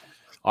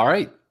All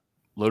right.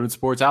 Loden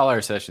Sports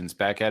Outlier Sessions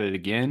back at it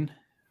again.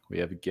 We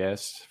have a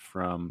guest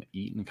from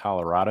Eaton,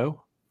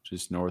 Colorado,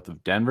 just north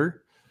of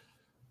Denver.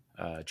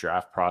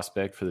 Draft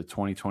prospect for the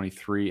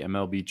 2023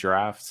 MLB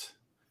draft,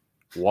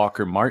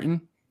 Walker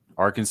Martin,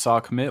 Arkansas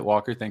commit.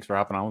 Walker, thanks for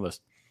hopping on with us.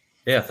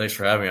 Yeah, thanks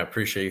for having me. I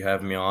appreciate you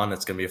having me on.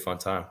 It's going to be a fun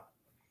time.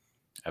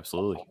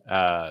 Absolutely.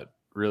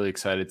 Really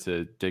excited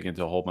to dig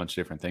into a whole bunch of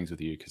different things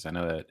with you because I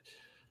know that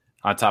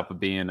on top of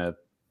being a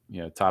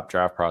top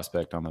draft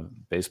prospect on the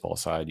baseball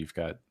side, you've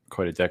got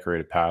quite a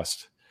decorated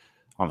past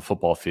on the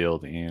football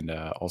field and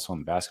also on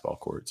the basketball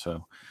court.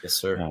 So, yes,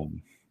 sir.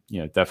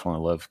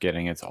 Definitely love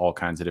getting into all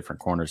kinds of different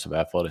corners of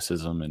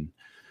athleticism. And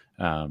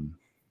I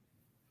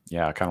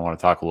kind of want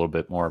to talk a little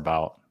bit more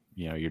about,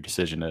 your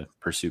decision to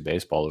pursue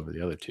baseball over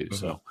the other two.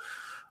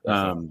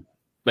 Mm-hmm.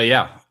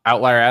 So,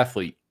 Outlier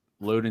athlete,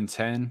 Loden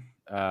 10.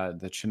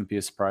 That shouldn't be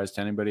a surprise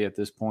to anybody at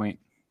this point.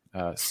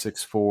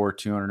 6'4",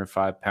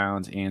 205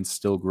 pounds and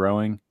still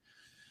growing.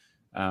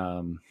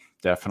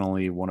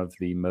 Definitely one of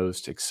the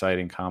most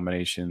exciting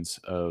combinations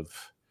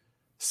of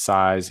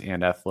size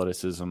and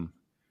athleticism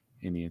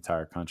in the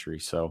entire country.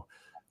 So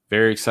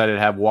very excited to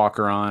have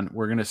Walker on.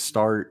 We're going to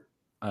start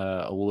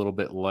a little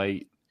bit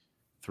light,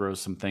 throw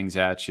some things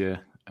at you,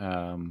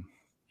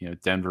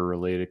 Denver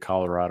related,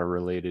 Colorado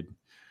related,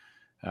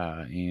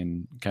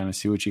 and kind of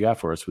see what you got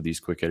for us with these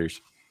quick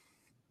hitters.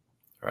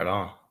 Right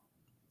on.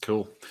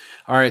 Cool.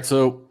 All right.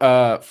 So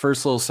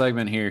first little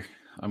segment here,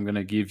 I'm going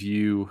to give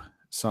you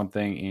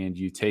something and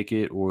you take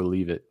it or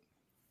leave it.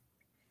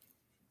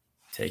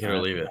 Take it or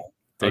leave it.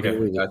 Take it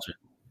or leave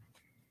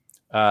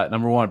it.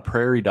 Number one,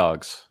 prairie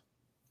dogs.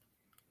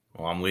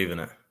 Well, I'm leaving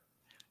it.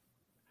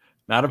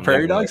 Not a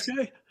prairie dogs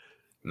guy?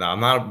 No,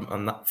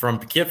 I'm not from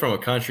a kid from a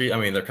country. I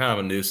mean, they're kind of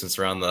a nuisance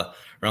around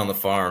the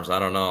farms. I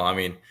don't know. I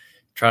mean,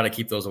 try to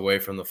keep those away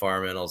from the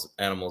farm animals,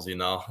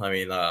 I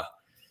mean,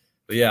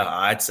 but yeah,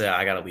 I'd say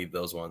I got to leave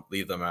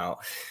them out.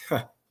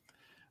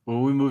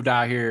 When we moved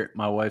out here,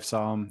 my wife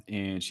saw them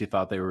and she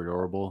thought they were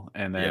adorable.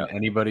 And then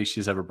anybody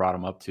she's ever brought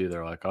them up to,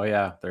 they're like, oh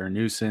yeah, they're a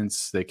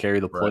nuisance. They carry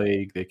the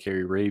plague. They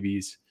carry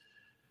rabies.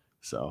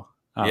 So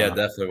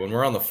definitely. When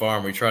we're on the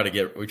farm, we try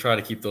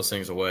to keep those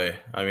things away.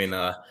 I mean,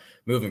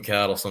 moving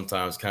cattle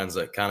sometimes kind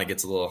of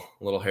gets a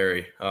little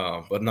hairy.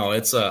 But no,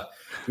 it's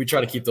we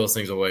try to keep those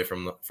things away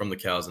from the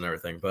cows and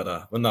everything.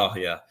 But no,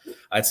 yeah,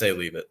 I'd say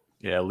leave it.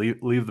 Yeah,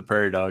 leave the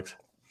prairie dogs.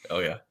 Oh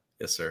yeah,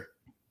 yes sir.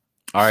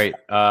 All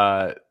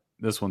right,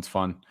 this one's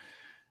fun.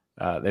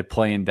 They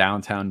play in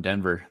downtown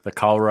Denver, the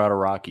Colorado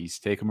Rockies.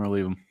 Take them or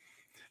leave them.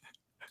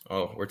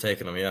 Oh, we're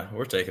taking them. Yeah,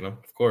 we're taking them.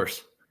 Of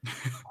course.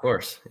 Of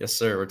course. Yes,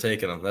 sir. We're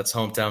taking them. That's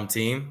hometown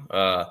team.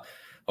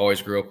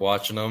 Always grew up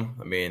watching them.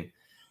 I mean,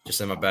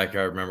 just in my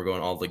backyard, I remember going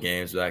to all the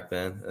games back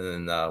then.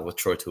 And then with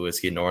Troy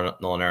Tulowitzki, Nolan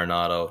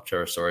Arenado,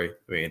 Trevor Story.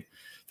 I mean,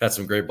 had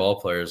some great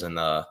ball players. And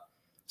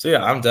so,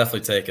 yeah, I'm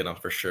definitely taking them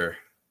for sure.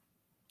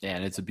 Yeah,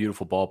 and it's a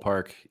beautiful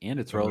ballpark, and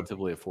it's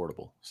relatively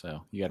affordable.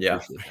 So you got to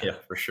appreciate that. Yeah,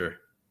 for sure.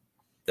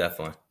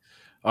 Definitely.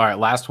 All right,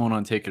 last one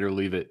on Take It or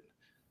Leave It.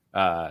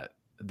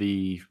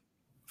 The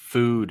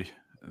food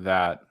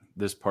that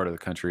this part of the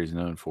country is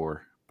known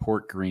for,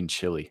 pork green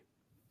chili.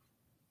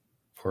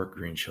 Pork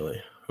green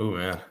chili. Oh,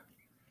 man.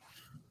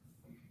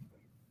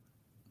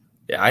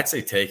 Yeah, I'd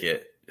say take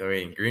it. I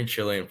mean, green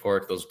chili and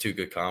pork, those are two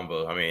good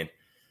combos. I mean,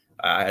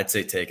 I'd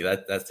say take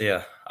it. That's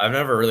yeah. I've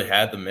never really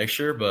had the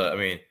mixture, but I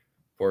mean,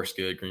 pork's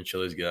good, green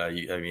chili's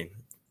good. I mean,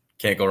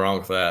 can't go wrong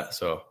with that.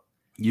 So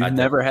you've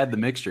never had the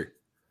mixture?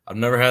 I've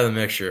never had the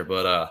mixture,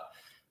 but I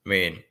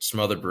mean,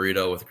 smothered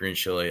burrito with green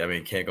chili. I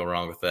mean, can't go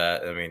wrong with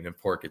that. I mean, and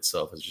pork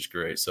itself is just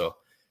great. So,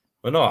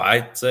 but no,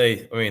 I'd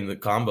say, I mean, the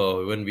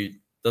combo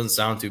doesn't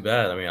sound too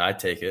bad. I mean, I'd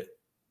take it.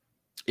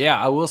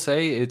 Yeah, I will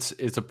say it's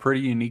a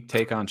pretty unique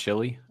take on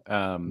chili.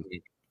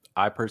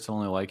 I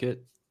personally like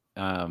it.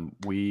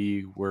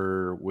 We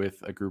were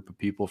with a group of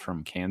people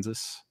from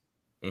Kansas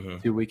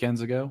 2 weekends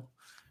ago,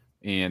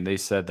 and they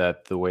said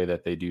that the way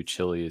that they do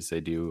chili is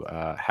they do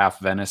half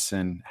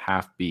venison,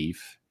 half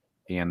beef,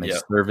 and they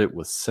serve it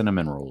with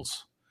cinnamon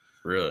rolls.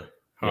 Really?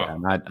 Huh. Yeah,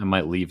 and I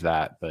might leave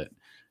that, but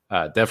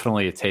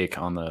definitely a take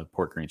on the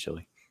pork green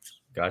chili.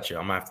 Gotcha.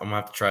 I'm gonna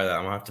have to try that.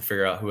 I'm gonna have to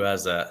figure out who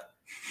has that.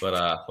 But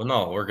well,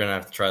 no, we're gonna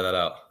have to try that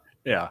out.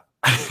 Yeah.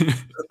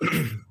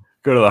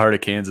 Go to the heart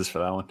of Kansas for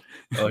that one.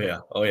 Oh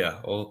yeah.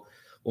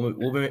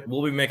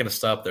 We'll be making a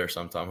stop there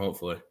sometime,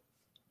 hopefully.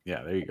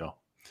 Yeah, there you go.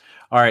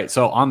 All right.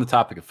 So on the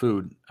topic of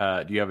food,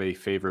 do you have a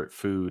favorite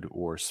food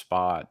or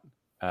spot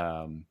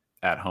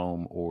at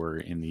home or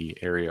in the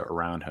area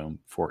around home,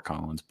 Fort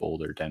Collins,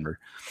 Boulder, Denver?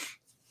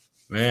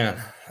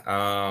 Man,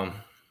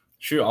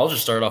 shoot, I'll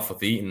just start off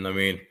with Eaton. I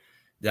mean,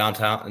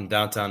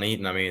 downtown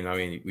Eaton. I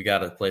mean, we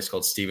got a place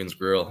called Stevens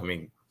Grill. I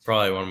mean,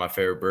 probably one of my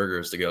favorite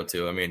burgers to go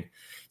to. I mean,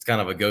 it's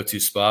kind of a go-to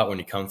spot when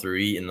you come through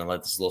Eaton and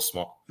like this little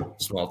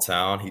small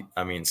town.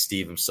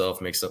 Steve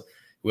himself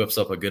whips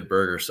up a good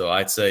burger. So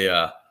I'd say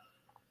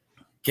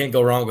can't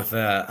go wrong with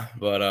that.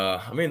 But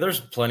I mean, there's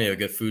plenty of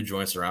good food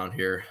joints around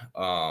here.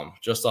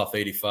 Just off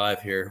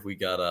 85 here, we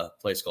got a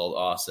place called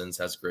Austin's,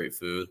 has great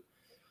food.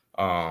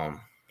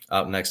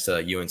 out next to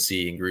UNC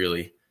in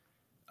Greeley.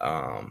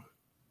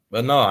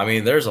 But no, I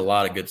mean, there's a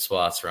lot of good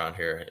spots around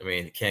here. I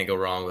mean, you can't go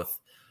wrong with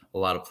a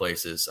lot of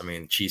places. I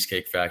mean,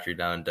 Cheesecake Factory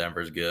down in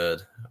Denver is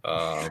good.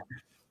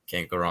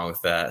 Can't go wrong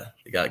with that.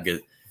 They got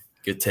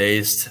good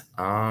taste.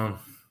 Trying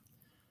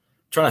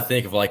to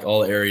think of like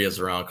all the areas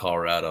around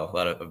Colorado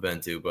that I've been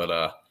to,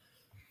 but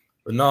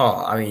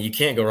no, I mean, you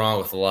can't go wrong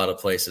with a lot of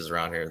places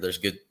around here. There's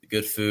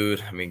good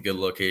food. I mean, good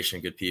location,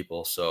 good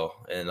people. So,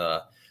 and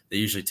they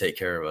usually take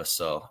care of us.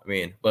 So, I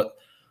mean, but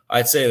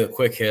I'd say the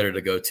quick hitter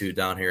to go to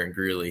down here in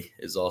Greeley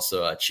is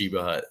also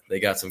Chiba Hut. They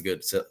got some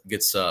good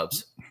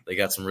subs. They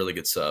got some really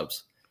good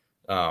subs.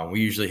 We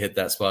usually hit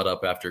that spot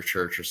up after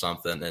church or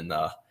something, and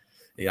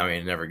yeah, I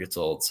mean, it never gets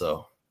old.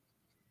 So,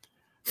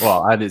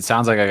 well, it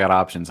sounds like I got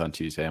options on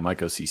Tuesday. I might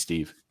go see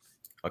Steve.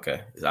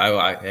 Okay,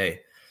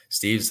 hey,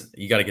 Steve's.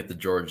 You got to get the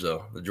George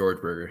though, the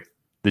George burger.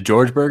 The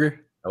George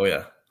burger? Oh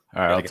yeah.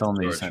 All right, I'll tell him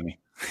that you sent me.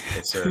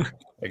 Yes, sir.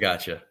 I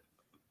got you.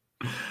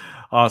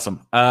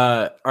 Awesome.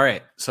 All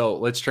right, so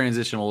let's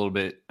transition a little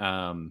bit.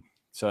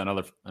 So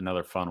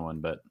another fun one,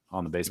 but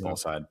on the baseball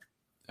side,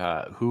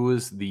 who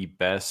is the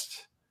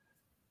best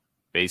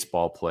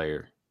baseball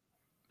player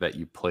that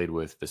you played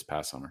with this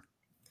past summer?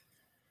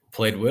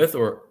 Played with,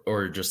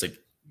 or just like,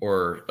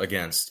 or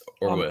against,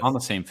 or with on the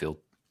same field?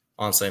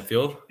 On the same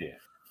field? Yeah.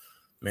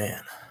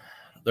 Man,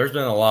 there's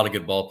been a lot of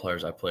good ball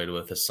players I played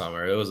with this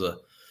summer. It was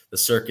the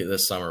circuit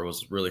this summer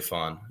was really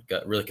fun.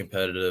 Got really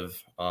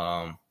competitive.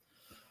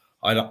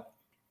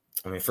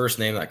 First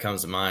name that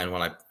comes to mind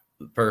when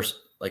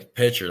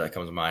pitcher that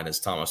comes to mind is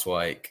Thomas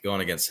White.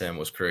 Going against him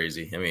was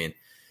crazy. I mean,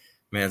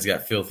 man's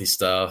got filthy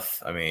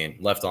stuff. I mean,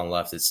 left on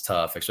left, it's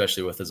tough,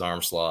 especially with his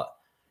arm slot.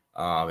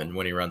 And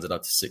when he runs it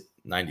up to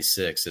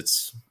 96,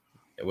 it's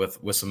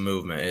with some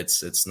movement.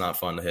 It's not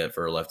fun to hit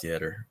for a lefty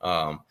hitter.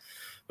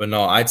 But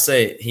no, I'd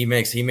say he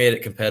made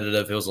it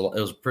competitive. It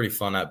was pretty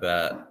fun at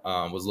bat.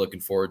 Was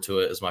looking forward to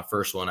it. It was my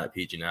first one at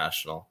PG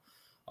National.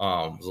 It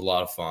was a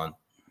lot of fun.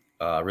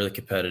 Really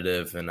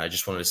competitive, and I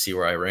just wanted to see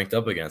where I ranked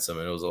up against him.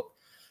 And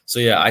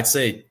I'd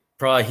say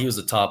probably he was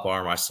the top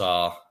arm I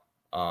saw.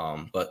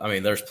 But I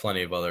mean, there's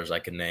plenty of others I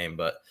can name,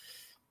 but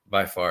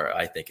by far,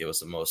 I think it was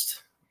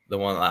the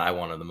one I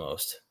wanted the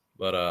most.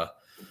 But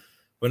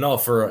no,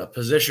 for a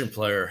position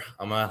player,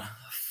 man.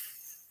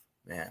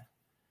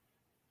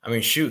 I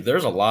mean, shoot,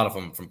 there's a lot of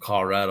them from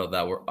Colorado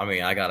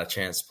I got a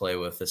chance to play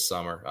with this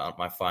summer on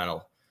my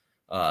final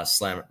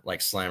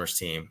Slammers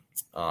team.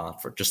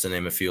 For just to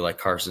name a few, like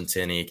Carson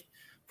Tinney,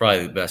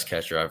 probably the best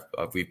catcher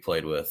we've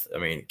played with. I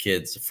mean,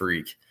 kid's a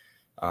freak.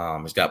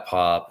 He's got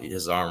pop.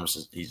 His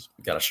arms, he's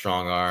got a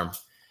strong arm,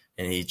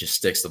 and he just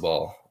sticks the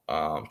ball.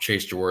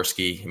 Chase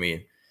Jaworski, I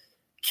mean,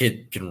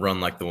 kid can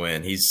run like the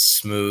wind. He's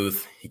smooth.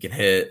 He can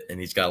hit, and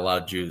he's got a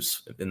lot of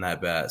juice in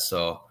that bat.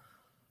 So,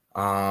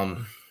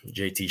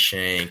 JT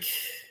Shank,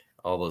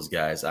 all those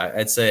guys.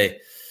 I'd say,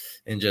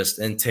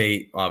 and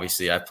Tate,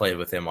 obviously, I played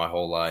with him my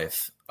whole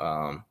life.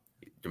 I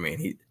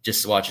mean,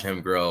 just watching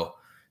him grow,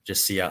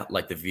 just see how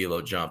like the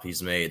velo jump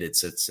he's made.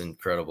 It's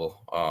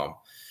incredible.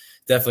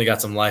 Definitely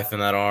got some life in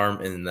that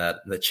arm and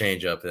the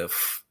change up.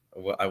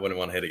 I wouldn't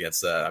want to hit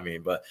against that. I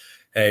mean, but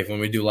hey, when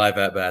we do live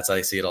at bats,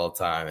 I see it all the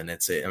time, and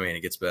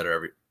it gets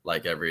better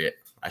every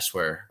I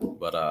swear.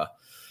 But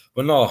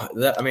no,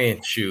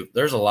 shoot,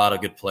 there's a lot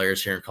of good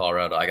players here in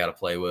Colorado I got to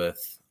play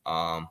with.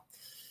 But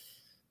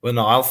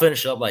no, I'll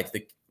finish up like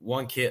the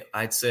one kid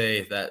I'd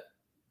say that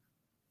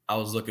I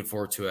was looking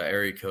forward to at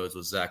area codes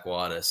was Zach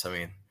Wattis. I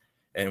mean,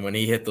 and when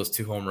he hit those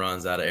 2 home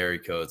runs out of area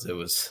codes,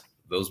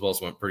 those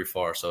balls went pretty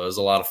far. So it was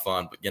a lot of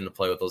fun, but getting to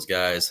play with those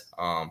guys.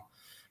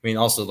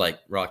 Also like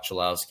Rock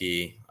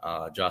Chalowski,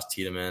 Josh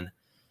Tiedemann.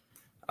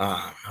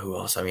 Who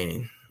else? I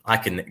mean, I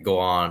can go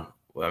on.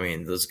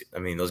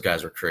 Those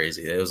guys were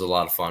crazy. It was a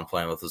lot of fun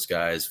playing with those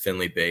guys.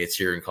 Finley Bates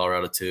here in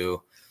Colorado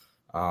too.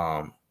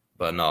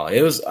 But no,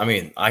 it was. I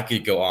mean, I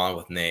could go on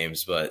with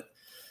names, but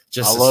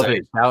I love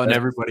it. Shouting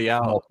everybody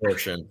out.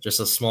 Just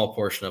a small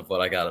portion of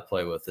what I got to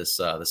play with this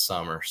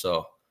summer.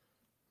 So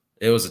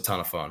it was a ton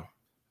of fun.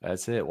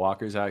 That's it.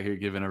 Walker's out here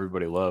giving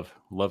everybody love.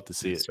 Love to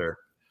see it, sir.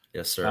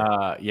 Yes,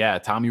 sir. Yeah,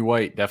 Tommy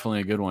White, definitely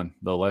a good one.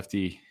 The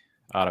lefty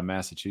out of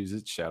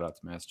Massachusetts. Shout out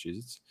to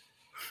Massachusetts.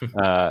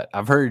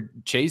 I've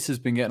heard Chase has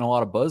been getting a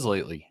lot of buzz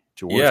lately.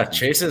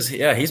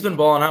 He's been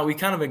balling out. We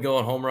kind of been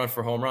going home run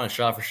for home run,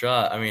 shot for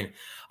shot. I mean,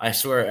 I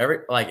swear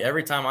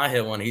every time I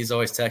hit one, he's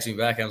always texting me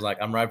back. I was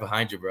like, I'm right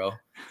behind you, bro.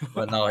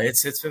 But no,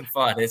 it's been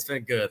fun. It's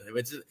been good.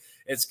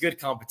 It's good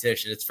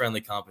competition. It's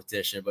friendly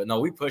competition. But no,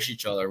 we push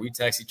each other. We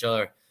text each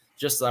other.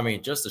 Just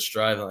to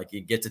strive and like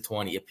you get to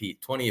 20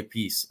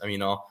 apiece. I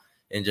mean,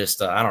 and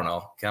just I don't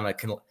know,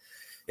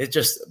 it's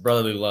just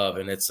brotherly love,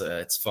 and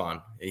it's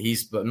fun.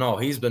 He's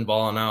been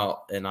balling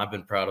out, and I've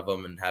been proud of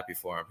him and happy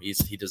for him.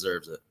 He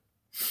deserves it.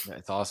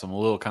 That's awesome. A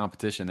little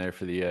competition there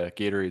for the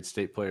Gatorade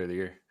State Player of the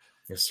Year.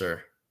 Yes,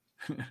 sir.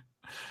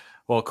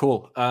 Well,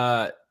 cool.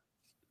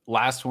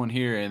 Last one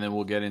here, and then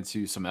we'll get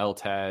into some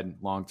LTAD,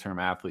 long-term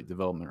athlete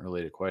development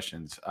related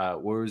questions.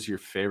 What was your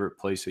favorite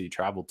place that you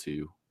traveled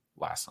to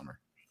last summer?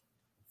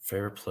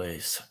 Favorite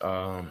place?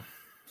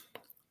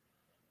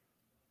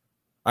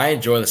 I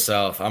enjoy the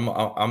South.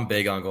 I'm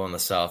big on going to the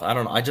South. I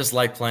don't know. I just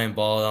like playing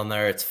ball down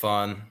there. It's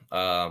fun.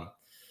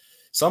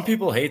 Some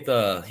people hate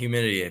the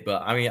humidity,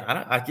 but I mean,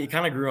 it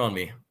kind of grew on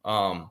me.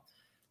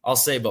 I'll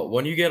say, but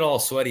when you get all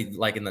sweaty,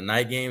 like in the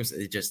night games,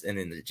 it just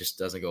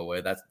doesn't go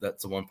away. That's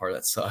the one part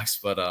that sucks.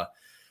 But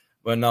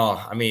no,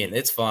 I mean,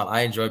 it's fun.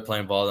 I enjoyed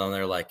playing ball down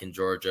there, like in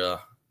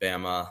Georgia,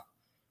 Bama,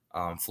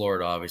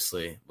 Florida,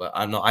 obviously. But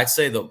I know I'd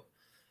say the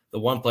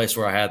one place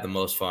where I had the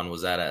most fun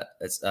was at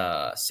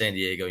San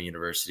Diego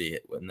University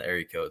in the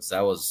area codes.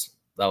 That was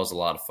a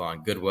lot of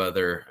fun. Good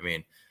weather. I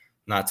mean,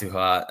 not too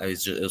hot.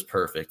 It was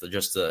perfect.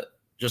 Just the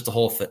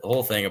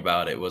whole thing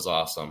about it was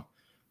awesome.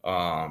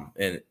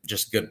 And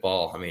just good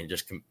ball. I mean,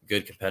 just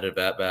good competitive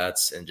at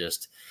bats and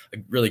just a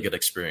really good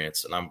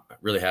experience. And I'm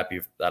really happy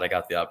that I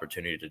got the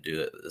opportunity to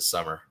do it this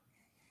summer.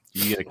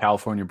 You get a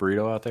California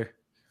burrito out there?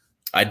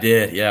 I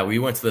did. Yeah. We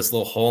went to this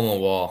little hole in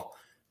the wall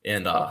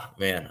and,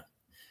 man,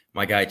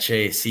 my guy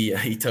Chase,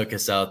 he took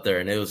us out there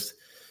and it was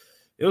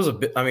a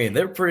bit, I mean,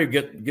 they're pretty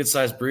good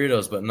sized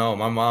burritos, but no,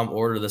 my mom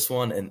ordered this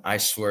one and I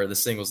swear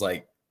this thing was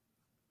like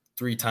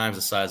 3 times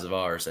the size of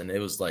ours. And it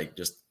was like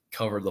just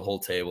covered the whole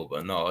table,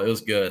 but no, it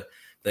was good.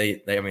 They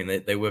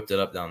whipped it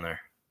up down there.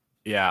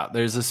 Yeah,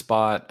 there's a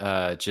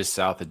spot just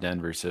south of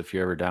Denver. So if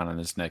you're ever down in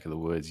this neck of the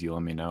woods, you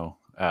let me know.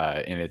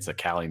 And it's a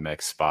Cali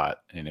Mex spot,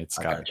 and it's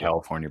got a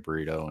California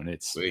burrito, and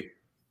it's sweet.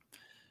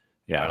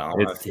 Yeah,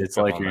 it's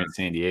like you're in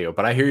San Diego.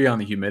 But I hear you on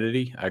the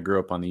humidity. I grew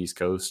up on the East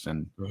Coast,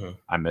 and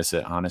I miss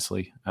it,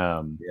 honestly.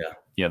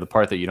 Yeah, the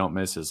part that you don't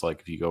miss is like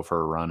if you go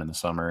for a run in the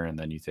summer and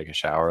then you take a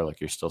shower,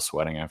 like you're still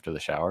sweating after the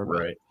shower.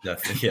 Right.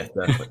 Definitely. Yeah,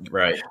 definitely.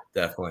 Right.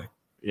 Definitely.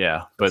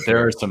 Yeah, but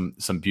there are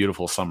some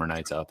beautiful summer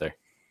nights out there.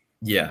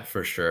 Yeah,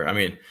 for sure. I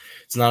mean,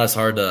 it's not as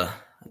hard to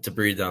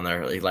breathe down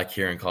there like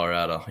here in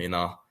Colorado, you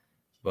know.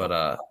 But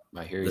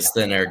I hear this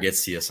thin air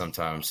gets to you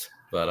sometimes.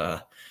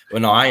 But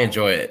no, I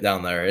enjoy it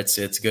down there.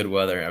 It's good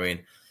weather. I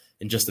mean,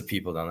 and just the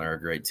people down there are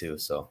great too.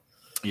 So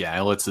yeah,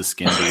 it lets the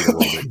skin breathe a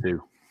little bit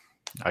too.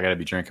 I got to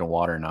be drinking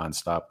water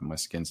nonstop, and my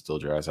skin still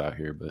dries out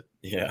here. But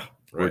yeah,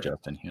 we're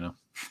adjusting, you know.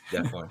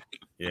 Definitely.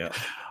 Yeah.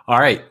 All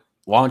right,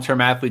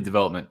 long-term athlete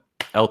development,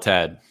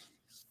 LTAD.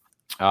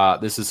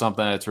 This is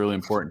something that's really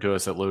important to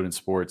us at Loden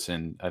Sports,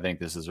 and I think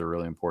this is a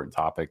really important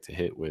topic to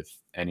hit with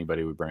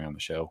anybody we bring on the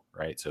show,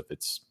 right? So if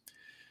it's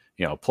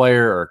a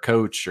player or a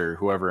coach or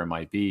whoever it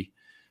might be,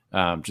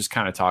 just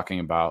kind of talking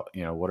about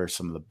what are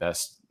some of the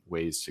best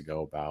ways to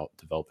go about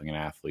developing an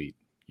athlete,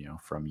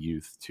 from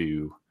youth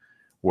to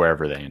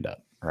wherever they end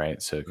up,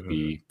 right? So it could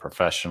be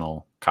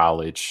professional,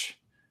 college,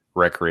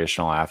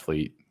 recreational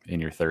athlete in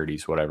your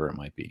 30s, whatever it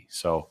might be.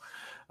 So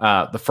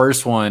the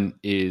first one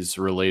is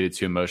related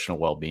to emotional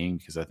well-being,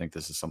 because I think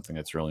this is something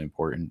that's really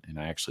important. And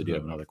I actually do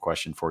have another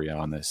question for you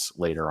on this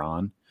later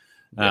on,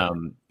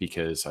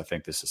 because I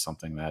think this is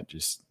something that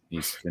just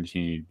needs to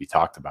continue to be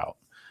talked about.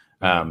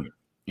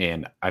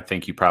 And I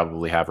think you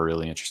probably have a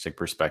really interesting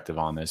perspective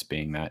on this,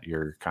 being that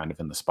you're kind of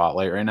in the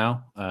spotlight right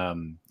now.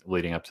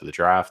 Leading up to the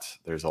draft,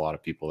 there's a lot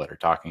of people that are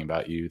talking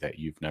about you that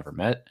you've never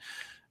met.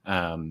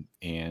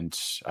 And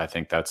I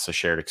think that's a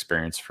shared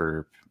experience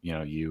for,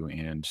 you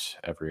and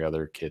every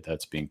other kid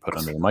that's being put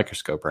under the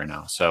microscope right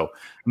now. So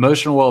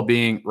emotional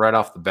well-being right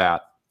off the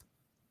bat,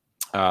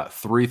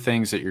 3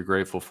 things that you're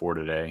grateful for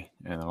today.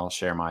 And then I'll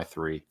share my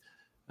 3.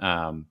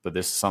 But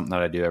this is something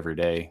that I do every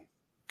day,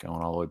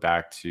 going all the way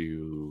back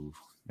to,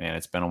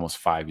 it's been almost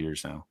 5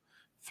 years now,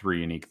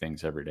 3 unique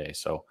things every day.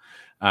 So,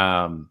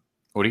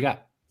 what do you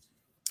got?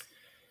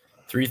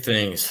 3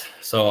 things.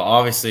 So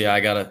obviously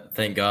I got to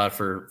thank God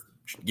for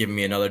giving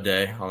me another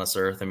day on this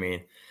earth. I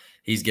mean,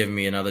 he's given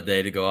me another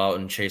day to go out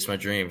and chase my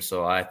dreams.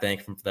 So I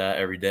thank him for that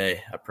every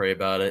day. I pray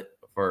about it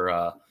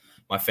for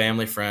my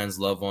family, friends,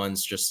 loved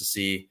ones, just to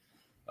see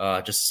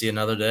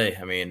another day.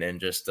 I mean, and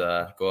just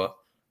go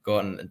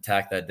out and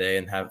attack that day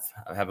and have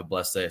a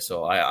blessed day.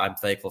 So I'm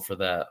thankful for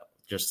that,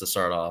 just to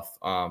start off.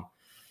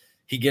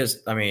 He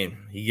gives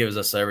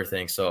us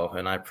everything. So,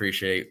 and I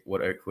appreciate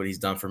what he's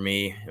done for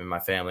me and my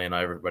family and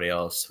everybody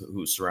else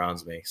who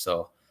surrounds me.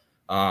 So,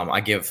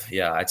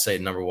 I'd say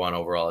number 1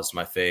 overall is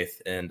my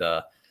faith and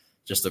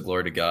just the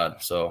glory to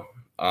God. So,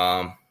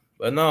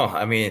 but no,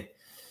 I mean,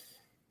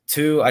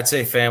 2, I'd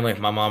say family,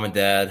 my mom and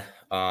dad,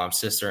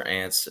 sister,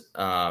 aunts,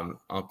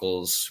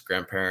 uncles,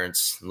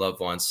 grandparents, loved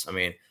ones. I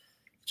mean,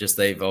 just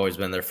they've always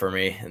been there for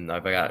me, and I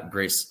got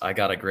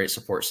a great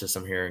support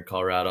system here in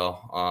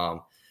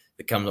Colorado.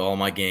 They come to all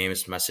my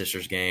games, my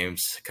sister's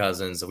games,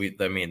 cousins.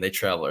 They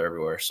travel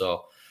everywhere.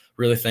 So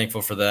really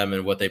thankful for them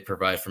and what they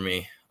provide for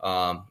me.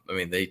 They're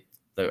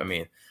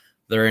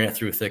in it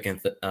through thick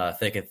and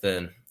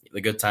thin,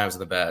 the good times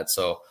and the bad.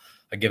 So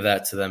I give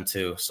that to them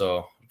too.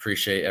 So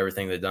appreciate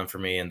everything they've done for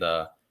me, and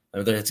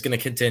it's going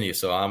to continue.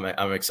 So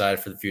I'm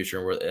excited for the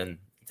future and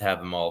to have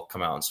them all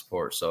come out and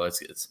support. So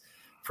it's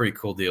a pretty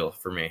cool deal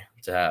for me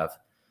to have.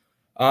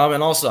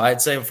 And also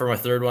I'd say for my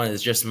 3rd one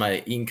is just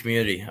my Eaton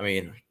community. I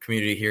mean,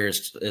 community here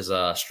is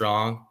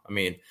strong. I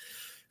mean,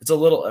 for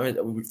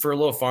a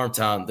little farm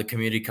town, the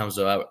community comes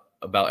about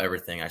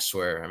everything. I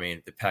swear. I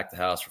mean, they pack the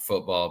house for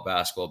football,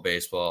 basketball,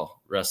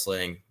 baseball,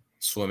 wrestling,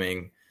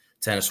 swimming,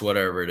 tennis,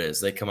 whatever it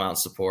is. They come out and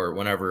support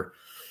whenever.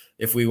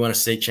 If we win a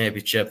state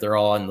championship, they're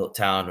all in the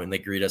town and they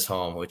greet us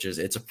home,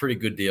 it's a pretty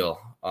good deal.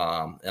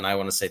 And I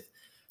want to say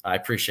I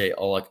appreciate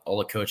all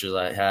the coaches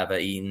I have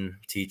at Eaton,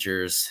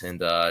 teachers, and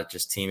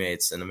just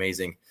teammates, and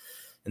amazing,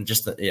 and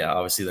just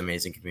obviously the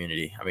amazing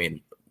community. I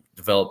mean,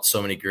 developed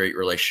so many great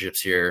relationships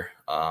here,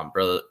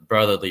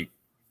 brotherly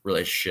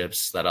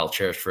relationships that I'll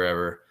cherish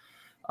forever.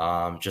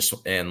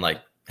 And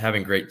like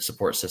having great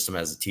support system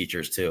as the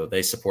teachers too.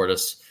 They support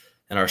us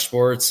in our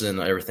sports and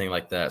everything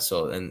like that.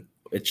 So, and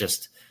it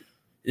just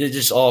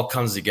all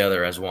comes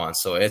together as one.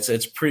 So it's a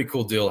pretty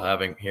cool deal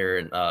having here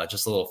in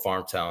just a little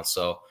farm town.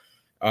 So,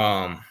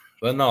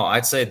 but no,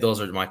 I'd say those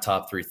are my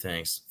top three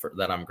things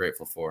that I'm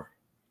grateful for.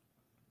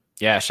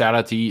 Yeah, shout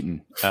out to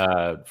Eaton.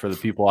 For the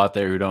people out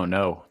there who don't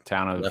know,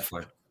 town of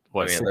Definitely.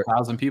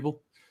 6,000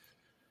 people?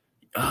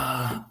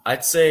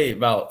 I'd say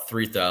about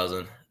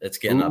 3,000. It's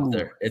getting up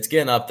there. It's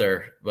getting up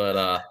there,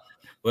 but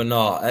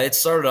no, it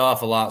started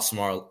off a lot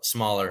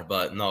smaller,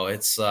 but no,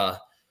 it's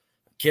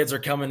kids are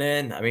coming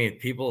in. I mean,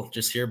 people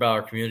just hear about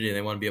our community and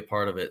they want to be a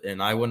part of it,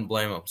 and I wouldn't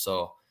blame them.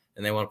 So,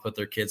 and they want to put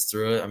their kids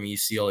through it. I mean, you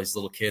see all these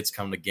little kids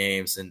come to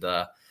games, and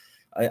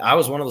I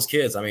was one of those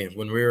kids. I mean,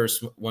 when we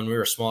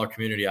were a smaller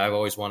community, I've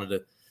always wanted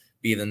to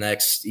be the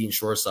next Eaton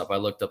shortstop. I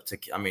looked up to.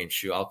 I mean,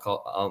 shoot,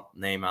 I'll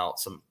name out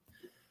some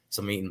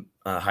Eaton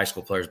high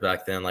school players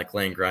back then, like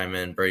Lane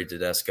Griman, Brady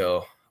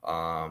Tedesco,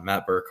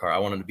 Matt Burkhart. I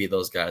wanted to be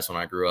those guys when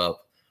I grew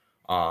up,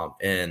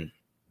 and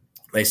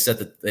they set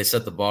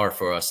the bar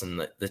for us,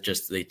 and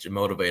they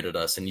motivated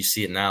us. And you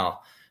see it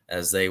now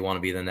as they want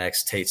to be the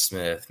next Tate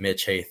Smith,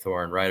 Mitch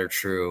Haythorne, Ryder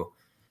True,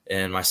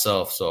 and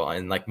myself. So,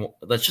 and like,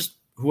 that's just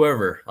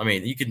whoever. I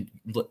mean, you can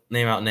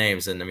name out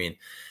names, and I mean,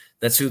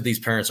 that's who these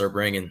parents are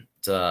bringing.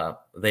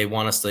 They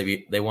want us to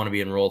be. They want to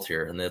be enrolled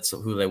here, and that's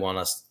who they want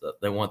us.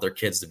 They want their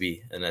kids to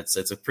be, and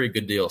it's a pretty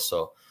good deal.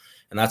 So,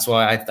 and that's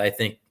why I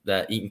think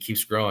that Eaton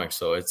keeps growing.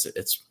 So it's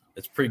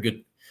pretty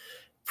good,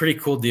 pretty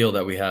cool deal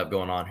that we have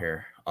going on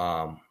here.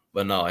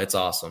 But no, it's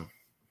awesome.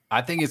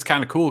 I think it's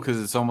kind of cool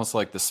because it's almost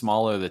like the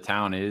smaller the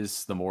town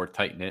is, the more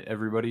tight knit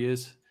everybody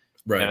is.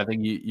 Right. And I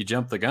think you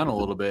jump the gun a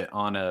little bit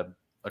on a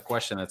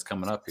question that's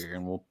coming up here,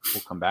 and we'll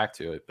come back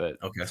to it. But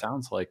okay. It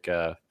sounds like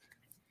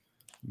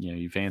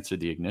you've answered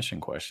the ignition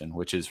question,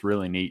 which is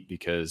really neat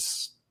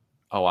because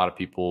a lot of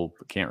people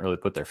can't really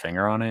put their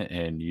finger on it,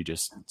 and you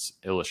just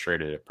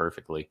illustrated it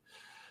perfectly.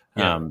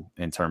 Yeah.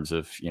 In terms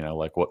of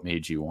like what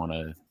made you want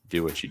to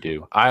do what you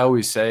do. I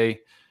always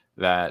say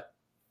that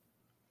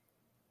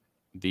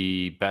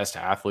the best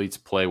athletes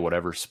play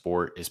whatever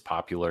sport is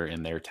popular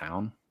in their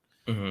town.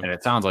 Mm-hmm. And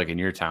it sounds like in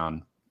your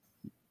town,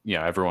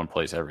 everyone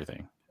plays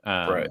everything.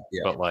 Right.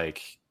 Yeah. But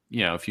like,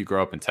 if you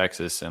grow up in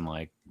Texas and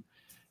like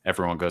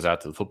everyone goes out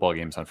to the football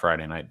games on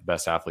Friday night, the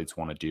best athletes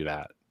want to do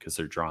that because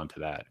they're drawn to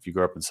that. If you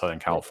grow up in Southern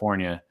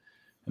California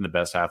and the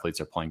best athletes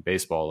are playing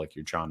baseball, like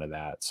you're drawn to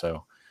that.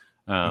 So,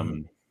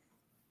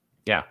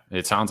 yeah,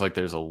 it sounds like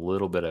there's a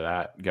little bit of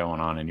that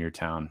going on in your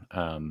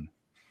town.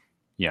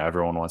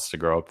 Everyone wants to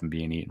grow up and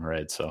be an Eaton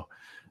Red. So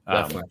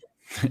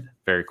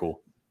very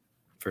cool.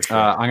 For sure.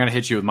 I'm going to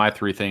hit you with my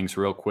three things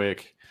real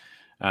quick.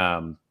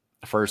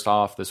 First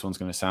off, this one's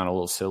going to sound a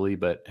little silly,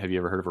 but have you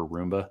ever heard of a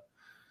Roomba?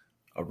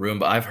 A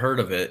Roomba. I've heard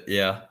of it.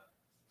 Yeah.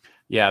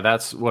 Yeah.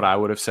 That's what I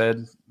would have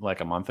said like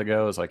a month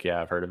ago. I was like,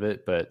 yeah, I've heard of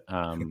it, but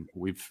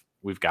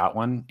we've got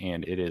one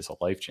and it is a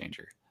life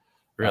changer.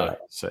 Really?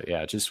 So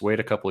yeah, just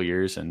wait a couple of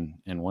years and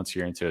once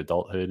you're into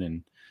adulthood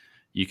and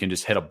you can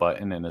just hit a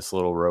button and this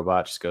little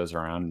robot just goes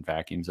around and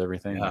vacuums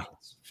everything. Yeah.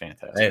 It's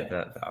fantastic.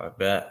 Hey, I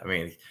bet. I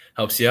mean,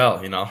 helps you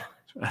out,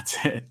 That's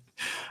it.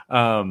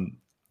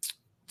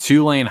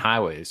 2-lane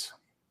highways.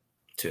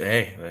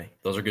 Hey,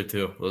 those are good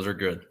too. Those are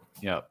good.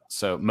 Yep.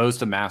 So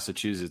most of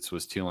Massachusetts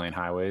was 2-lane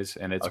highways,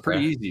 and it's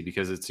pretty easy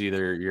because it's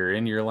either you're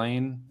in your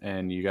lane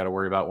and you got to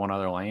worry about one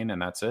other lane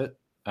and that's it.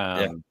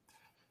 I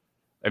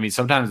mean,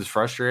 sometimes it's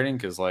frustrating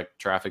because like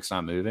traffic's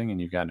not moving and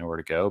you've got nowhere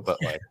to go, but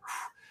like,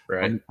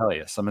 right. Let me tell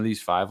you, some of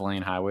these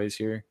 5-lane highways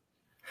here.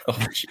 Oh,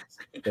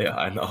 yeah,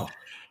 I know.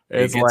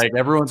 It's like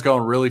everyone's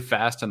going really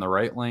fast in the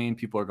right lane.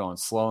 People are going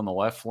slow in the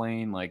left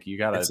lane. Like you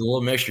got to. It's a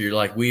little mixture. You're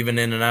like weaving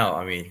in and out.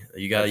 I mean,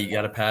 you got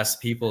to pass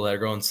people that are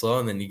going slow,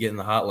 and then you get in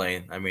the hot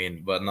lane. I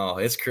mean, but no,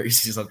 it's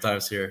crazy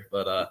sometimes here.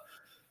 But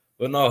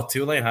no,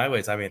 2-lane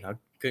highways. I mean, I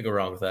couldn't go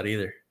wrong with that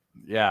either.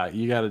 Yeah,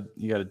 you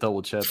gotta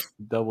double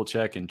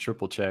check and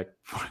triple check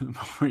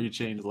before you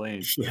change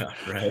lanes. Yeah,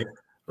 right.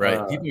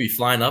 Right. People be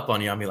flying up on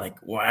you. I'll be like,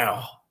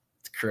 wow,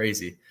 it's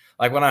crazy.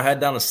 Like when I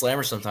head down a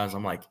slammer sometimes,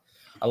 I'm like,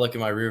 I look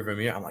in my rear view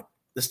mirror, I'm like,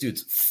 this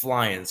dude's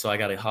flying, so I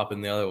got to hop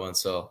in the other one.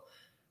 So,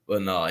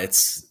 but no,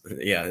 it's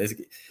like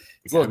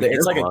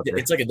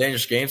a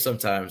dangerous game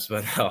sometimes,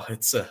 but no,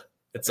 it's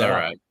all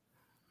right.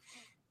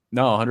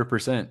 No,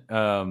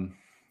 100%.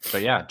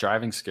 But yeah,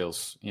 driving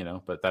skills,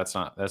 but that's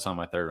not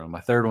my third one. My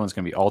third one's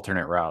going to be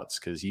alternate routes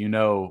because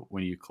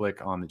when you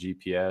click on the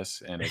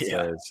GPS and it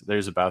says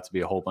there's about to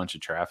be a whole bunch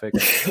of traffic,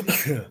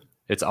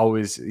 it's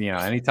always,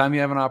 anytime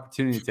you have an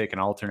opportunity to take an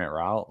alternate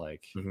route,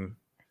 like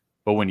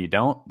But when you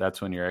don't,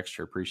 that's when you're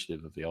extra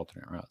appreciative of the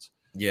alternate routes.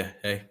 Yeah.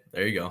 Hey,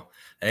 there you go.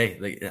 Hey,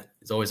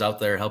 it's always out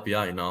there to help you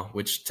out,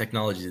 which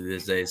technology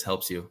these days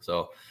helps you.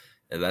 So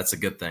that's a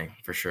good thing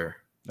for sure.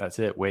 That's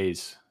it.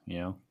 Waze,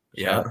 shout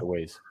Yeah. out to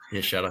Waze.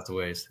 Yeah. Shout out to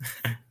Waze.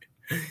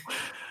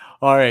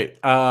 All right.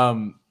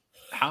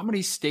 How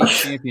many state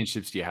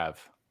championships do you have?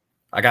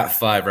 I got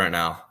 5 right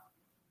now.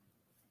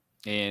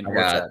 And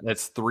what's that?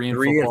 That's 3 in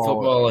football. 3 in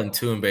football and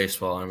 2 in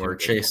baseball. And we're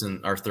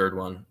chasing our 3rd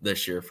one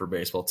this year for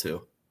baseball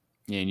too.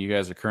 And you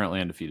guys are currently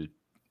undefeated.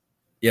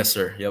 Yes,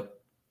 sir. Yep.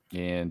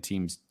 And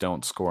teams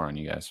don't score on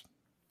you guys.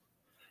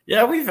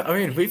 Yeah,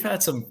 we've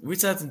had some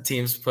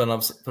teams put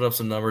up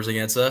some numbers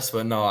against us,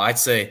 but no, I'd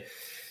say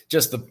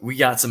we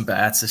got some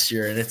bats this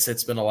year, and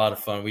it's been a lot of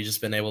fun. We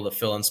just been able to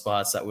fill in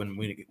spots that when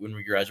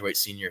we graduate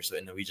seniors,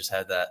 and we just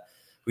had that.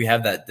 We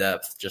have that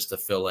depth just to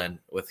fill in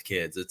with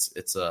kids.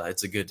 It's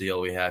a good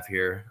deal we have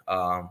here,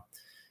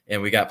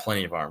 and we got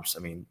plenty of arms. I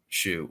mean,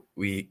 shoot,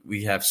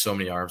 we have so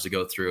many arms to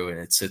go through, and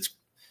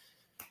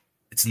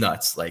it's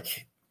nuts.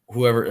 Like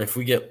whoever, if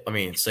we get,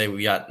 say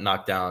we got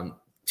knocked down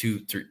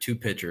two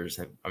pitchers.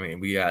 I mean,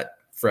 we got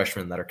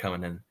freshmen that are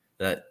coming in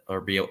that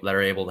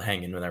are able to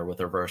hang in there with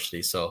their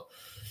varsity. So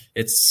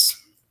it's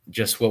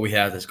just what we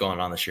have that's going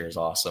on this year is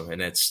awesome,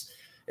 and it's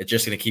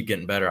just going to keep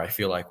getting better. I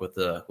feel like with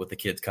the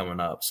kids coming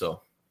up.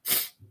 So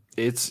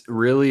it's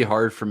really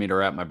hard for me to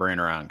wrap my brain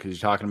around because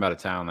you're talking about a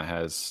town that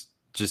has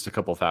just a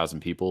couple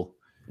thousand people,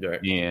 right.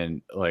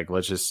 And like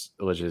let's just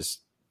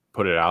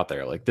put it out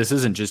there. Like this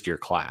isn't just your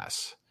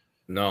class,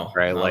 no,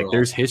 right? Like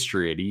there's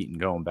history at Eaton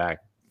going back.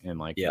 And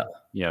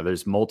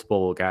there's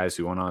multiple guys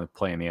who went on to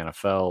play in the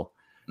NFL.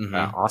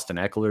 Mm-hmm. Austin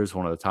Eckler is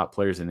one of the top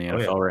players in the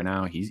NFL right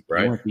now. He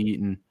went to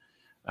Eaton.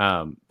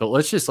 But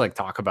let's just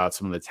talk about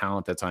some of the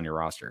talent that's on your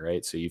roster,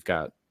 right? So you've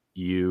got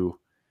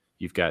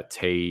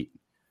Tate,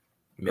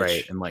 Mitch.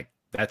 Right? And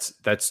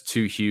that's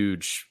 2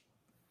 huge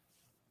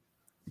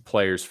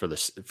players for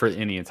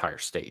in the entire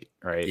state,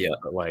 right? Yeah.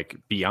 But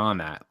beyond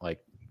that,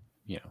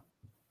 yeah.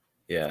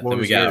 Then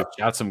we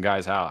got some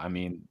guys out. I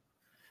mean,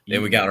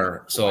 then we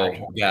got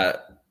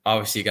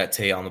obviously you got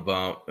Tate on the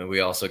bump, and we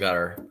also got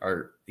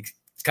our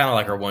it's kind of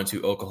like our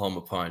 1-2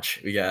 Oklahoma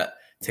punch. We got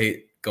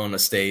Tate going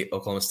to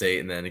Oklahoma State,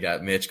 and then we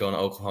got Mitch going to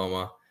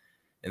Oklahoma,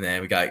 and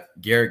then we got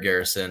Garrett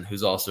Garrison,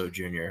 who's also a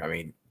junior. I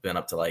mean, been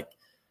up to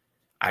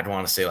I'd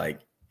want to say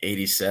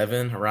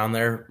 87 around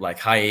there,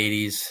 high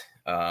 80s,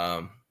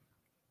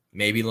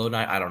 maybe low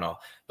 90. I don't know,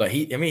 but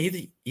he's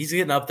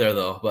getting up there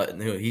though.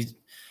 But he's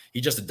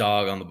just a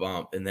dog on the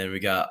bump, and then we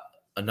got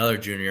another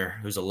junior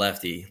who's a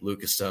lefty,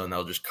 Lucas Stone,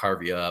 that'll just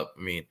carve you up.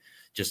 I mean,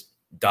 just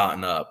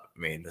dotting up. I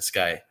mean, this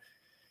guy,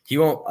 he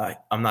won't.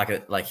 I'm not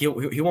gonna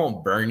he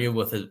won't burn you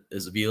with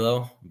his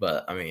velo,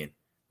 but I mean,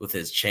 with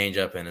his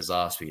changeup and his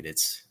off speed,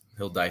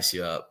 he'll dice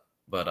you up.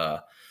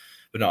 But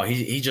no,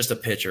 he's just a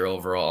pitcher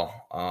overall.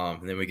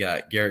 And then we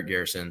got Garrett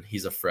Garrison.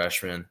 He's a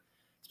freshman.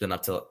 He's been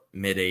up to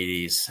mid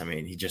 80s. I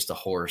mean, he's just a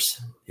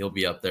horse. He'll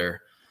be up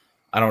there.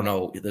 I don't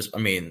know.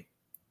 The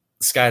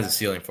sky's the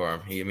ceiling for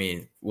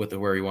him. With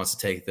where he wants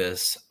to take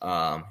this,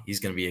 he's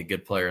going to be a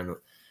good player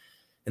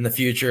in the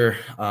future.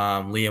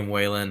 Liam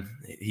Whalen,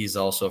 he's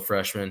also a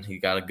freshman. He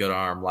got a good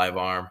arm, live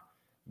arm.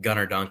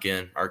 Gunnar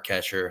Duncan, our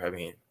catcher. I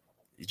mean,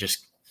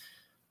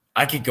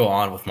 I could go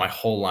on with my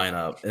whole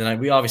lineup, and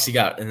we obviously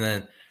got. And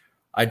then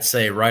I'd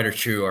say Ryder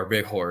True, our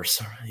big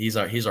horse. He's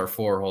our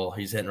 4-hole.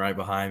 He's hitting right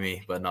behind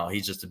me, but no,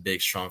 he's just a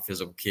big, strong,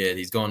 physical kid.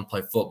 He's going to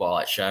play football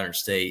at Shattern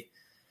State,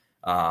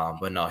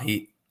 but no,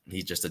 he's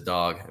just a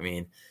dog. I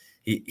mean,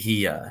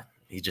 he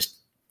just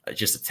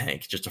a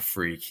tank, just a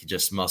freak. He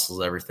just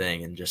muscles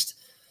everything and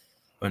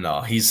but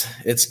no,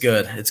 it's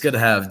good. It's good to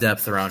have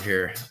depth around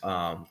here.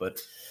 But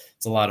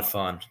it's a lot of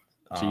fun.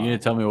 So you gonna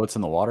tell me what's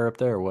in the water up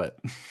there or what?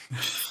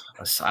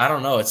 I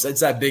don't know. It's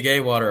that Big A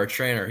water, our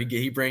trainer.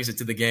 He brings it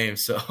to the game.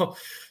 So,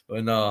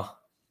 but no.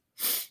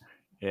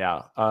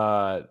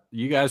 Yeah.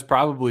 You guys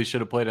probably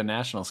should have played a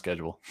national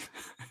schedule.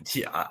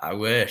 Yeah, I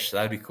wish.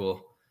 That'd be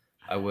cool.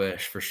 I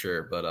wish for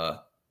sure. But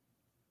all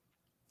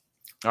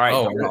right.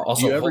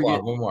 Also, hold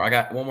on, one more. I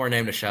got one more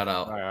name to shout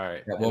out. All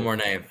right. One more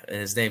name, and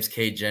his name's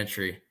Cade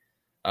Gentry.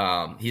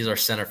 He's our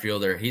center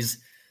fielder. He's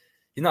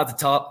not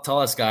the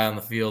tallest guy on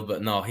the field,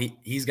 but no,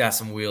 he's got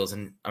some wheels.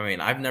 And I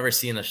mean, I've never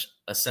seen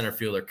a center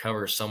fielder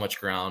cover so much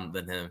ground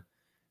than him.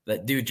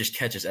 That dude just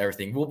catches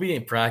everything. We'll be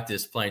in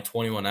practice playing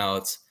 21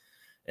 outs,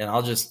 and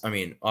off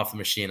the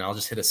machine, I'll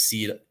just hit a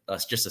seed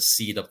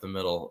up the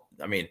middle.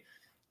 I mean,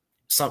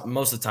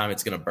 most of the time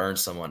it's going to burn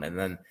someone, and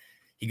then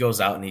he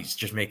goes out and he's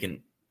just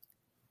making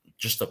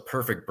just the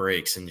perfect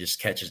breaks and just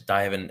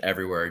diving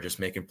everywhere, just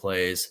making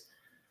plays.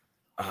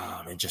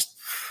 And just,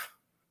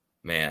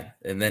 man.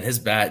 And then his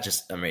bat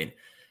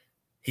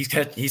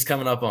he's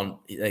coming up on,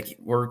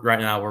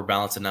 we're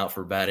balancing out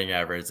for batting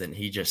average, and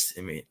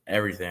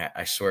everything,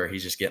 I swear,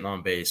 he's just getting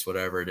on base,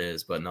 whatever it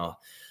is. But no,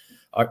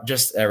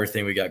 just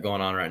everything we got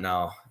going on right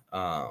now.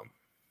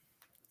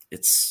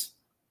 It's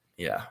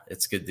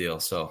a good deal.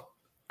 So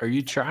are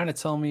you trying to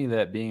tell me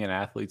that being an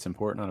athlete's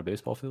important on a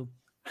baseball field?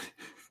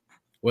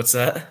 What's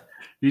that?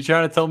 You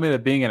trying to tell me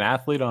that being an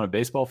athlete on a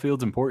baseball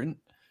field's important?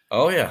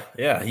 Oh yeah,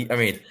 yeah. I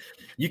mean,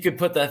 you could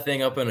put that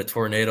thing up in a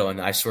tornado,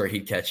 and I swear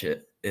he'd catch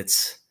it.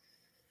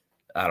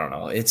 I don't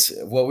know. It's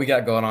what we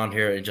got going on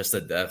here and just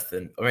the depth.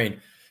 And I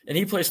mean, and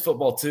he plays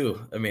football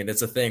too. I mean,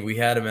 it's a thing. We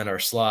had him in our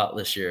slot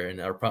this year and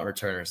our punt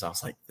returners. I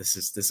was like, this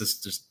is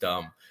just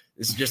dumb.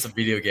 This is just a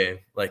video game.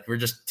 Like we're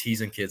just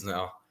teasing kids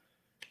now.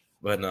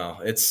 But no,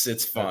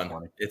 it's fun.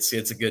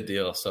 It's a good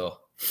deal. So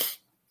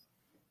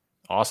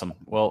awesome.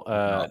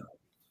 Well,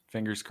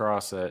 fingers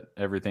crossed that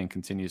everything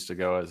continues to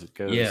go as it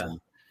goes. Yeah,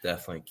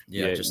 definitely.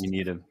 Yeah, you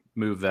need to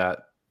move that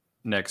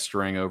next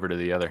string over to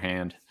the other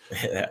hand.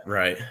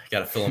 Right. Got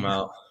to fill them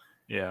out.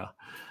 Yeah.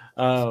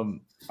 All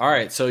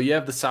right. So you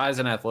have the size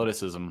and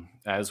athleticism,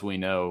 as we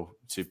know,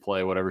 to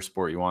play whatever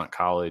sport you want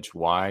college.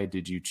 Why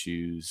did you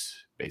choose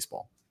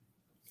baseball?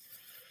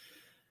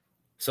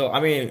 So,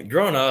 I mean,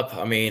 growing up,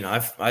 I mean,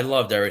 I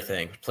loved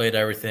everything, played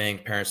everything.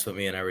 Parents put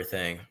me in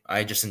everything.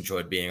 I just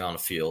enjoyed being on the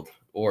field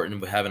or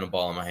having a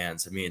ball in my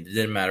hands. I mean, it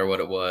didn't matter what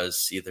it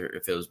was, either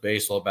if it was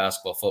baseball,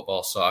 basketball,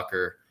 football,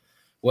 soccer,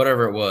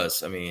 whatever it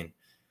was. I mean,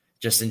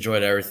 just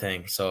enjoyed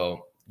everything.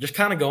 So just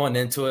kind of going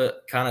into it,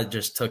 kind of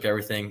just took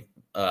everything,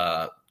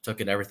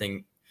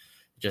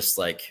 just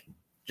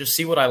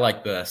see what I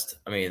like best.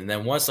 I mean, and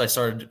then once I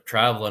started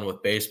traveling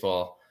with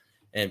baseball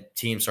and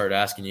teams started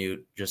asking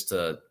you just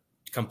to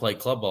come play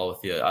club ball with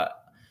you,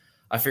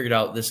 I figured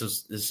out this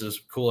is a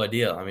cool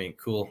idea. I mean,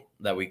 cool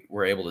that we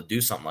were able to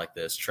do something like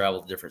this,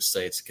 travel to different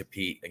states,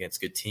 compete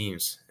against good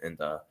teams. And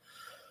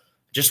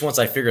just once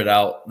I figured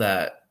out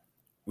that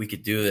we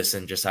could do this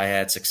and just I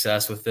had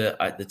success with it,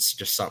 it's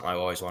just something I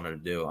always wanted to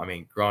do. I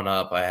mean, growing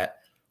up,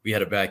 we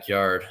had a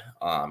backyard.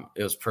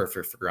 It was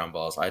perfect for ground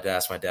balls. I'd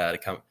ask my dad to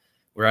come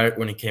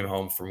when he came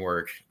home from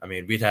work. I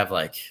mean, we'd have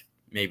like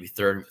maybe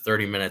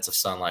 30 minutes of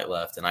sunlight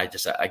left, and I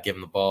give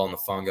him the ball and the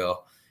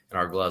fungo in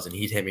our gloves, and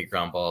he'd hit me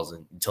ground balls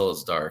until it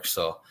was dark.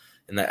 So,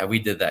 and we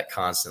did that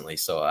constantly.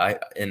 So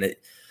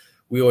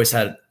we always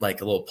had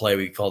like a little play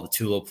we called the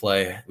Tulo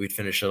play. We'd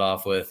finish it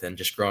off with, and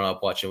just growing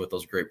up watching with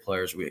those great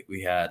players,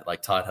 we had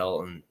like Todd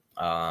Helton,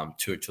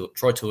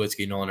 Troy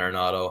Tulowitzki, Nolan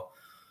Arenado,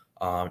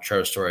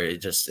 Trevor Story,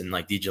 just and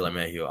like DJ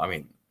LeMahieu. I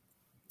mean,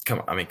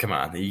 come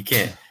on, you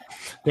can't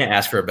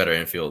ask for a better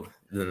infield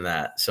than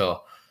that.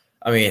 So,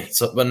 I mean,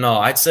 but no,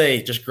 I'd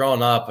say just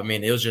growing up, I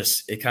mean, it was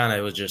just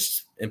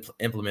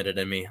implemented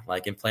in me,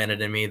 like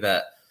implanted in me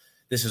that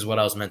this is what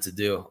I was meant to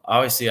do.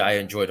 Obviously, I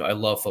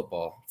love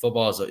football.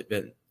 Football has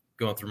been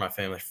going through my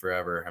family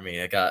forever. I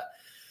mean, I got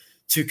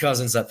two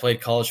cousins that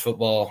played college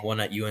football, one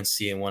at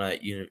UNC and one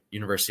at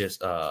University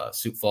of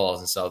Sioux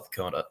Falls in South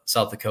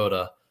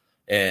Dakota.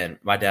 And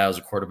my dad was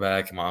a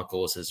quarterback and my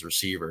uncle was his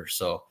receiver.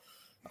 So,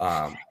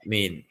 I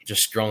mean,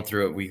 just growing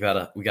through it, we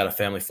got a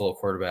family full of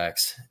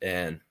quarterbacks.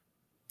 And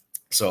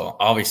so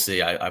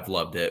obviously I've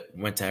loved it.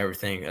 Went to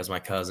everything with my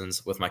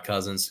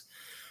cousins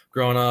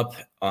growing up.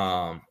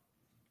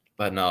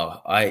 But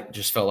no, I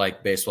just felt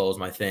like baseball was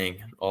my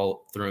thing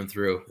all through and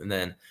through. And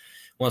then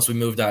once we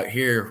moved out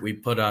here, we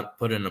put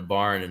in a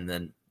barn, and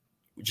then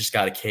we just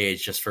got a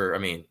cage just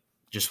to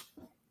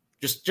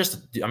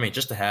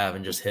have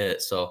and just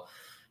hit. So,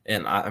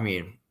 and I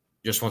mean,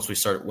 just once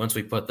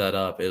we put that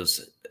up, it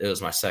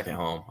was my second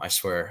home. I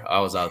swear,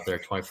 I was out there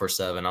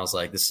 24/7. I was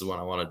like, this is what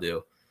I want to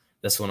do.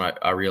 That's when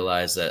I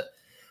realized that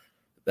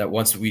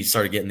once we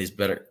started getting these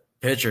better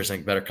pitchers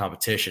and better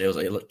competition,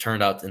 it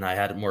turned out, and I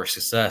had more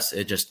success.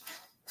 It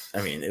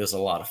was a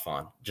lot of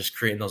fun, just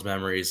creating those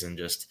memories and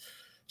just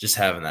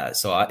having that.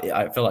 So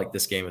I feel like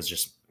this game was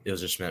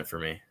just meant for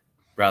me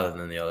rather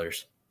than the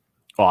others.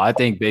 Well, I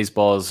think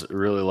baseball is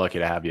really lucky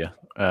to have you.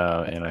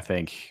 And I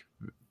think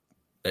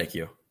thank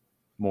you.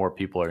 More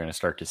people are going to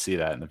start to see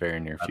that in the very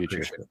near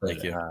future.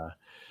 Thank you.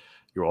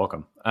 You're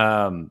welcome.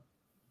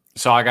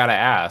 So I got to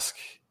ask,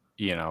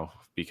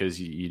 because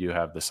you do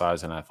have the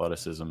size and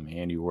athleticism,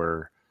 and you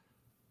were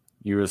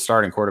the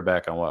starting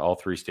quarterback on all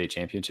three state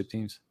championship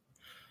teams.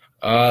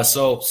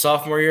 So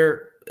sophomore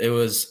year, I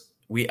was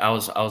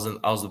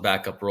the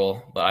backup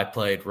role, but I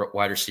played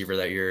wide receiver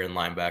that year and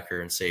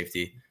linebacker and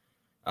safety.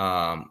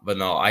 But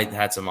no, I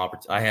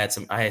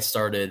had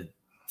started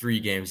 3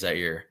 games that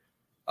year.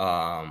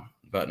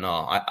 But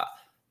no,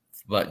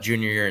 but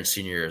junior year and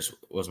senior years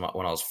was when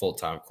I was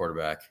full-time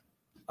quarterback.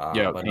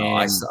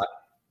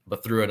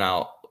 But through and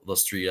out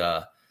those 3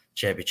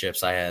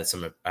 championships, I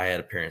had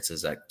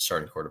appearances at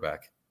starting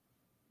quarterback.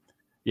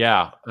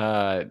 Yeah,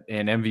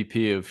 and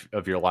MVP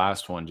of your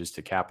last one, just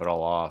to cap it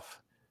all off.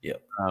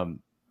 Yep.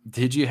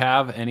 Did you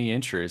have any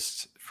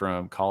interest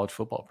from college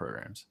football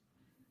programs?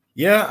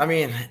 Yeah, I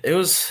mean, it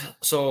was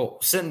so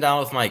sitting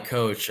down with my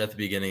coach at the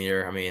beginning of the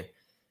year. I mean,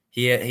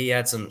 he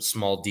had some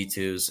small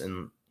D2s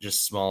and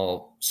just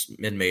small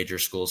mid-major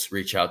schools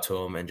reach out to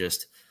him and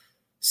just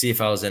see if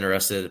I was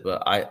interested.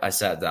 But I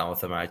sat down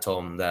with him and I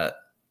told him that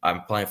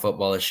I'm playing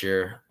football this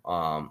year,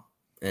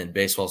 and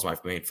baseball is my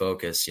main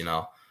focus.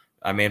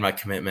 I made my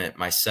commitment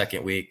my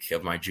second week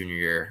of my junior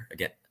year,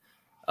 again,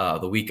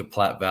 the week of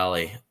Platte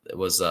Valley. It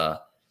was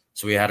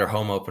so we had our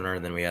home opener,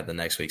 and then we had the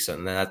next week. So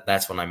and then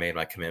that's when I made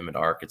my commitment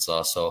to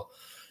Arkansas. So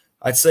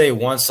I'd say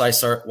once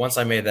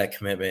I made that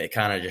commitment, it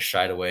kind of just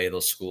shied away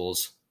those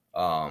schools.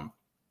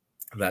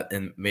 That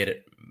and made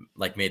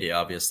it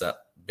obvious that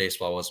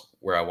baseball was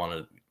where I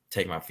wanted to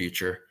take my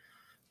future.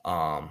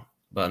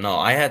 But no,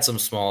 I had some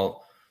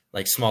small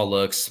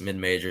looks, mid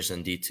majors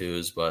and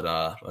D2s, but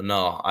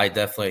no, I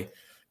definitely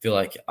feel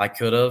like I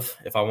could have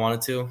if I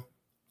wanted to.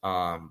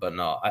 But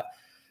no,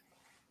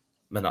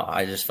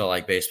 I just felt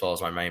like baseball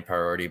was my main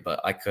priority,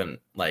 but I couldn't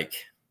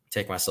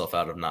take myself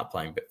out of not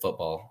playing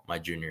football my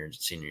junior and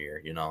senior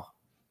year, you know.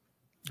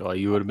 Well,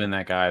 you would have been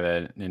that guy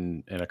that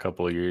in a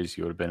couple of years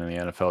you would have been in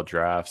the NFL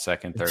draft,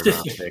 second, third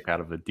round pick out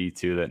of a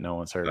D2 that no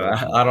one's heard of.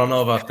 I don't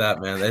know about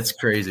that, man. That's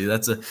crazy.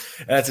 That's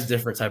a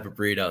different type of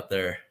breed out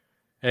there.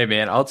 Hey,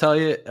 man, I'll tell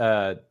you,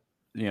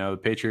 the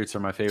Patriots are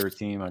my favorite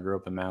team. I grew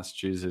up in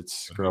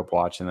Massachusetts, grew up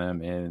watching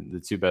them, and the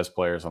two best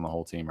players on the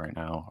whole team right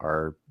now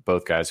are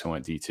both guys who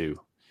went D2.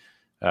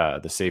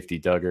 The safety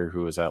Duggar,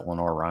 who was at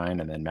Lenore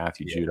Ryan, and then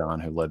Matthew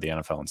Judon, who led the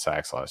NFL in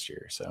sacks last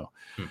year. So,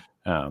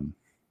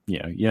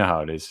 you know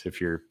how it is.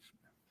 If you're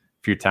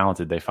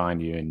talented, they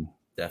find you, and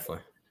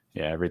definitely,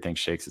 everything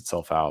shakes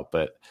itself out.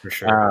 But for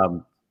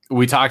sure,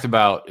 we talked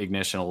about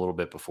Ignition a little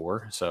bit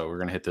before, so we're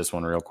gonna hit this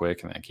one real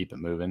quick and then keep it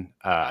moving.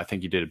 I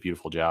think you did a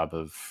beautiful job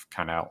of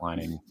kind of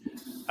outlining,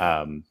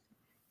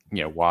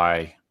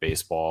 why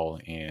baseball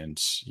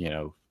and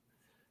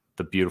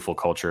the beautiful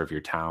culture of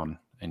your town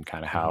and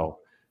kind of how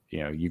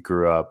you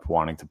grew up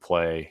wanting to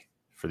play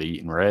for the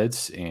Eaton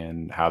Reds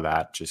and how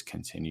that just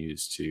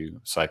continues to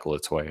cycle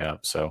its way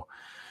up. So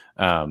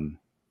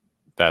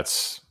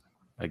that's,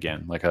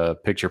 again, like a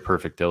picture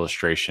perfect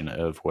illustration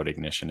of what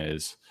Ignition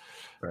is.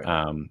 Right.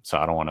 So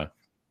I don't want to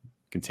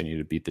continue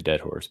to beat the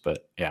dead horse,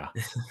 but yeah.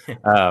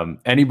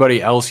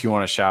 Anybody else you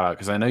want to shout out?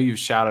 Because I know you've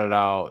shouted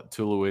out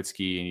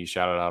Tulowitzki and you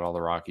shouted out all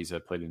the Rockies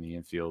that played in the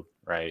infield,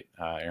 right?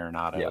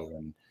 Arenado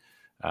and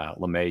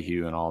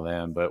LeMahieu and all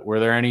them. But were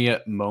there any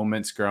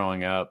moments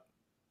growing up,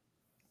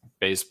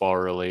 baseball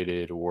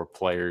related or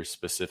players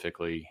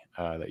specifically,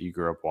 that you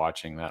grew up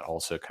watching that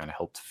also kind of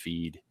helped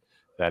feed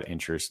that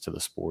interest to the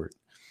sport?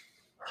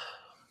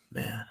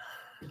 Man.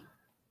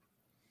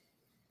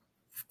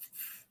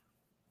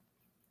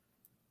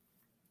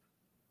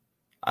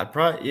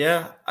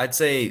 I'd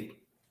say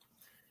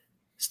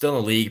still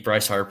in the league,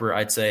 Bryce Harper.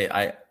 I'd say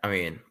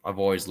I've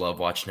always loved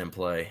watching him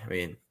play. I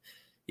mean,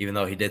 even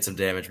though he did some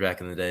damage back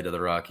in the day to the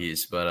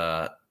Rockies,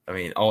 but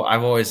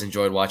I've always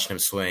enjoyed watching him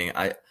swing.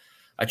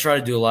 I try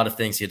to do a lot of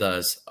things he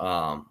does,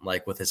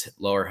 like with his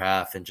lower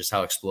half and just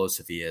how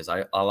explosive he is.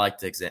 I like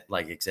to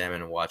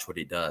examine and watch what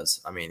he does.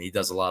 I mean, he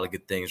does a lot of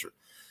good things,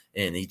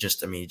 and he's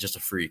just a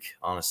freak,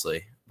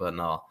 honestly. But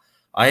no,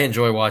 I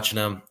enjoy watching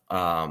him.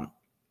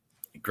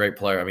 Great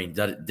player. I mean,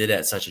 did it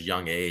at such a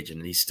young age,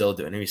 and he's still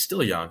doing. He's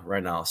still young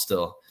right now.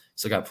 Still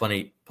got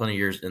plenty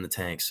years in the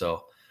tank.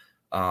 So,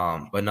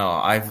 but no,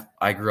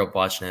 I grew up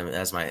watching him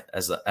as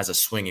a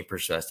swinging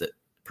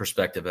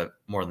perspective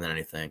more than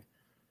anything.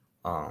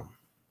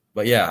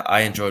 But yeah,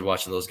 I enjoyed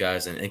watching those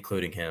guys and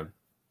including him.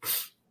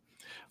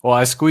 Well,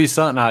 I squeezed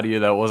something out of you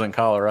that wasn't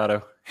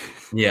Colorado.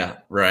 Yeah,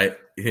 right.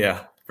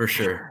 Yeah, for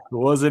sure. It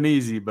wasn't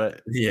easy,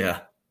 but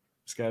yeah,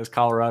 this guy's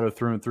Colorado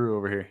through and through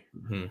over here.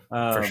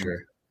 Mm-hmm. For sure.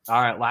 All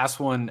right,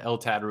 last one,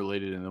 LTAD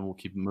related, and then we'll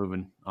keep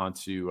moving on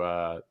to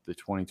the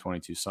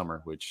 2022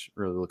 summer, which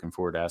really looking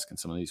forward to asking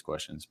some of these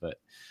questions. But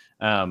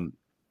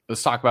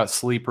let's talk about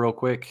sleep real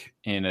quick.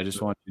 And I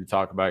just want you to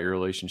talk about your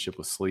relationship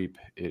with sleep.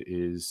 It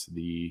is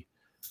the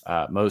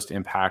most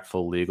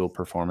impactful legal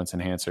performance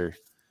enhancer.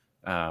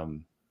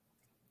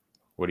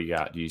 What do you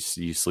got? Do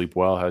you sleep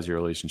well? How's your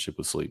relationship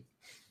with sleep?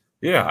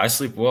 Yeah, I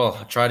sleep well.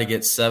 I try to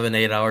get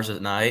 7-8 hours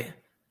at night.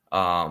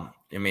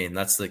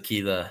 That's the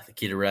key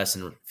to rest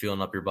and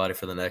fueling up your body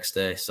for the next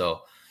day.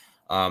 So,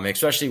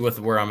 especially with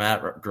where I'm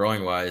at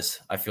growing wise,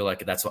 I feel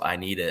like that's what I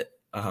need it.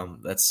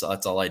 That's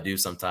all I do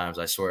sometimes.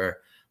 I swear,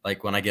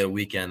 like when I get a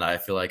weekend, I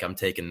feel like I'm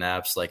taking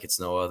naps like it's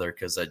no other.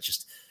 Cause I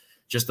just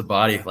the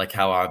body, like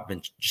how I've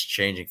been just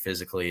changing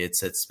physically.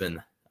 It's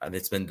been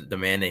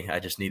demanding. I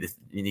just you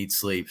need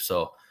sleep.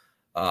 So,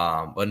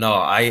 but no,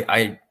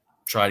 I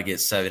try to get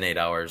 7-8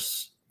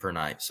 hours per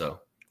night. So.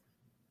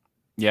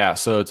 Yeah,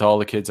 so to all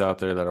the kids out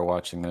there that are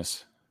watching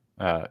this,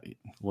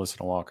 listen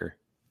to Walker.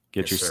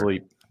 Get your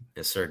sleep.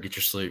 Yes, sir. Get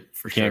your sleep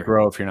for sure. You can't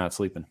grow if you're not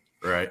sleeping.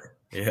 Right.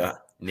 Yeah,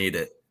 need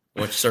it.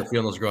 Once you start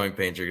feeling those growing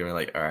pains, you're gonna be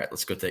like, all right,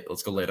 let's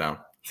go lay down.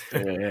 yeah,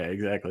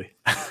 exactly.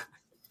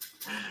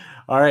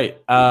 All right.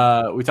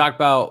 We talked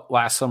about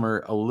last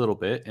summer a little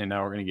bit, and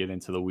now we're going to get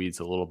into the weeds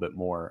a little bit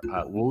more.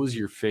 What was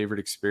your favorite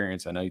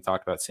experience? I know you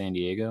talked about San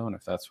Diego, and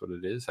if that's what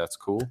it is, that's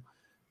cool.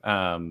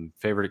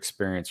 Favorite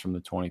experience from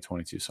the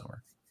 2022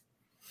 summer?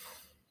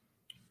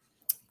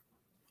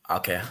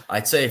 Okay.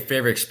 I'd say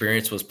favorite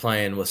experience was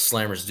playing with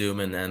Slammers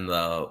Dooman and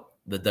the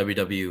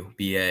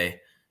WWBA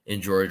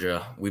in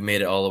Georgia. We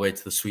made it all the way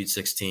to the Sweet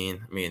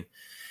 16. I mean,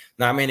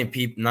 not many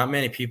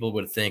people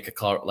would think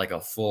a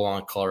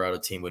full-on Colorado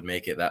team would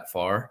make it that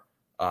far.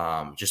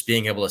 Just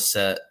being able to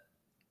set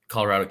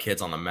Colorado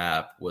kids on the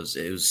map was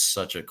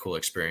such a cool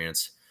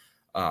experience.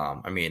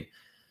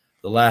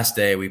 the last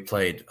day we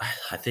played,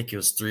 I think it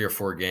was 3 or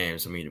 4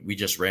 games. I mean, we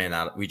just ran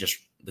out.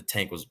 The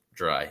tank was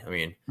dry. I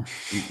mean,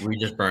 we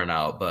just burned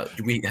out, but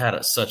we had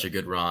such a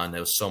good run. It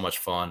was so much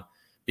fun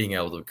being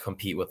able to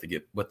compete with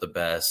the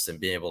best and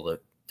being able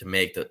to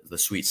make the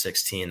Sweet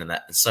 16 and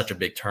that in such a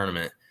big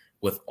tournament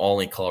with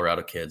only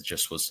Colorado kids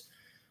just was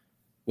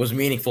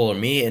meaningful to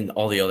me and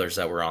all the others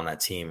that were on that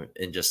team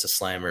and just the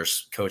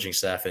Slammers coaching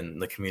staff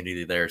and the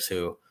community there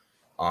too.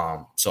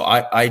 So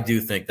I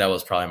do think that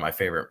was probably my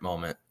favorite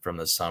moment from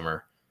the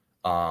summer,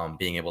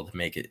 being able to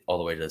make it all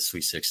the way to the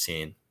Sweet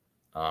 16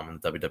 in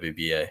the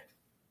WWBA.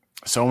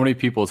 So many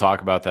people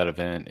talk about that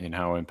event and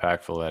how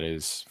impactful that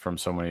is from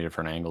so many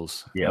different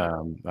angles. Yeah.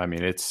 I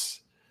mean, it's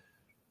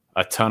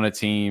a ton of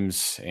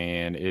teams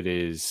and it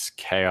is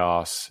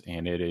chaos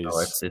and it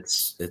is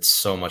it's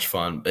so much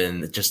fun.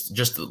 And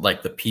just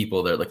like the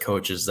people there, the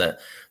coaches, that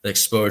the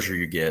exposure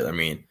you get. I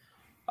mean,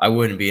 I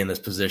wouldn't be in this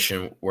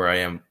position where I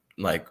am,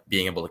 like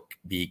being able to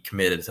be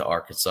committed to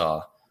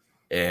Arkansas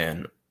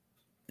and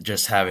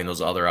just having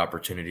those other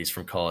opportunities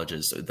from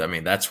colleges. I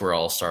mean, that's where it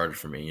all started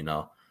for me,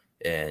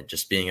 and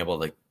just being able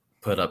to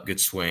put up good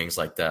swings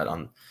like that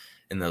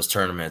in those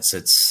tournaments.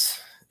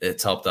 It's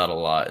helped out a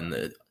lot.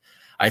 And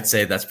I'd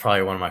say that's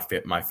probably one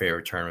of my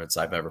favorite tournaments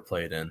I've ever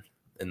played in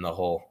the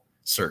whole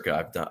circuit.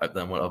 I've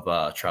done one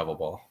of travel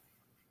ball.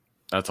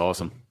 That's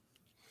awesome.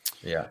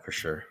 Yeah, for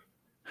sure.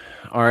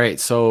 All right.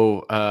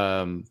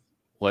 So,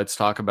 let's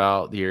talk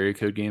about the area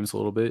code games a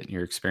little bit.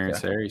 Your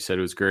experience there. You said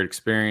it was a great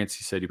experience.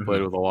 You said you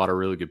played with a lot of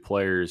really good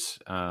players,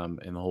 and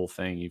the whole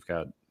thing. You've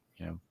got,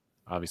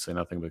 obviously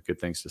nothing but good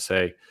things to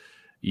say.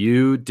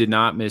 You did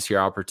not miss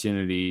your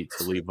opportunity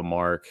to leave a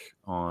mark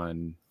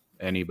on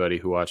anybody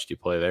who watched you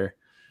play there.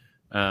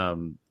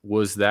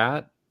 Was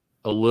that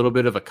a little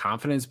bit of a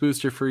confidence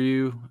booster for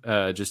you,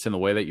 just in the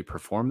way that you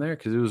performed there?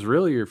 Because it was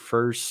really your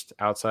first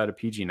outside of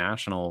PG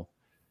National,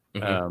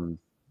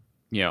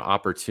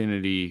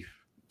 opportunity,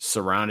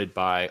 surrounded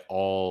by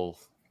all,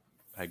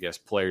 I guess,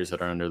 players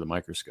that are under the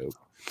microscope.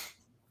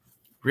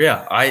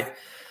 Yeah,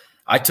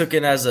 I took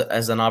it as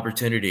an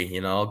opportunity,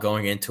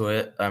 going into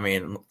it. I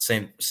mean,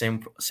 same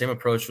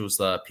approach was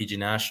the PG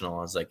National.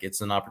 I was like, it's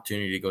an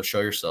opportunity to go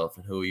show yourself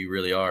and who you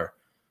really are.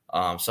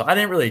 So I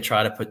didn't really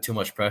try to put too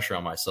much pressure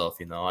on myself.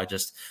 I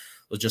just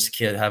was just a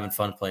kid having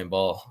fun playing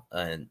ball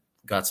and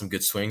got some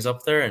good swings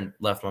up there and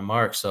left my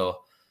mark. So,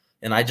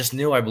 and I just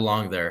knew I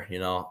belonged there.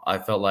 I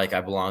felt like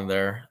I belonged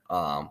there.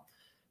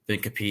 Been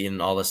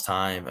competing all this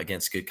time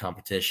against good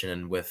competition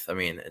and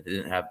it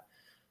didn't have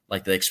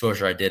like the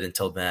exposure I did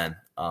until then.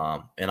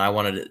 And I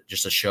wanted it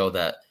just to show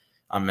that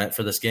I'm meant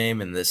for this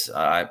game. And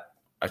I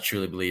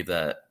truly believe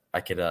that I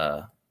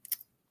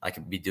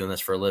could be doing this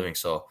for a living.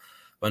 So,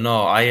 but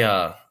no,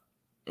 I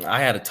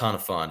had a ton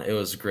of fun. It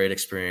was a great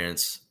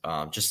experience.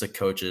 Just the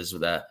coaches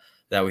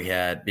that we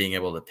had, being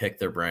able to pick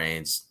their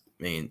brains.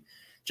 I mean,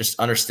 just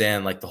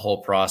understand like the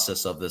whole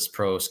process of this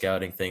pro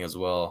scouting thing as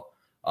well.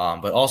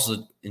 But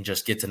also and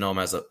just get to know them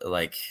as a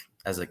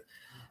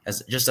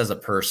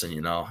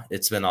person.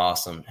 It's been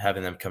awesome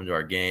having them come to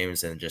our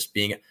games and just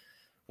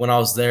when I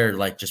was there,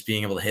 like just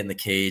being able to hit in the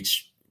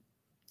cage,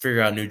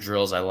 figure out new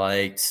drills I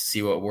liked,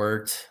 see what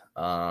worked,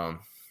 and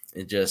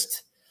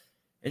just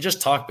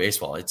talk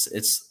baseball.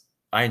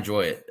 I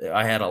enjoy it.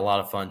 I had a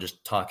lot of fun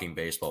just talking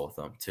baseball with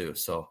them too.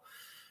 So,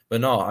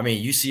 but no, I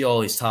mean, you see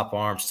all these top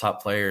arms,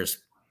 top players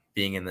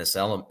being in this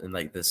element, in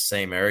like this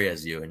same area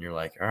as you, and you're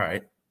like, all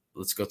right,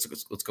 let's go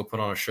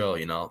put on a show,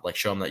 like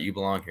show them that you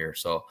belong here.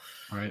 So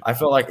right. I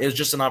felt like it was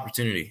just an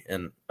opportunity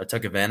and I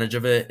took advantage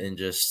of it and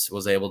just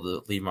was able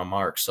to leave my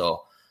mark.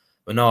 So,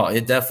 but no,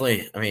 it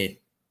definitely, I mean,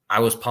 I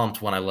was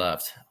pumped when I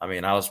left. I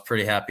mean, I was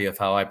pretty happy of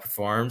how I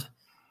performed.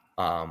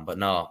 But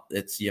no,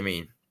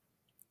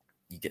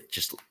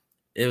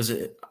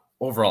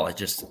 overall, it's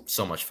just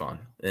so much fun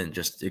and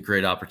just a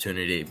great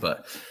opportunity.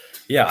 But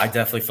yeah, I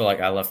definitely feel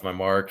like I left my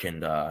mark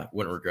and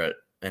wouldn't regret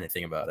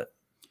anything about it.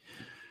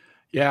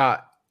 Yeah.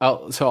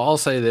 So I'll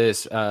say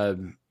this, I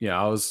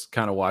was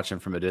kind of watching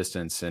from a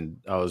distance and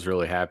I was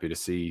really happy to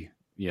see,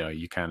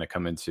 you kind of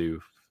come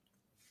into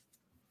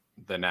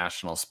the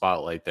national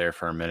spotlight there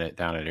for a minute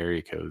down at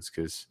area codes.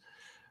 Cause,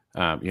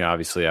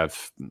 obviously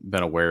I've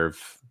been aware of,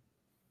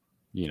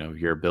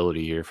 your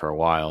ability here for a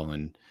while.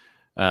 And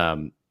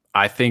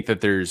I think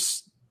that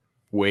there's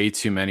way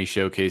too many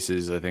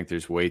showcases. I think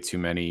there's way too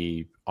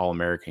many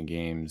All-American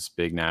games,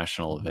 big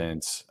national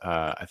events.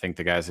 I think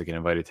the guys that get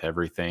invited to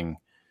everything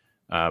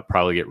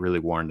probably get really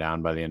worn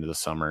down by the end of the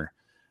summer.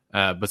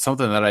 But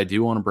something that I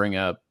do want to bring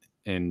up,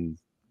 and,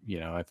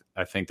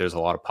 I think there's a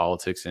lot of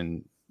politics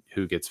in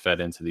who gets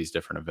fed into these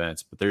different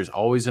events, but there's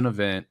always an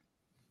event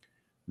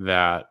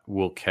that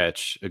will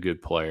catch a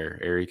good player.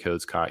 Area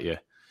codes caught you.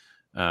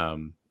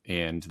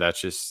 And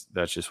that's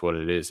just what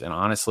it is. And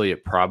honestly,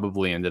 it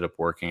probably ended up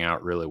working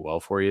out really well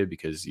for you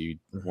because you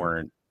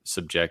weren't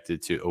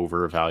subjected to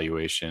over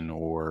evaluation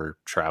or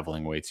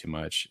traveling way too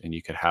much. And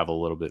you could have a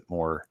little bit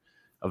more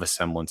of a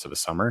semblance of a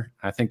summer.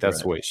 I think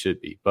that's the way it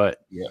should be.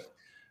 But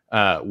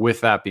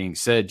with that being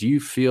said, do you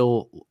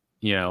feel,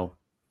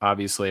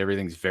 obviously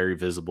everything's very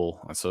visible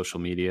on social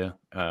media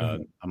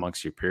Mhm.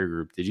 amongst your peer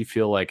group. Did you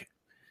feel like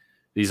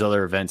these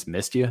other events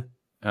missed you?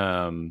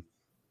 Um,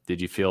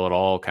 did you feel at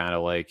all kind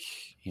of like,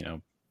 you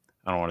know,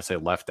 I don't want to say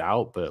left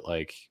out, but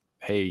like,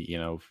 hey, you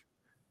know,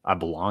 I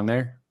belong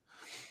there?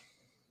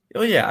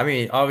 Oh yeah, I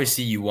mean,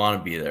 obviously you want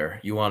to be there.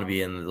 You want to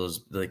be in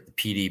those like the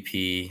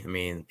PDP. I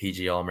mean,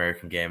 PG All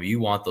American game. You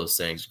want those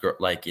things,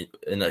 like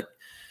in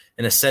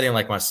a setting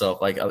like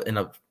myself, like in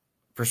a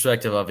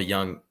perspective of a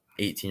young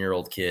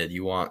 18-year-old kid.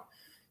 You want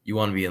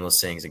to be in those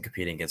things and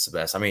competing against the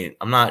best. I mean,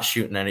 I'm not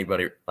shooting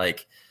anybody.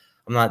 Like,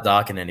 I'm not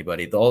docking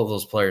anybody. All of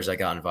those players that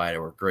got invited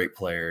were great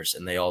players,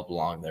 and they all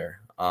belong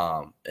there.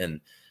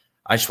 And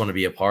I just want to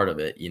be a part of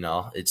it.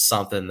 It's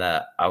something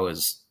that I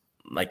was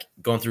like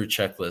going through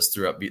checklists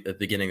throughout the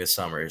beginning of the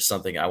summer is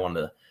something I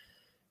wanted to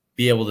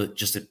be able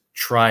to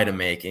try to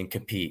make and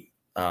compete.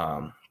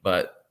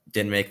 But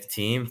didn't make the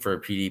team for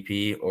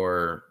PDP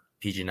or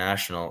PG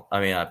National.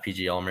 I mean,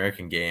 PG All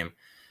American game.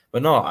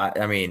 But no,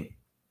 I mean,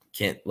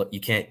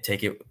 you can't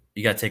take it.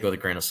 You got to take it with a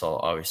grain of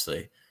salt,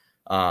 obviously.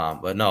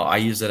 But no, I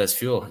use that as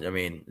fuel. I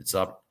mean, it's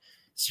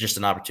just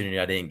an opportunity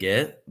I didn't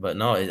get. But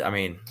no, I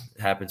mean,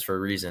 it happens for a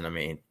reason. I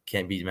mean,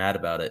 can't be mad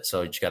about it.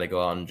 So you just got to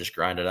go out and just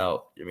grind it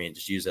out. I mean,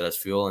 just use it as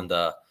fuel and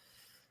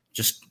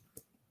just.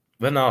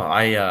 But no,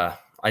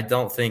 I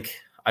don't think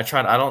I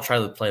tried. I don't try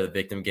to play the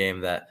victim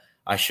game that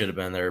I should have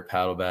been there,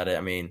 paddle about it.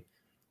 I mean,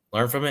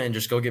 learn from it and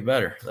just go get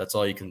better. That's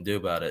all you can do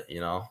about it,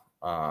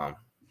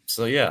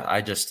 So yeah,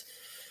 I just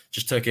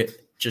took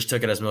it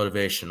as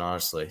motivation,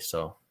 honestly.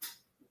 So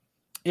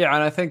Yeah,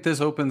 and I think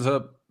this opens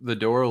up the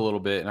door a little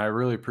bit, and I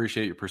really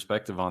appreciate your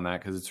perspective on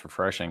that because it's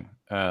refreshing.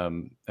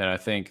 And I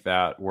think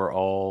that we're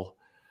all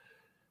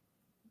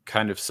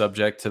kind of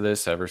subject to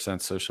this ever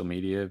since social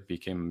media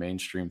became a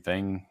mainstream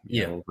thing,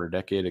 over a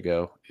decade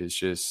ago. Is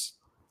just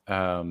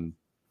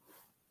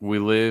we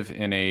live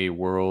in a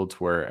world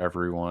where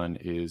everyone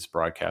is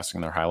broadcasting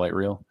their highlight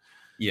reel.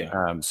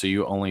 yeah, So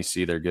you only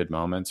see their good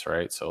moments,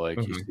 right? So like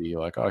you hmm see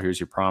like, oh, here's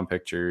your prom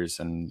pictures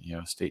and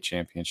state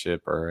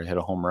championship or hit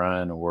a home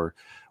run or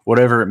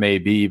whatever it may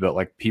be. But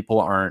like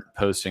people aren't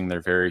posting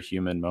their very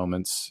human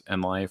moments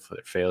in life,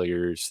 their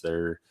failures,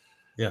 their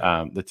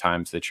yeah, the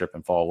times they trip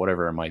and fall,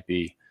 whatever it might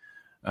be.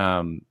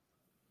 Um,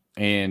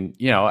 and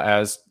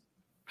as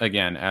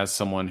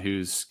someone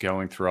who's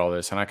going through all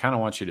this, and I kind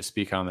of want you to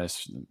speak on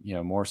this,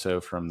 more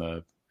so from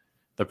the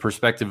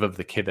perspective of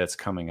the kid that's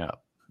coming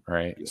up,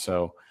 right?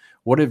 So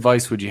what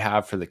advice would you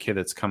have for the kid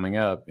that's coming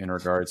up in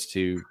regards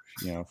to,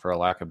 for a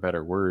lack of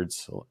better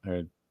words,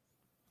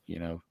 you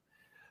know,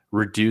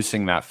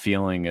 reducing that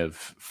feeling of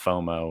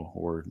FOMO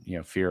or,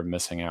 fear of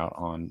missing out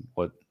on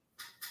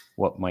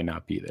what might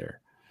not be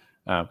there?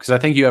 Because I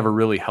think you have a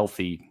really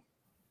healthy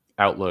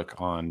outlook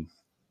on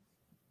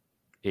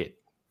it.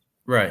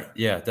 right,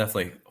 yeah,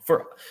 definitely.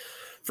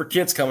 For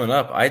kids coming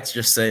up, I'd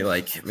just say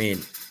like, I mean,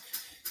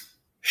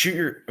 shoot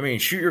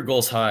your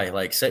goals high.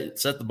 Like set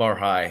the bar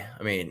high.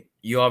 I mean,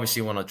 you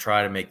obviously want to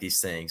try to make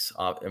these things.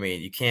 I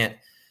mean, you can't.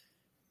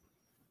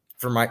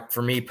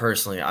 For me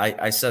personally,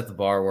 I set the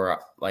bar where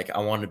I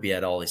wanted to be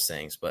at all these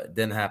things, but it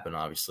didn't happen,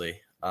 obviously.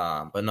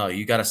 But no,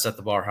 you got to set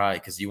the bar high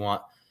because you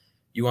want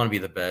to be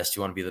the best.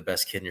 You want to be the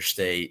best kid in your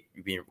state.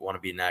 Want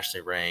to be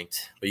nationally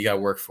ranked, but you got to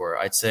work for it.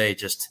 I'd say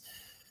just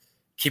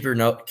keep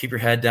your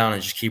head down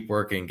and just keep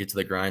working. Get to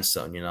the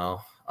grindstone.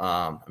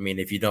 I mean,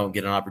 if you don't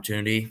get an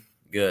opportunity,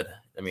 good.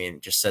 I mean,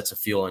 it just sets a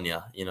fuel in you.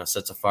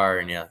 Sets a fire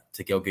in you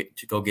to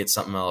go get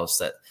something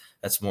else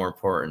that's more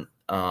important.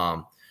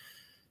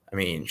 I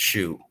mean,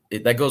 shoot,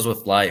 that goes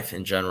with life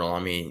in general. I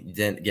mean, you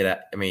didn't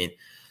get. I mean,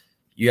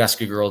 you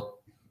ask a girl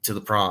to the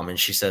prom and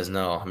she says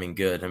no. I mean,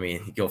 good. I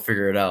mean, you'll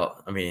figure it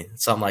out. I mean,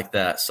 something like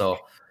that. So,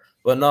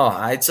 but no,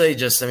 I'd say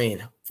just. I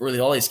mean, for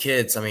all these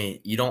kids, I mean,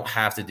 you don't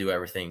have to do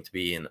everything to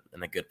be in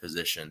a good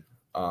position.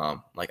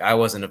 Like I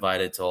wasn't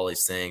invited to all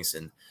these things,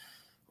 and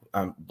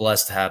I'm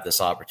blessed to have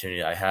this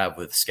opportunity I have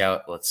with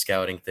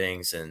scouting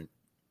things and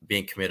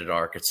being committed to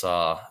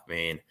Arkansas. I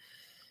mean,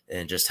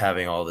 and just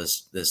having all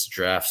this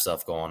draft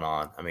stuff going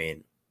on. I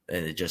mean,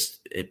 and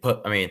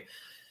I mean,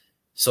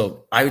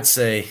 so I would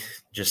say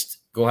just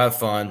go have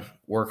fun,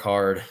 work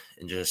hard,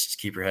 and just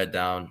keep your head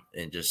down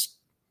and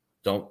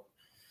don't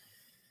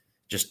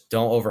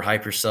don't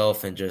overhype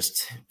yourself and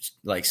just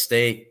like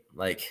stay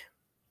like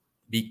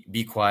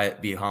be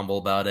quiet, be humble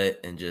about it,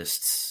 and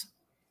just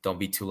don't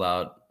be too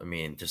loud. I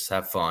mean, just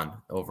have fun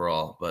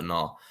overall, but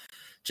no,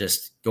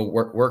 just go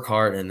work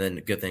hard and then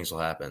good things will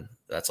happen.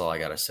 That's all I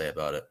got to say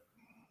about it.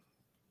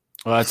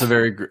 Well, that's a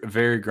very,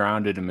 very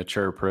grounded and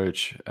mature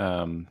approach,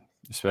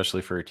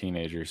 especially for a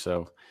teenager.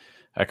 So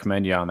I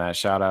commend you on that.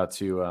 Shout out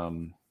to, I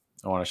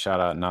want to shout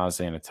out Nas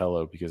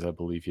Zanatello because I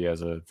believe he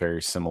has a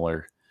very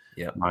similar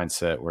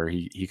mindset where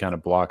he kind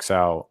of blocks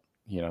out,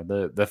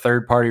 the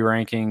third party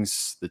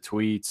rankings, the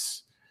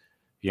tweets,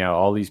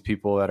 all these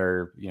people that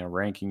are,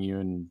 ranking you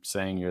and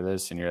saying you're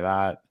this and you're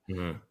that.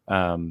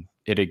 Mm-hmm.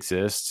 It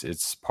exists.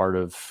 It's part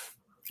of,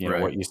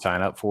 Right. what you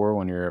sign up for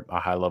when you're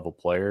a high level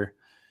player.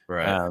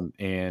 Right.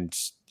 And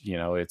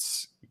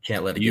it's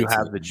can't let it you get to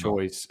have you. the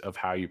choice of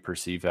how you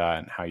perceive that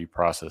and how you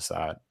process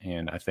that.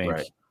 And I think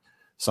Right.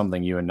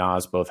 something you and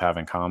Nas both have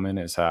in common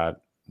is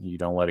that you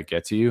don't let it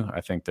get to you.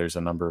 I think there's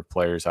a number of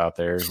players out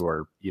there who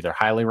are either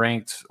highly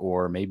ranked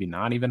or maybe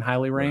not even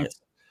highly Right. ranked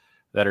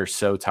that are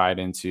so tied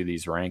into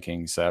these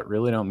rankings that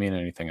really don't mean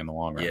anything in the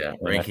long run. Yeah,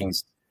 And I think,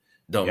 rankings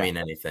don't yeah, mean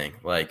anything.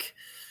 Like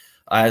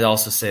I'd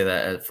also say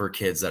that for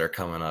kids that are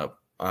coming up,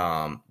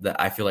 that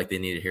I feel like they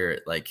need to hear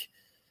it. Like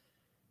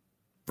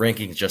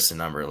ranking is just a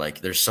number.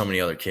 Like there's so many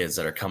other kids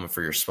that are coming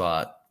for your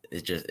spot.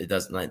 It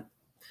doesn't like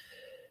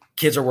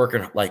kids are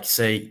working. Like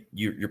say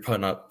you're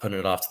putting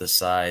it off to the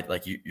side.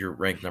 Like you're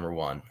ranked number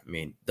one. I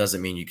mean,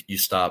 doesn't mean you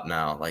stop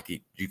now. Like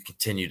you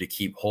continue to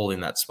keep holding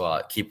that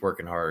spot, keep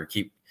working harder,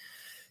 keep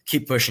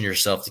pushing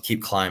yourself to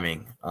keep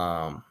climbing.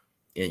 And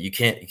you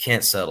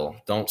can't settle.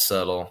 Don't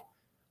settle.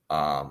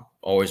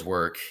 Always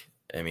work.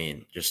 I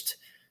mean, just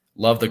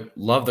love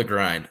the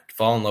grind.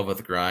 Fall in love with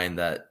the grind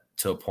that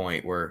to a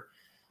point where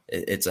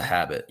it's a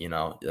habit. You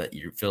know that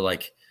you feel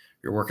like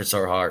you're working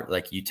so hard.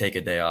 Like you take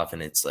a day off,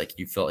 and it's like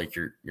you feel like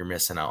you're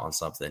missing out on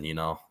something. You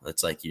know,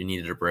 it's like you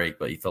needed a break,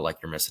 but you feel like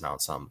you're missing out on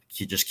something.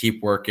 You just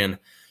keep working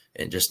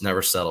and just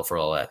never settle for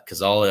all that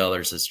because all the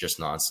others is just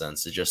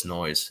nonsense. It's just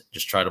noise.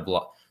 Just try to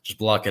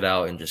block it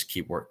out and just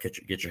keep work.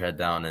 Get your head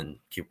down and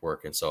keep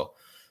working. So.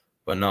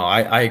 But no,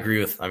 I agree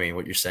with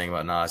what you're saying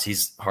about Nas.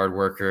 He's a hard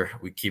worker.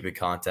 We keep in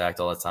contact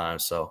all the time.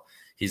 So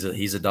he's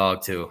a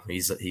dog too.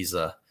 He's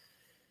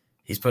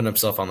putting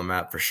himself on the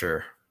map for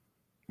sure.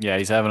 yeah,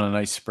 he's having a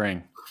nice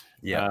spring.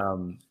 Yeah.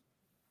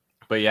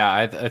 But yeah,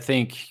 I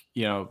think,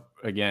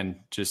 again,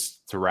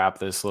 just to wrap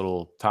this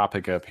little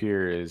topic up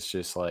here is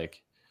just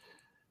like,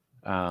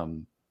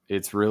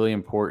 it's really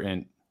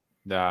important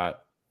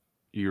that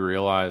you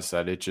realize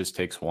that it just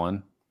takes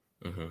one,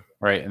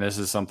 right? And this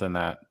is something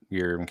that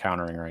you're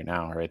encountering right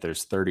now, right?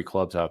 There's 30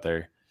 clubs out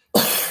there.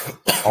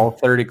 All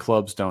 30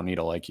 clubs don't need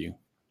to like you.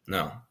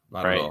 No,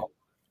 not right? at all.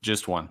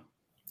 Just one.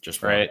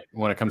 Just right.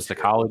 one. When it comes to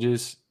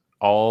colleges,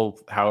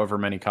 however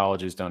many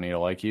colleges don't need to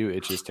like you,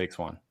 it just takes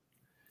one.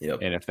 Yep.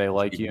 And if they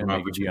like you and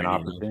they give you an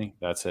opportunity,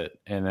 that's it.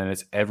 And then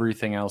it's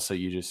everything else that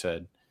you just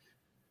said.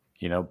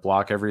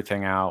 Block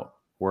everything out,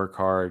 work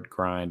hard,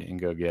 grind, and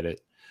go get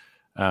it.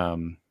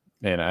 And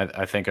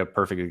I think a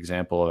perfect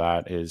example of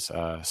that is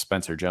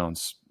Spencer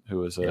Jones, who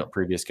was a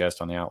previous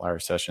guest on the Outlier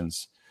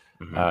sessions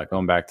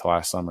going back to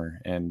last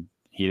summer. And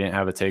he didn't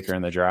have a taker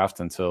in the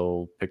draft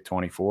until pick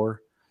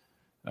 24,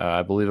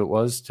 I believe it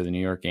was, to the New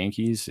York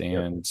Yankees.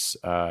 And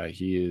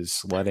he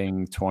is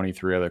letting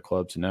 23 other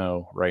clubs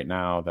know right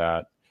now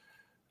that,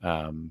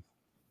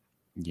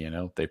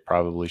 they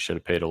probably should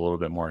have paid a little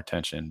bit more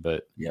attention,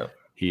 but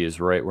he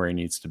is right where he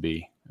needs to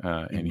be,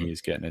 and he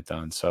is getting it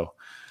done. So,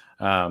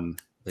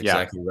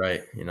 exactly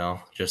right.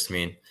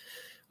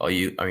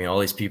 All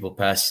these people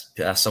pass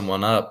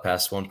someone up,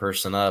 pass one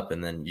person up,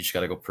 and then you just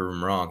got to go prove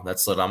them wrong.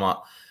 That's what I'm on.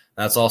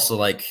 That's also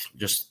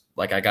just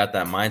I got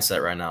that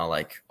mindset right now.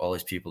 Like all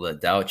these people that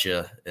doubt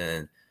you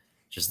and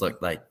just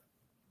look like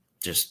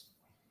just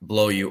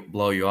blow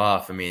you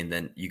off. I mean,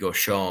 then you go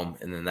show them,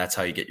 and then that's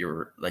how you get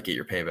your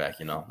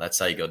payback. That's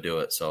how you go do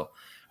it. So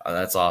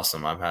that's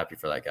awesome. I'm happy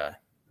for that guy.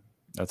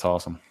 That's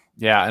awesome.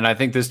 Yeah, and I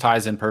think this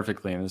ties in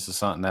perfectly. And this is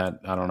something that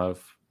I don't know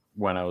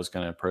when I was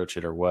going to approach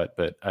it or what,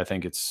 but I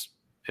think it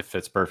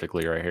fits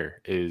perfectly right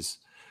here. Is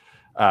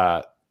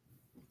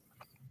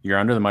you're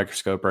under the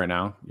microscope right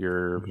now.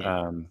 You're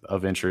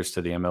of interest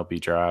to the MLB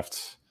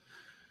draft,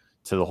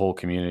 to the whole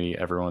community.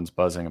 Everyone's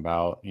buzzing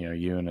about,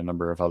 you and a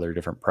number of other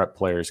different prep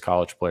players,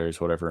 college players,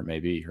 whatever it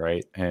may be.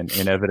 Right. And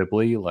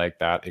inevitably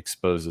that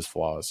exposes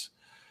flaws.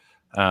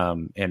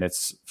 And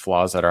it's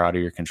flaws that are out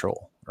of your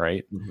control.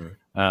 Right.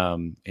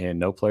 And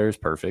no player is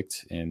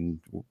perfect.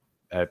 And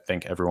I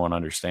think everyone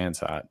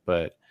understands that.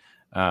 But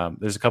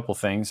there's a couple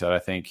things that I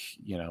think,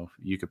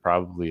 you could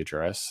probably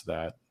address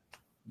that.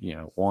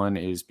 One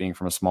is being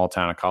from a small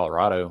town of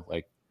Colorado.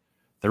 Like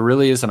there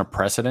really isn't a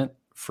precedent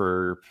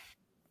for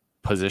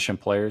position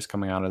players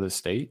coming out of the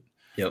state.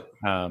 Yep.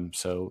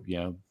 So,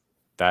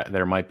 that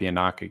there might be a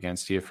knock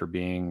against you for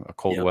being a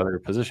cold weather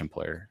position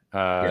player.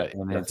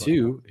 And then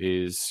two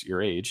is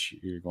your age.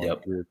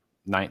 You're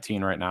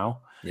 19 right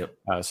now. Yep.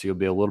 So you'll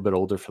be a little bit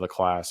older for the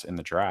class in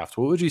the draft.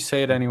 What would you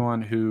say to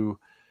anyone who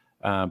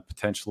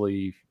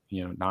potentially,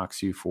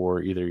 knocks you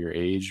for either your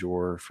age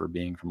or for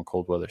being from a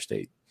cold weather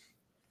state?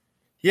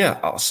 Yeah,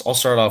 I'll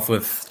start off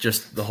with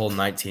just the whole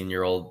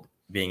 19-year-old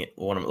being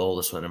one of the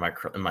oldest one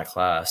in my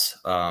class.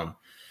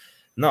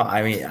 No,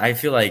 I mean, I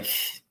feel like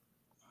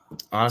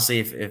honestly,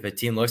 if a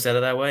team looks at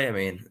it that way, I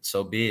mean,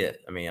 so be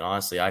it. I mean,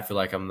 honestly, I feel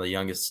like I'm the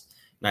youngest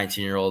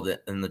 19-year-old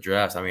in the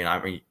draft.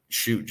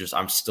 Shoot,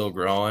 I'm still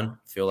growing.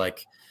 I feel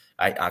like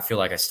I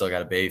still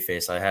got a baby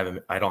face.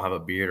 I don't have a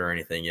beard or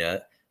anything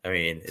yet. I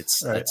mean,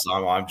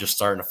 I'm just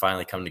starting to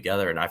finally come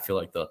together, and I feel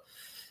like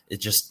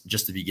it's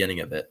just the beginning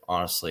of it.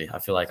 Honestly, I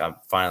feel like I'm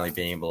finally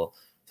being able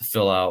to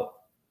fill out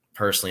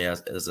personally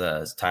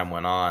as time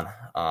went on.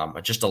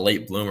 I'm just a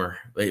late bloomer.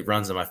 It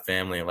runs in my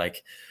family.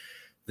 Like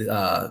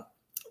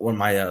when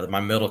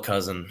my middle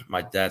cousin,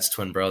 my dad's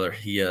twin brother,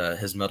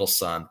 his middle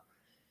son,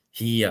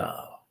 he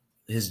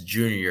his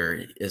junior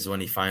year is when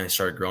he finally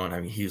started growing.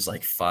 I mean, he was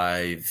like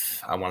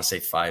 5, I want to say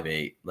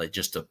 5'8", like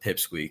just a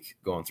pipsqueak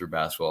going through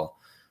basketball.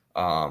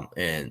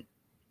 And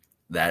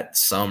that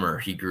summer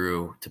he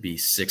grew to be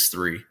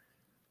 6'3",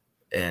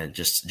 and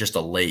just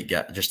a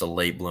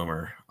late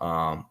bloomer.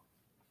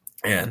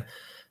 And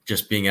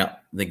just being out,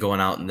 then going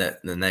out in the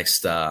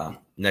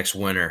next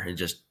winter and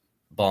just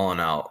balling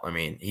out. I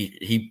mean,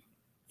 he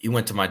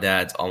went to my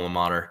dad's alma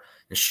mater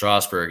in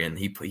Strasbourg, and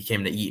he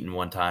came to Eton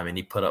one time and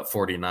he put up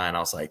 49. I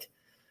was like,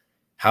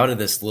 how did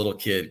this little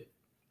kid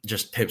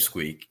just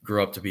pipsqueak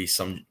grow up to be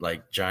some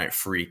like giant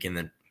freak and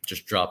then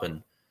just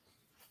dropping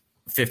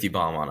 50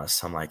 bomb on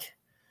us? I'm like,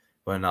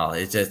 but no,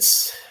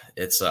 it's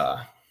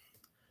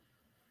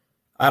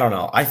I don't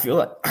know. I feel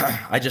like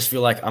I just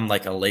feel like I'm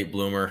like a late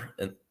bloomer,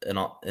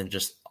 and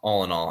just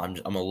all in all,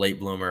 I'm a late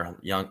bloomer.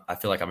 Young. I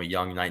feel like I'm a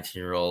young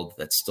 19-year-old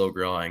that's still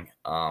growing.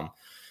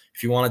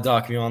 If you want to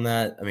dock me on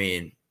that, I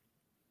mean,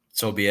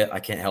 so be it. I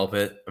can't help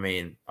it. I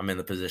mean, I'm in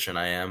the position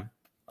I am.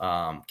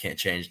 Can't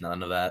change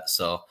none of that.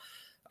 So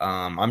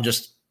I'm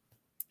just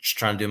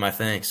trying to do my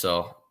thing.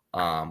 So,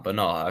 but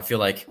no, I feel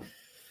like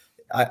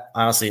I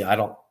honestly I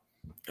don't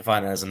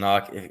find it as a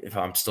knock if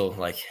I'm still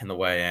like in the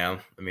way I am.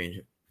 I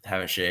mean,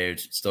 haven't shaved,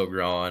 still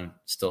growing,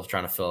 still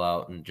trying to fill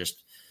out and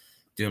just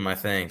doing my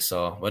thing.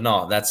 So, but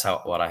no, that's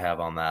what I have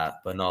on that.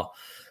 But no,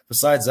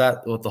 besides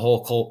that, with the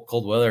whole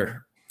cold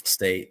weather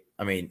state,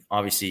 I mean,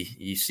 obviously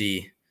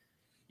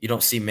you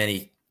don't see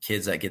many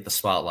kids that get the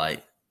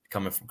spotlight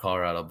coming from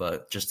Colorado,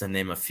 but just to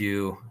name a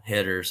few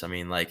hitters, I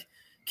mean, like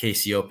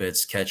Casey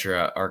Opitz, catcher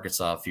at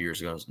Arkansas a few years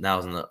ago, now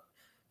is in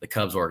the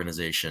Cubs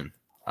organization.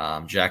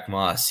 Jack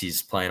Moss,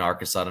 he's playing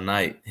Arkansas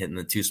tonight, hitting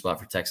the 2 spot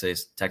for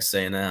Texas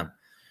A&M.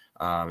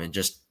 And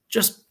just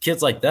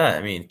kids like that.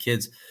 I mean,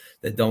 kids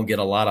that don't get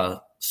a lot of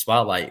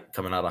spotlight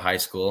coming out of high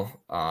school,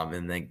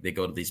 and they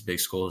go to these big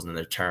schools and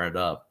they're tearing it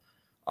up.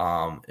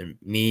 And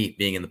me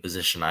being in the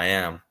position I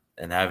am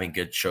and having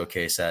good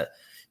showcase at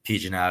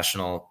PG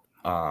National,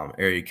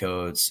 area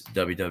codes,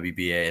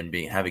 WWBA, and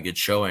having good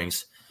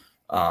showings,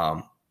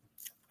 I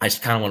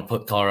just kind of want to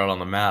put Colorado on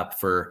the map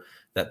for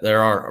that.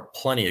 There are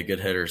plenty of good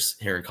hitters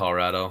here in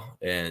Colorado,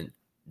 and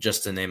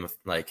just to name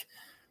like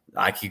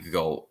I could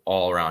go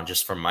all around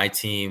just from my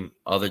team,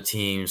 other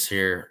teams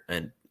here,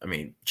 and I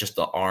mean just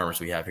the arms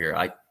we have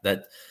here.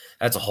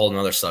 That's a whole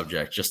nother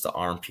subject, just the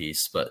arm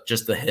piece, but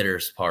just the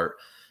hitters part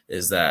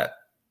is that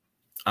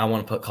I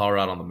want to put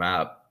Colorado on the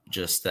map.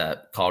 Just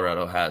that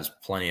Colorado has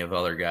plenty of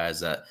other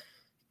guys that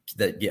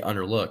get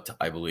underlooked,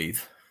 I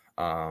believe.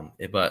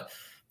 But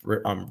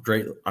I'm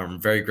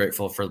very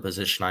grateful for the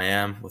position I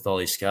am with all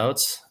these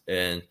scouts,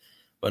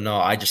 but no,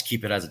 I just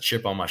keep it as a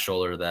chip on my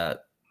shoulder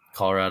that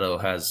Colorado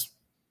has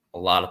a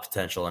lot of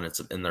potential and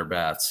it's in their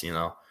bats,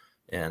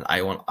 and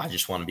I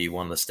just want to be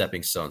one of the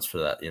stepping stones for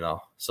that,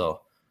 so,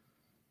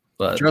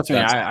 but trust me,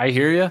 I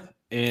hear you.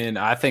 And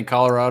I think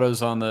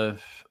Colorado's on the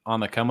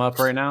come up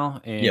right now.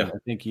 And yeah. I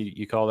think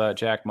you call that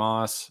Jack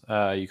Moss,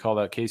 you call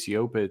that Casey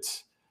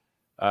Opitz.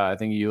 I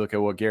think you look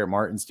at what Garrett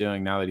Martin's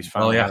doing now that he's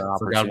finally had an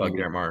opportunity about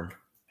Garrett Martin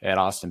at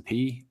Austin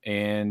Peay.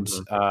 And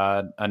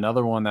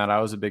another one that I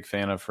was a big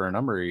fan of for a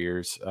number of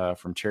years,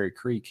 from Cherry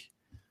Creek,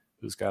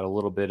 who's got a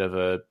little bit of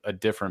a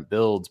different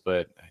build,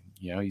 but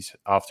he's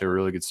off to a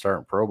really good start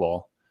in pro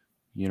ball.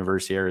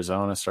 University of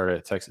Arizona, started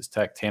at Texas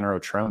Tech. Tanner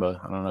Otremba,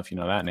 I don't know if you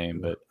know that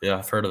name, but yeah,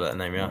 I've heard of that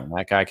name. Yeah,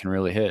 that guy can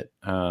really hit.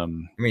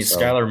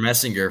 Skylar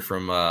Messinger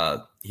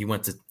from he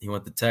went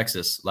to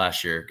Texas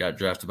last year, got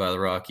drafted by the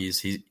Rockies.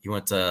 He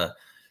went to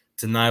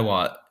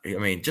Niwot. I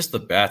mean, just the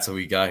bats that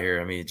we got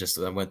here. I mean,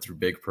 I went through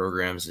big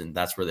programs, and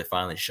that's where they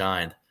finally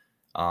shined.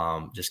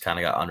 Just kind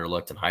of got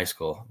underlooked in high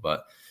school,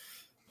 but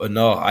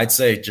no, I'd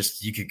say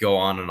just you could go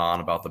on and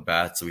on about the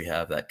bats that we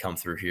have that come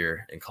through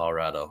here in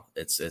Colorado.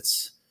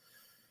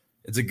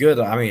 It's a good,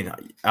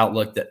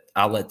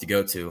 outlet to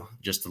go to,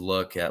 just to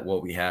look at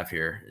what we have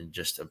here, and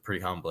just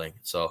pretty humbling.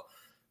 So,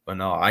 but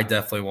no, I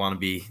definitely want to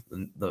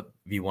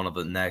be one of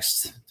the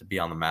next to be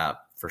on the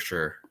map for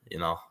sure.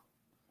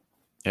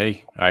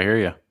 Hey, I hear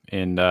you,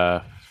 and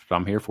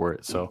I'm here for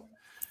it. So,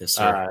 yes,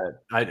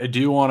 sir. I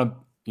do want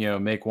to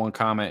make one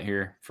comment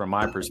here from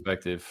my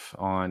perspective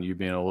on you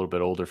being a little bit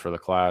older for the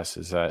class,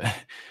 is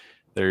that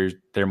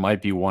there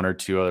might be one or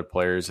two other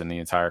players in the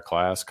entire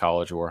class,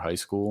 college or high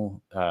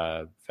school,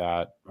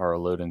 that are a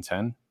Loden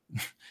 10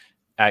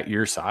 at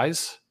your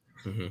size.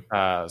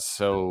 Mm-hmm.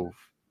 So,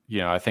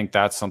 I think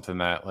that's something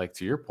that, like,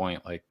 to your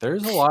point, like,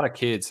 there's a lot of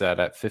kids that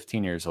at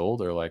 15 years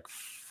old are like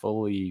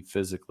fully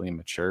physically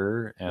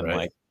mature and right.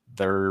 like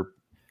they're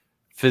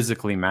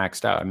physically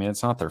maxed out. I mean,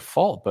 it's not their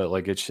fault, but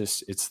like,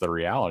 it's the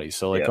reality.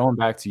 So like going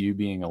back to you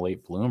being a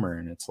late bloomer,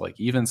 and it's like,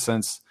 even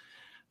since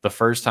the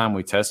first time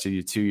we tested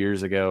you 2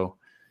 years ago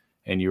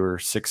and you were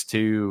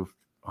 6'2",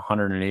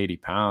 180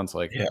 pounds,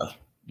 like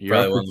you're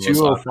up to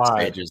 205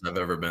 stages I've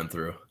ever been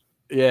through.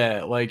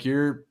 Yeah. Like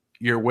your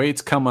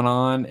weight's coming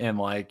on, and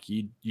like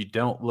you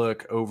don't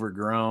look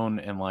overgrown,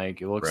 and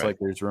like it looks like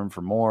there's room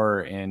for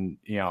more. And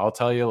I'll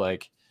tell you,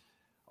 like,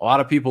 a lot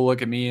of people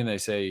look at me and they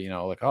say,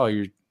 like, oh,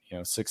 you're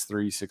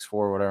 6'3",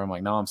 6'4", whatever. I'm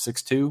like, no, I'm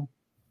 6'2".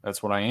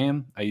 That's what I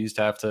am. I used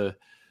to have to,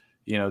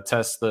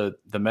 test the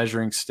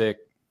measuring stick,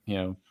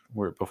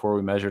 before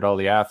we measured all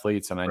the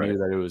athletes, and I knew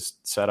that it was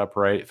set up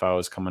right if I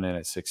was coming in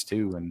at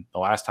 6'2". And the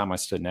last time I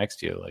stood next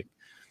to you, like,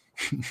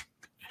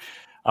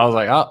 I was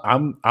like, oh,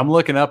 I'm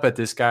looking up at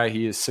this guy.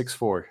 He is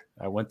 6'4".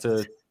 I went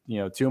to,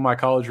 two of my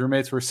college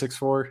roommates were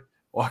 6'4".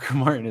 Walker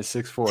Martin is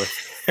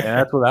 6'4", and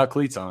that's without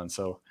cleats on.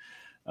 So,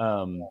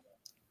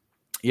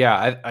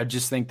 yeah, I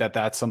just think that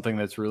that's something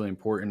that's really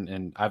important.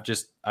 And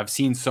I've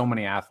seen so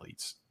many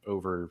athletes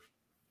over,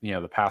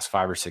 the past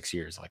 5 or 6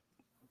 years, like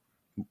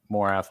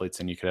more athletes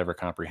than you could ever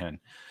comprehend.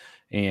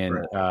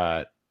 And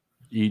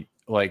you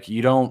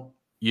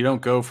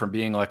don't go from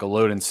being like a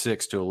Loden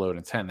 6 to a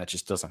Loden 10. That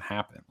just doesn't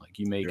happen. Like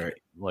you make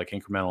like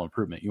incremental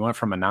improvement. You went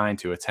from a 9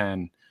 to a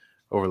 10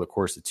 over the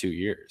course of 2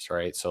 years,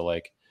 right? So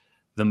like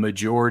the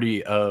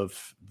majority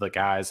of the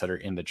guys that are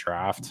in the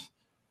draft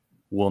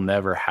will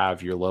never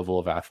have your level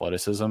of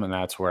athleticism. And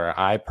that's where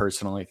I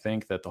personally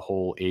think that the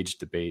whole age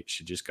debate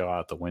should just go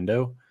out the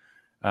window.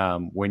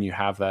 When you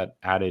have that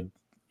added,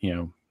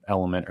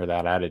 element or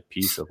that added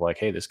piece of like,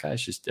 hey, this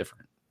guy's just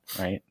different,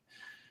 right?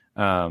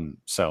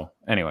 So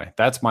anyway,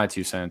 that's my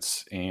 2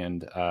 cents.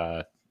 And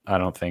I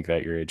don't think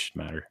that your age should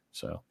matter.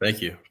 So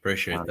thank you.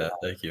 Appreciate that.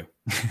 Thank you.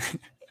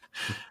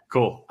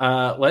 Cool.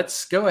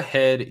 Let's go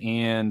ahead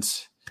and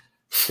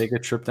take a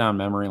trip down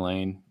memory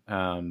lane.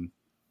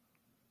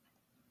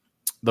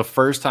 The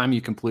first time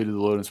you completed the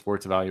Loden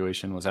Sports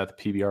evaluation was at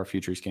the PBR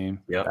Futures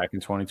game back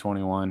in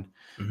 2021,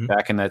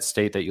 back in that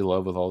state that you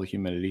love with all the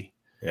humidity.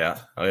 Yeah.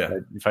 Oh, yeah.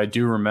 If I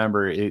do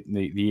remember,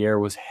 the air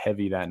was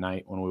heavy that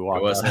night when we walked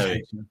out. It was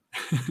heavy.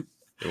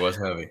 It was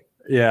heavy.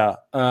 Yeah.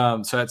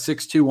 So at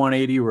 6'2",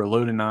 180, we're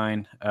Loden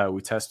 9.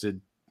 We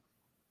tested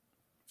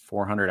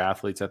 400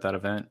 athletes at that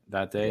event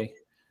that day.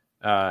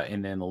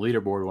 And then the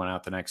leaderboard went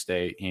out the next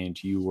day,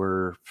 and you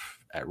were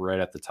right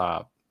at the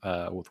top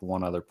with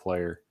one other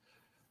player.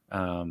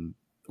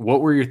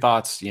 What were your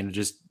thoughts?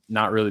 Just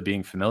not really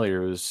being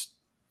familiar. It was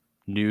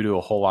new to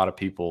a whole lot of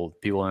people.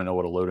 People didn't know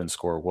what a Loden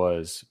score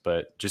was,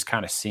 but just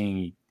kind of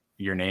seeing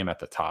your name at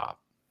the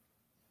top.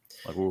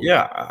 Like,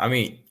 yeah, I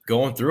mean,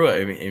 going through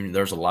it, I mean,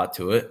 there's a lot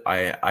to it.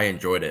 I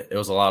enjoyed it. It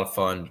was a lot of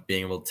fun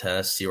being able to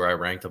test, see where I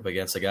ranked up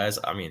against the guys.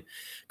 I mean,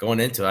 going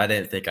into it, I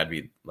didn't think I'd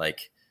be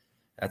like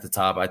at the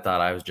top. I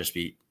thought I would just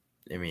be.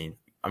 I mean,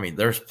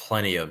 there's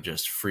plenty of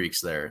just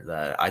freaks there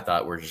that I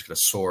thought were just going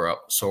to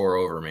soar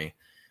over me.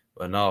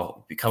 But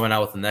no, coming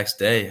out with the next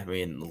day, I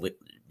mean,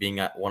 being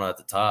at one at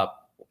the top,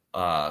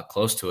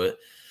 close to it,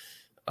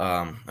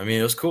 I mean,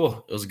 it was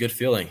cool. It was a good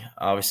feeling.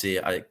 Obviously,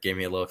 it gave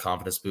me a little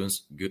confidence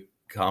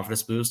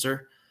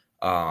booster.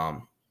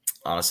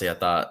 Honestly, I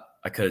thought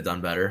I could have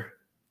done better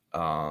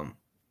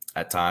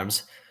at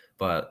times,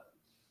 but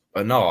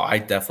no, I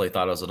definitely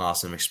thought it was an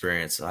awesome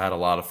experience. I had a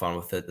lot of fun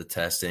with it, the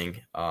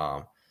testing.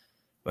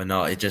 But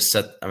no, it just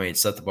set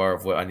the bar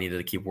of what I needed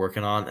to keep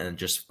working on. And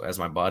just as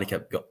my body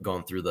kept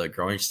going through the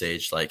growing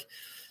stage, like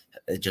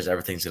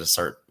everything's going to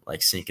start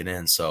like sinking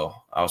in. So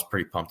I was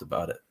pretty pumped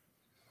about it.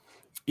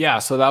 Yeah.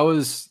 So that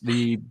was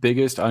the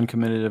biggest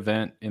uncommitted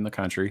event in the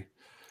country.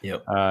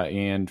 Yep.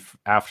 And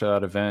after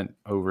that event,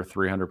 over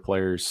 300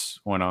 players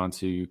went on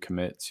to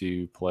commit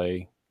to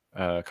play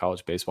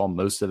college baseball,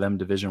 most of them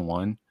Division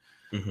I.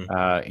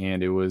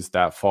 And it was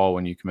that fall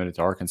when you committed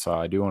to Arkansas.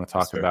 I do want to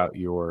talk about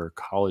your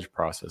college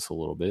process a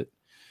little bit.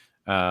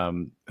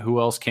 Who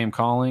else came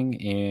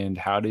calling, and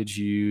how did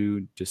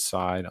you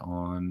decide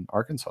on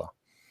Arkansas?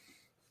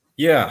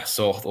 Yeah,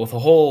 so with the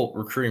whole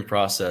recruiting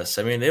process,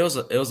 I mean, it was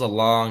a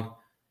long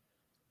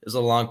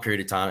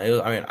period of time.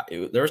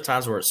 There was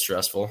times where it's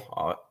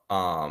stressful.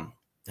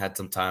 Had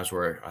some times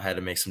where I had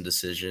to make some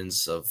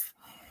decisions of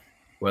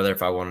whether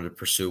if I wanted to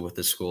pursue with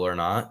this school or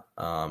not.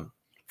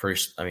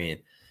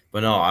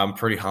 But no, I'm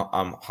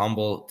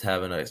humble to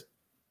have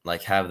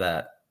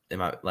that in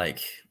my,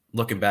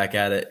 looking back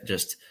at it,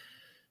 just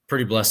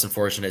pretty blessed and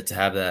fortunate to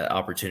have that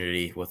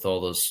opportunity with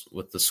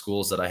with the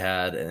schools that I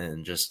had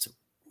and just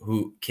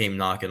who came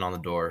knocking on the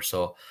door.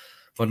 So,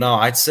 but no,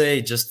 I'd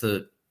say just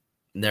to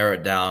narrow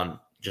it down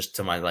just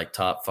to my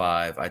top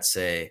 5, I'd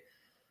say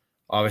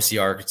obviously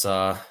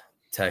Arkansas,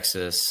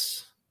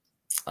 Texas,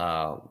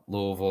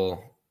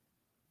 Louisville,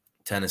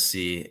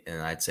 Tennessee,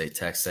 and I'd say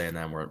Texas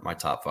A&M were my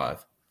top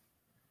 5.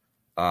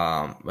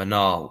 But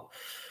no,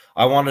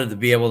 I wanted to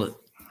be able to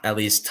at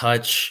least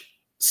touch,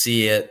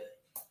 see it,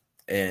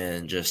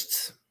 and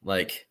just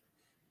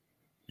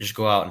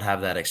go out and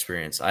have that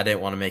experience. I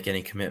didn't want to make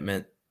any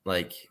commitment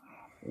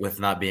with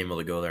not being able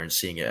to go there and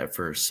seeing it at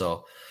first.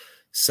 So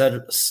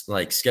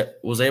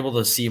was able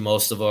to see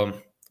most of them,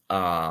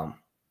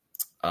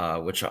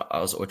 which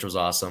was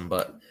awesome.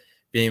 But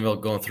being able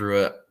to go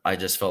through it, I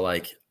just felt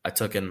like I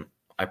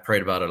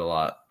prayed about it a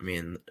lot. I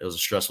mean, it was a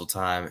stressful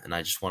time, and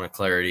I just wanted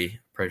clarity,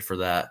 prayed for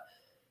that,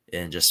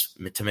 and just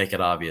to make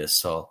it obvious.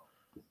 So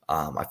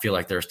I feel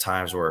like there's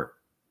times where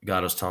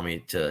God was telling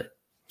me to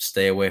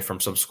stay away from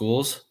some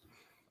schools.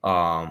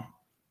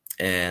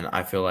 And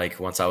I feel like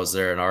once I was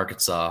there in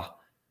Arkansas,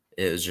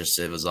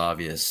 it was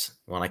obvious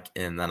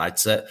and then I'd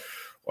set,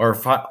 or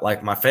if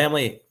like my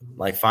family,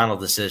 like final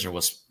decision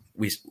was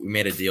we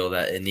made a deal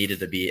that it needed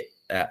to be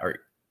at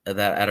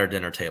our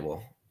dinner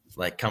table,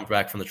 like come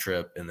back from the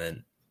trip and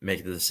then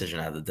make the decision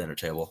at the dinner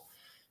table.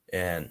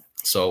 And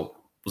so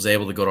was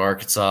able to go to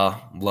Arkansas,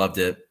 loved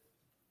it.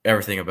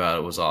 Everything about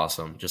it was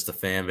awesome. Just the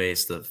fan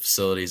base, the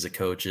facilities, the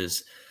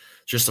coaches,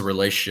 just the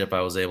relationship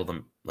I was able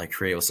to like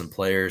create with some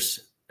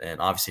players. And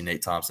obviously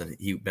Nate Thompson,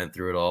 he'd been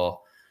through it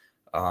all.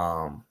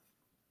 So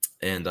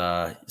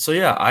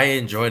yeah, I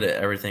enjoyed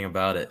it, everything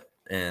about it.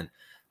 And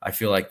I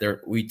feel like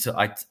we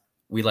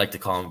like to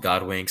call him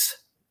God Winks.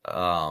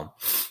 And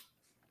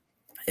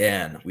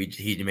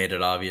he made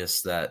it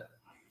obvious that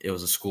it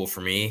was a school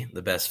for me,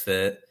 the best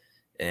fit.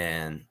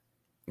 And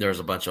there's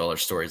a bunch of other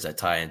stories that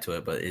tie into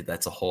it, but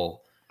that's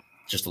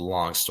just a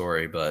long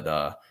story.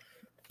 But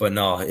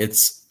no, it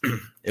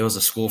was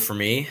a school for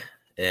me,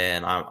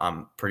 and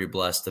I'm pretty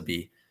blessed to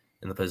be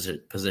in the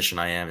position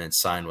I am and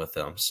signed with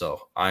them.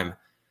 So I'm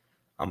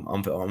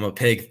a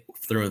pig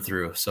through and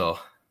through. So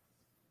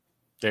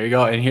there you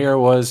go. And here I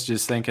was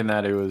just thinking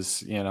that it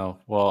was,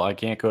 well, I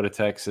can't go to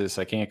Texas.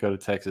 I can't go to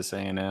Texas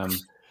A&M.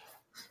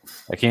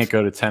 I can't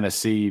go to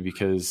Tennessee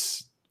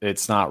because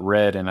it's not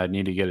red and I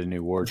need to get a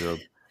new wardrobe.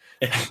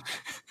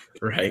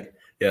 Right.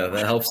 Yeah,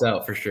 that helps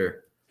out for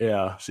sure.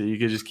 Yeah. So you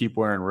could just keep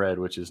wearing red,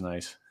 which is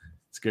nice.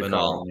 It's good.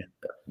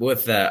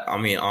 With that, I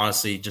mean,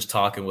 honestly, just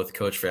talking with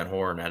Coach Van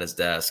Horn at his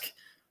desk,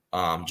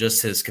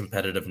 just his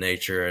competitive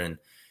nature and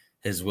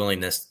his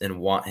willingness and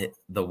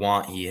the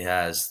want he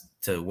has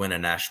to win a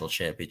national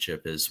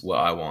championship is what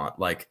I want.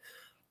 Like,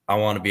 I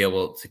want to be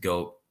able to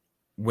go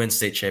win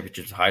state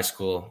championships in high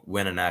school,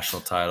 win a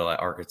national title at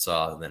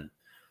Arkansas, and then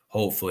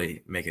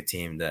hopefully make a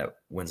team that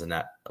wins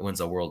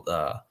a World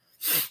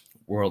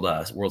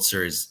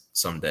Series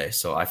someday.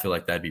 So I feel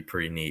like that'd be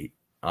pretty neat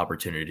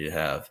opportunity to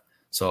have.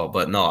 So,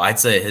 but no, I'd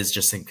say his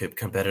just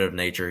competitive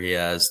nature, he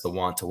has the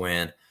want to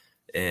win,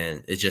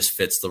 and it just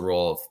fits the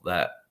role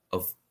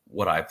of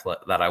what I play,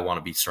 that I want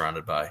to be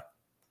surrounded by.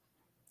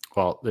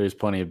 Well, there's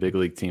plenty of big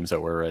league teams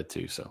that wear red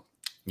too. So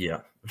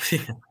yeah,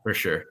 for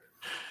sure.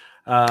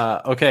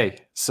 Okay.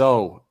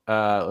 So,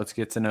 let's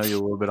get to know you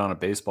a little bit on a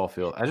baseball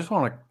field. I just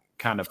want to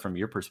kind of, from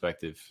your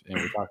perspective,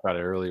 and we talked about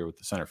it earlier with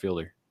the center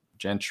fielder,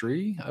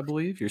 Gentry, I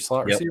believe, your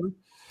slot receiver.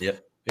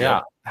 Yep. Yeah.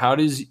 Yep. How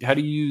do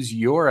you use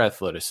your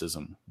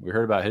athleticism? We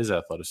heard about his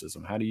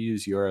athleticism. How do you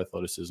use your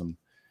athleticism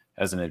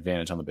as an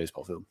advantage on the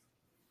baseball field?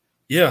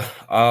 Yeah.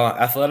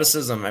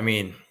 Athleticism. I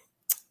mean,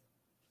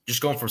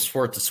 just going from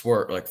sport to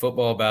sport, like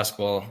football,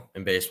 basketball,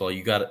 and baseball,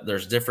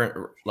 there's different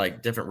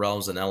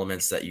realms and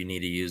elements that you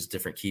need to use,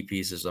 different key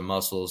pieces of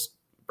muscles,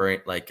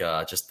 brain, like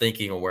just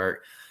thinking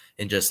aware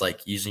and just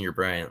like using your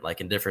brain, like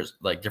in different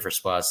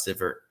spots,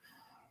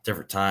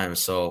 different times.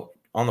 So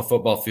on the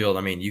football field,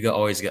 I mean,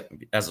 always get,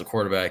 as a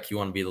quarterback, you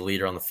want to be the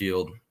leader on the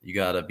field. You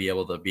got to be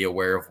able to be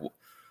aware of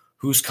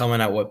who's coming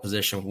at what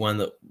position, when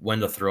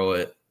to throw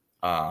it,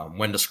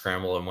 when to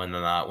scramble and when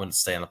to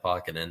stay in the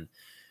pocket and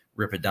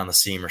rip it down the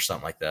seam or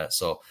something like that.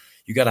 So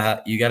you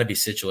got to be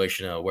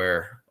situational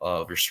aware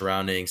of your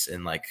surroundings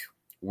and like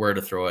where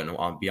to throw it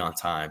and be on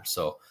time.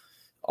 So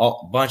a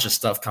bunch of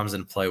stuff comes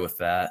into play with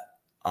that.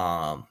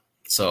 And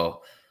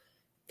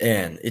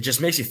it just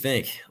makes you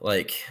think,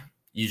 like,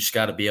 you just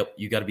got to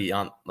be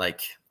on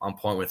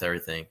point with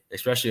everything,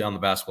 especially on the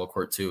basketball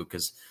court too.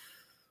 Cause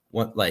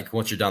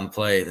once you're done the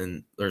play,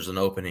 then there's an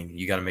opening.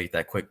 You got to make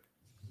that quick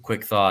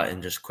thought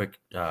and just quick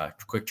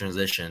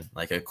transition,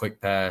 like a quick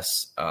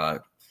pass.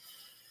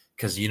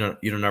 Cause you don't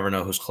never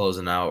know who's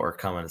closing out or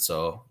coming.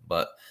 So,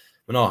 but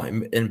no,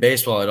 in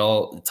baseball, it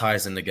all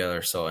ties in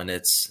together. So, and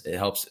it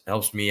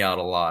helps me out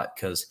a lot.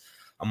 Cause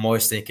I'm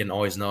always thinking,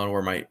 always knowing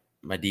where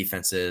my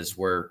defense is,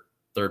 where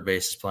third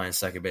base is playing,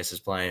 second base is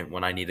playing,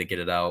 when I need to get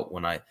it out,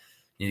 when I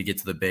need to get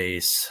to the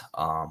base,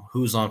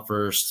 who's on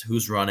first,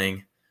 who's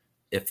running,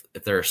 if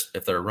they're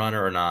a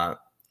runner or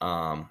not.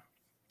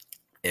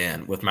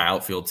 And with my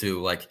outfield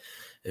too, like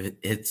if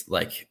it's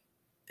like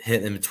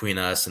hit in between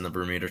us and the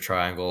Bermuda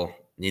Triangle,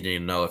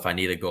 needing to know if I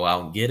need to go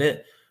out and get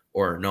it,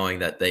 or knowing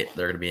that they're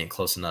going to be in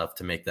close enough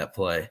to make that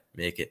play,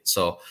 make it.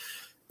 So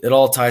it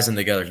all ties in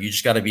together. You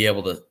just got to be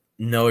able to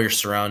know your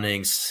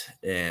surroundings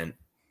and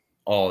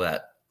all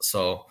that.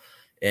 So,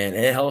 and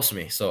it helps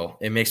me. So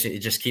it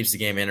just keeps the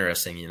game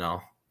interesting,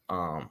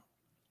 and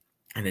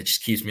it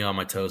just keeps me on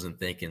my toes and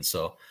thinking.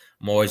 So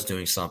I'm always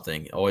doing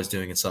something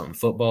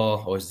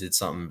football, always did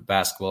something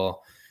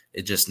basketball.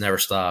 It just never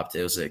stopped.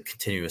 It was a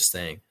continuous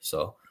thing.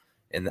 So,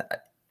 and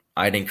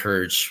I'd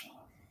encourage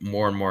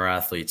more and more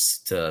athletes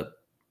to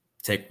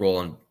take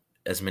role in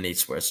as many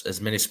sports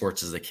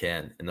as they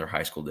can in their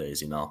high school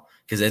days,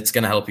 because it's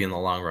going to help you in the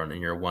long run in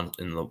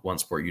the one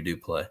sport you do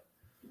play.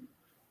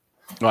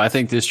 Well, I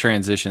think this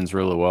transitions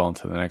really well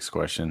into the next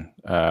question,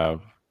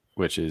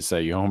 which is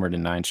you homered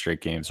in 9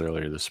 straight games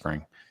earlier this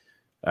spring.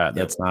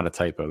 That's not a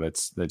typo.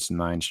 That's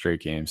 9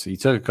 straight games. So you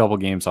took a couple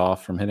games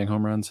off from hitting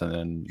home runs, and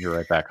then you're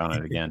right back on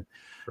it again.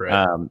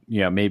 Right.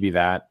 Maybe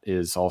that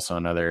is also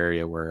another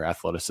area where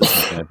athleticism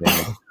is an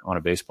advantage on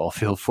a baseball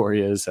field for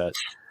you. Is that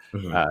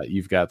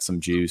you've got some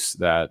juice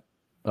that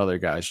other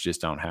guys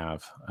just don't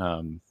have.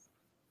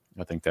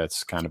 I think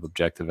that's kind of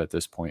objective at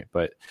this point.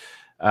 But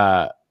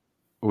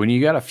when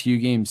you got a few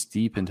games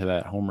deep into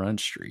that home run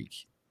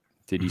streak,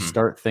 did you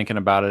start thinking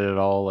about it at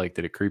all? Like,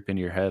 did it creep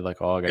into your head?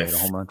 Like, oh, I got to hit a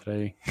home run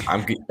today?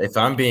 If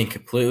I'm being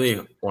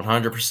completely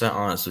 100%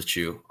 honest with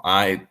you,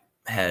 I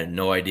had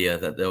no idea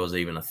that there was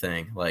even a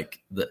thing. Like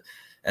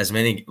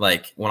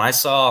when I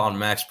saw on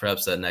Max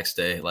Preps that next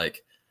day,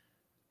 like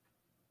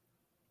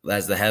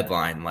as the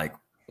headline, like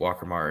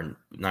Walker Martin,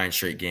 9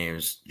 straight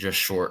games, just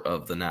short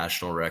of the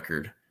national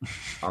record.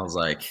 I was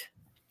like,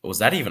 was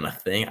that even a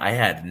thing? I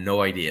had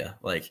no idea.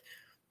 Like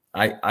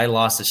I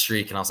lost the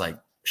streak and I was like,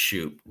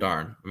 shoot,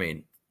 darn. I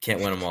mean, can't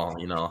win them all,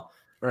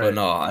 Right. But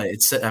no,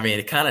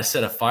 it kind of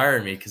set a fire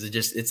in me because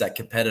it's that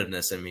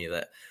competitiveness in me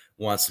that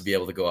wants to be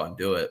able to go out and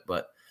do it.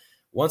 But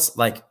once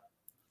I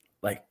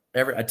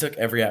took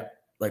every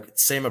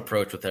same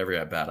approach with every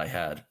at bat I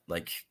had,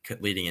 like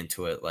leading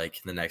into it,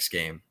 like the next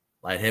game,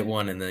 I'd hit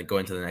one and then go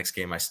into the next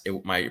game.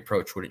 My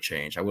approach wouldn't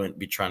change. I wouldn't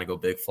be trying to go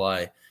big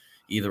fly,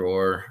 either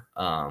or.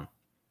 I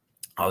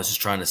was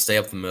just trying to stay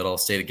up the middle,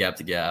 stay to gap,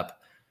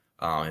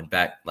 and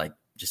back, like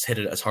just hit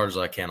it as hard as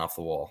I can off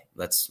the wall.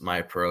 That's my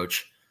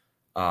approach.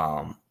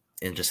 And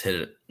just hit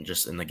it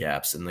just in the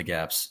gaps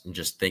and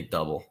just think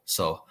double.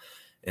 So,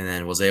 and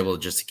then was able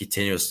to just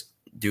continue to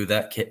do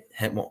that,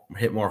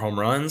 hit more home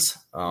runs,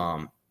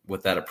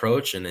 with that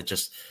approach. And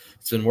it's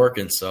been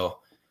working. So,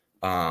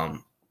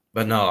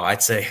 but no,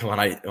 I'd say when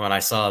I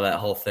saw that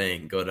whole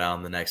thing go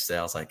down the next day,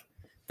 I was like,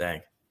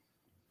 dang,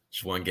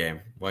 just one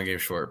game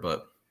short.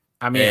 But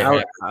I mean,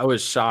 I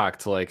was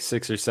shocked. Like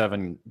 6 or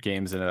 7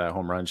 games into that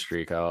home run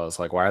streak, I was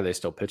like, why are they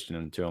still pitching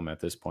them to him at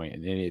this point?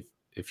 And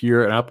if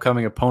you're an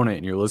upcoming opponent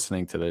and you're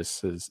listening to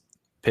this,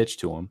 pitch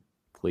to him,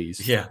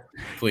 please. Yeah,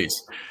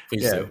 please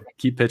do.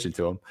 Keep pitching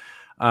to him.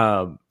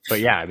 But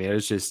yeah, I mean,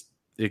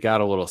 it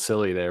got a little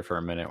silly there for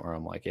a minute where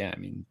I'm like, yeah, I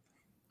mean,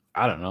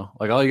 I don't know.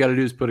 Like all you got to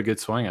do is put a good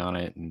swing on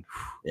it. And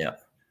yeah.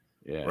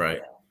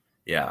 Right.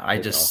 Yeah.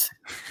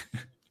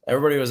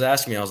 Everybody was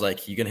asking me, I was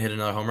like, you going to hit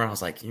another home run? I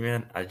was like,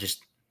 man, I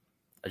just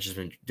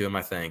been doing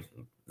my thing.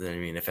 I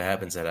mean, if it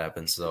happens, it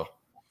happens. So.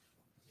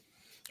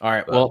 All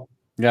right. Well,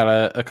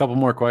 got a couple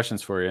more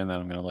questions for you, and then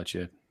I'm going to let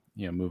you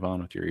move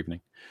on with your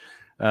evening.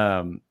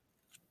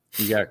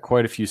 You got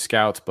quite a few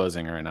scouts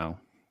buzzing right now,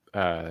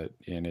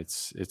 and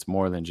it's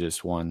more than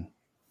just one.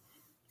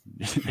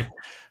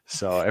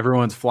 So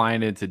everyone's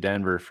flying into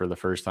Denver for the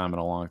first time in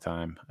a long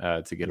time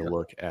to get a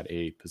look at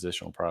a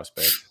positional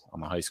prospect on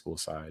the high school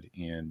side.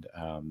 And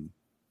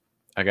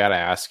I got to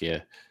ask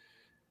you,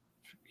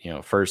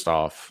 first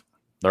off,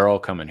 they're all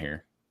coming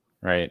here,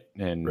 right?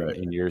 And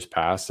in years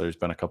past, there's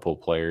been a couple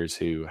of players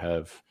who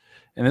have,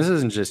 and this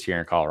isn't just here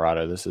in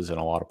Colorado, this is in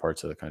a lot of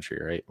parts of the country,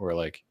 right? Where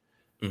like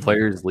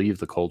players leave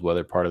the cold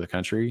weather part of the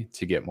country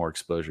to get more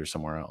exposure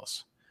somewhere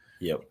else.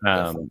 Yep.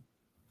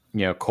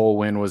 Cole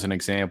Winn was an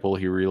example.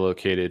 He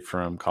relocated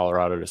from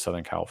Colorado to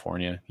Southern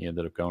California. He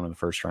ended up going in the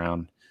first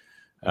round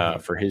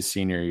for his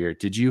senior year.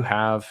 Did you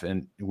have,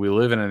 and we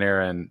live in an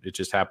era, and it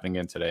just happened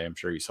again today, I'm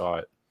sure you saw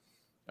it,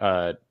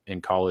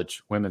 in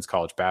women's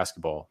college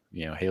basketball.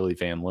 Haley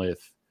Van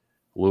Lith,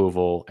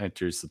 Louisville,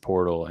 enters the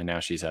portal, and now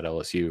she's at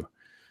LSU.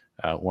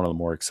 One of the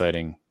more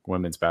exciting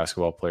women's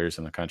basketball players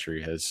in the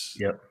country has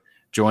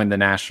joined the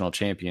national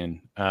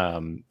champion.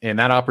 And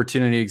that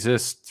opportunity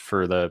exists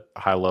for the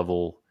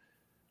high-level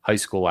high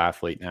school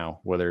athlete now,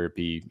 whether it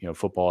be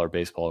football or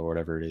baseball or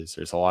whatever it is.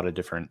 There's a lot of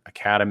different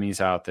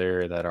academies out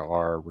there that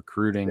are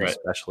recruiting,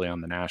 especially on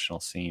the national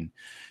scene.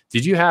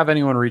 Did you have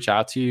anyone reach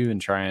out to you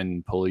and try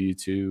and pull you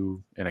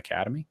to an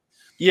academy?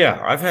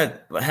 Yeah, I've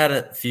had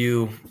a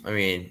few,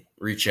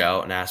 reach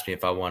out and ask me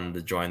if I wanted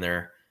to join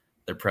their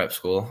prep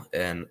school.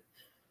 And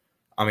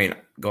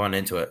going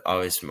into it,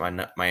 always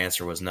my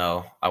answer was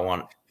no. I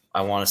want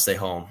to stay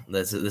home.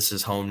 This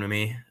is home to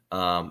me.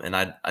 And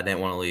I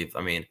didn't want to leave.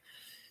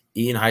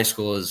 Eaton High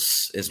School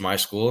is my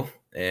school,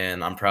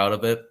 and I'm proud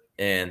of it,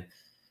 and I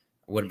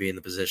wouldn't be in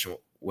the position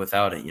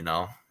without it.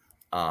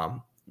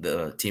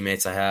 The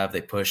teammates I have,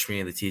 they push me,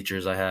 and the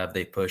teachers I have,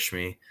 they push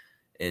me,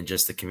 and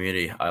just the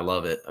community, I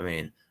love it.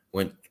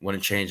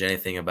 Wouldn't change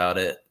anything about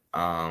it.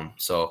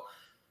 So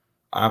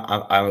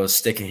I was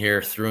sticking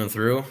here through and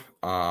through.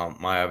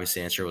 My obvious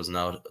answer was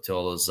no to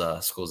all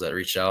those schools that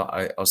reached out.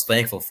 I was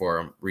thankful for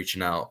them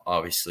reaching out,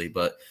 obviously,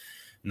 but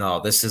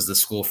no, this is the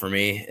school for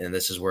me, and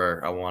this is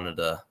where I wanted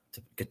to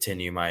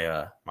continue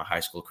my my high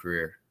school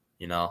career.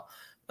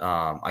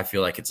 I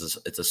feel like it's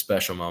a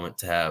special moment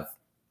to have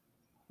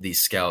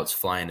these scouts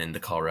flying into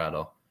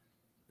Colorado,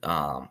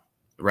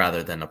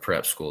 rather than a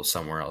prep school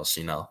somewhere else.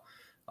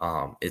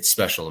 It's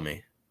special to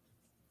me.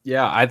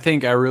 Yeah, I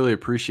think I really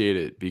appreciate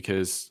it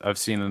because I've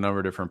seen a number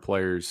of different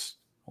players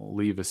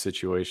leave a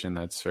situation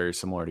that's very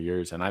similar to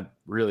yours, and I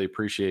really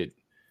appreciate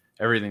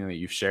everything that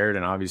you've shared.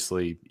 And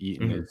obviously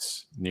Eaton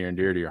is near and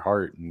dear to your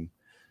heart, and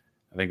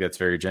I think that's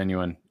very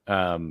genuine.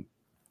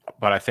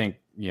 But I think,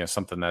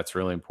 something that's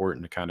really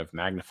important to kind of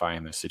magnify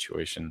in this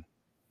situation,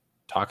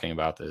 talking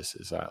about this,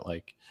 is that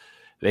like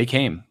they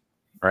came,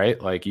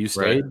 right? Like you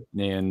Right.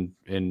 stayed,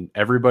 and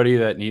everybody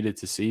that needed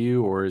to see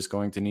you or is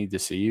going to need to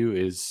see you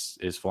is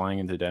flying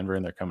into Denver,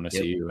 and they're coming to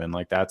Yep. see you. And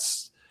like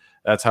that's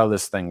how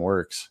this thing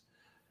works.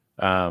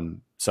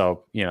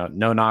 So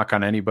no knock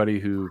on anybody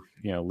who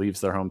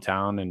leaves their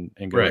hometown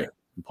and goes Right.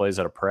 and plays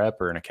at a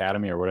prep or an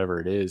academy or whatever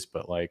it is,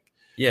 but like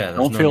Yeah. There's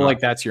don't no feel not. like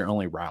that's your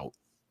only route.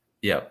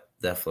 Yep.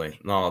 Definitely.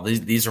 No,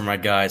 these are my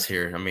guys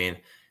here. I mean,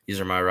 these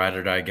are my ride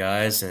or die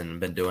guys, and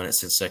been doing it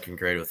since second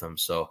grade with them.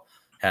 So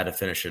had to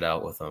finish it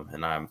out with them,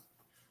 and I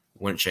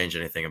wouldn't change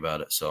anything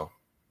about it. So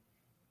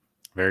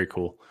Very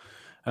cool.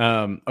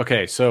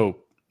 Okay, so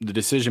the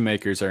decision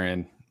makers are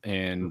in,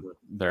 and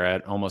they're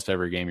at almost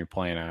every game you're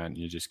playing on.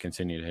 You just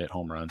continue to hit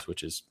home runs,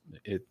 which is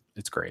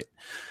it's great.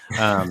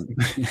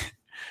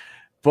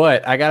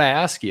 But I gotta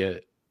ask you,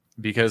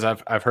 because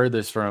I've heard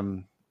this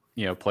from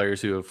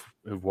players who've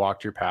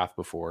walked your path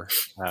before.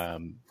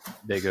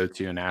 They go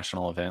to a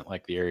national event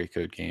like the area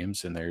code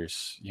games, and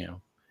there's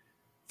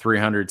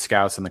 300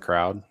 scouts in the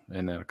crowd,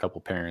 and then a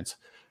couple parents.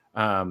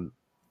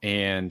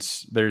 And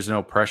there's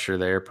no pressure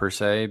there per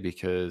se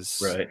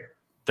because right.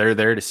 they're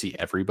there to see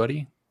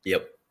everybody.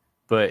 Yep.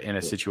 But in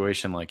a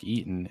situation like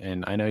Eaton,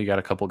 and I know you got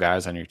a couple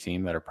guys on your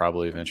team that are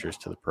probably of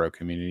interest to the pro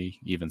community,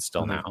 even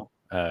still now,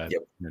 Yep.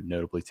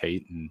 notably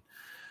Tate and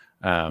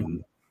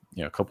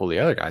a couple of the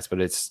other guys.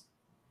 But it's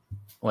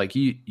like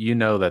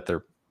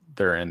that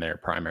they're in there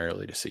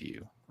primarily to see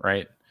you,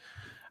 right?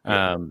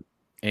 Yep.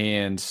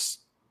 And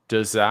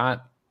does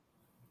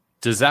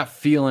that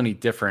feel any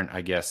different,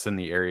 I guess, than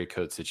the area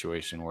code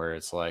situation where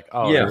it's like,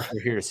 oh, Yeah.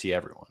 they're here to see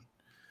everyone?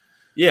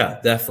 Yeah,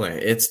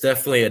 definitely. It's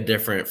definitely a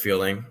different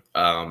feeling.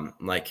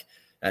 Like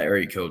at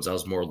area codes, I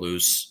was more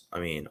loose. I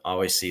mean,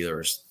 obviously there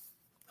was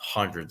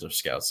hundreds of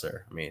scouts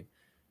there. I mean,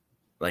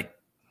 like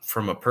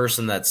from a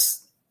person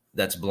that's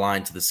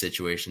blind to the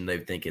situation, they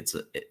think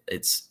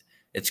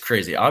it's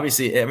crazy.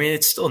 Obviously, I mean,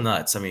 it's still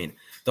nuts. I mean,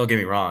 don't get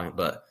me wrong,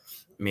 but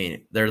I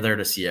mean, they're there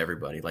to see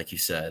everybody, like you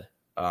said.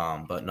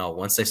 But no,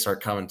 once they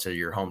start coming to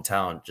your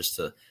hometown just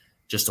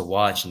to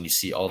watch, and you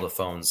see all the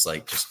phones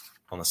like just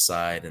on the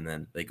side, and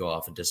then they go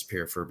off and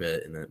disappear for a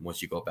bit, and then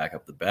once you go back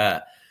up the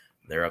bat,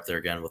 they're up there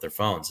again with their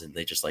phones, and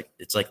they just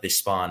it's like they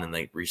spawn and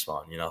they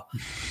respawn,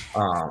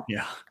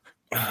 Yeah.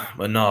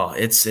 But no,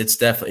 it's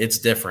definitely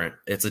different.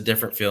 It's a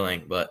different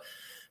feeling, but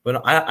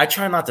I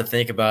try not to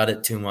think about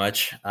it too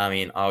much. I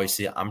mean,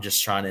 obviously, I'm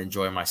just trying to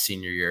enjoy my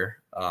senior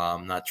year.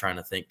 Not trying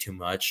to think too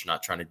much,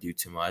 not trying to do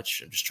too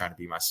much. I'm just trying to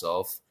be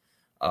myself.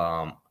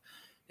 And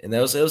it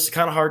was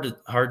kind of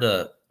hard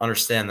to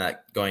understand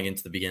that going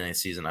into the beginning of the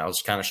season. I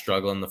was kind of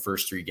struggling the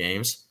first 3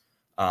 games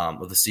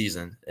of the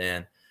season,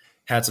 and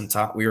had some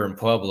time. We were in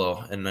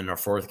Pueblo, and then our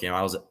 4th game,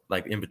 I was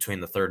like in between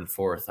the 3rd and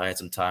 4th. I had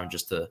some time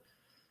just to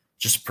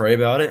pray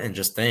about it and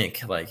just think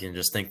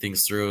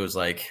things through. It was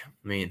like,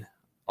 I mean,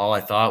 all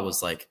I thought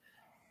was like,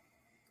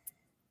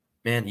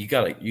 man, you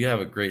have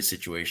a great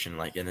situation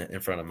like in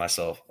front of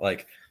myself.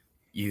 Like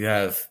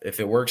if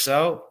it works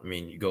out, I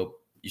mean,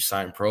 you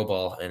sign pro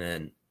ball, and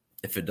then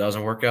if it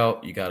doesn't work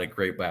out, you got a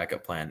great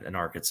backup plan in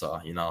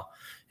Arkansas,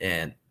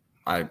 and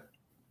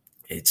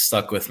it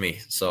stuck with me.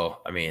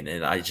 So, I mean,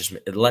 and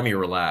it let me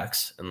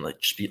relax and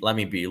let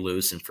me be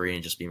loose and free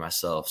and just be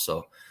myself.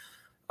 So,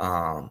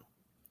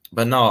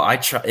 but no, I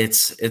try.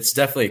 It's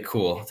definitely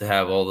cool to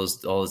have all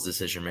those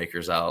decision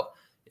makers out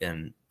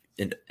and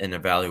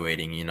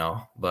evaluating,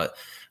 but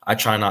I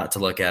try not to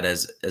look at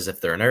it as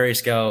if they're an area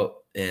scout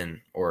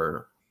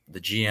or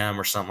the GM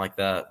or something like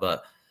that.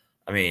 But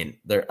I mean,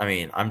 they're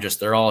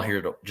all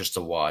here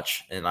to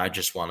watch, and I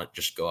just want to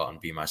just go out and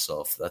be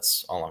myself.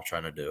 That's all I'm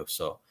trying to do.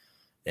 So,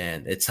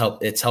 and it's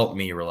helped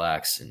me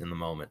relax in the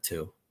moment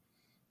too.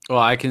 Well,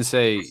 I can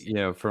say,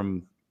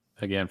 from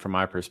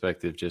my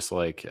perspective, just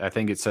like I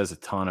think it says a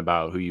ton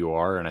about who you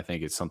are, and I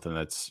think it's something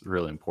that's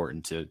really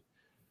important to,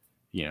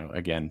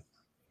 again,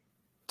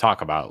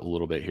 talk about a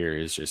little bit here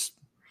is just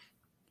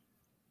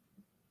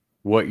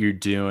what you're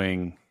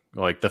doing.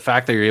 Like the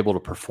fact that you're able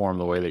to perform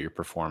the way that you're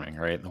performing,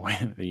 right? The way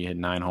that you hit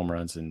 9 home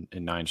runs in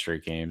 9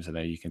 straight games, and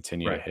then you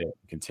continue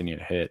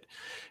to hit,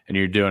 and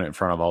you're doing it in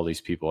front of all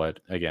these people.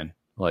 Again,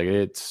 like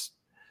it's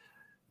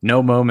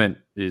no moment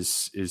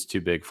is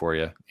too big for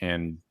you,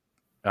 and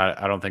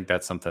I don't think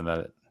that's something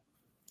that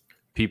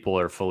people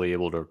are fully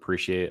able to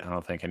appreciate. I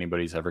don't think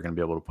anybody's ever going to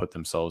be able to put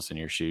themselves in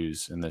your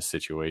shoes in this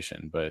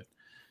situation. But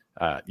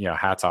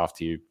hats off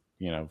to you,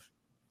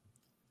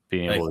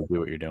 being able to do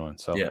what you're doing.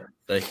 So yeah,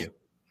 thank you.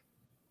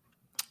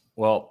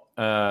 Well,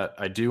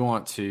 I do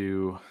want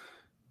to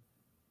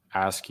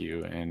ask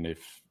you, and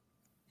if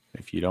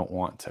you don't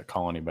want to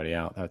call anybody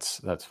out,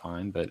 that's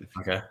fine. But if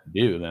you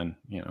do, then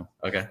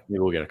okay, maybe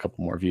we'll get a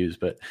couple more views.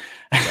 But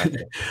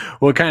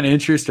what kind of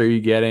interest are you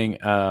getting?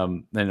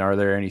 And are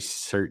there any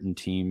certain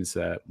teams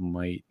that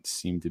might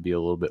seem to be a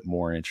little bit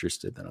more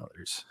interested than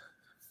others?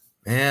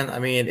 Man, I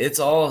mean, it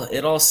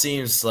all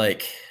seems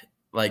like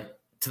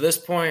to this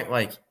point,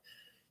 like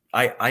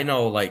I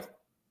know like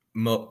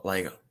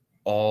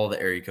all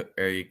the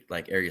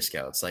area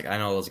scouts. Like I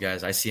know those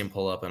guys. I see them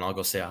pull up, and I'll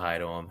go say hi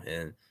to them,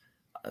 and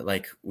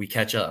like we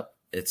catch up.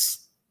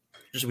 It's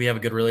we have a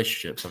good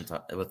relationship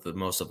sometimes with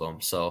most of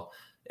them. So,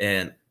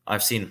 and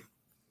I've seen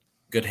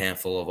good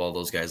handful of all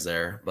those guys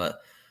there,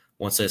 but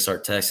once they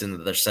start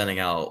texting, they're sending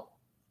out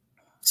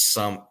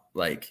some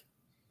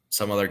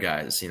other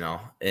guys,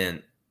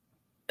 and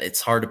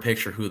it's hard to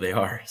picture who they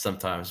are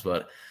sometimes,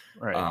 but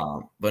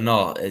Right. but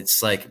no,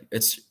 it's like,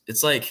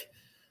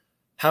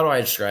 how do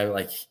I describe it?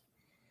 Like,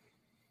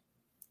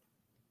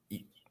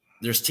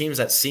 there's teams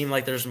that seem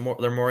like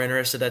they're more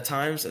interested at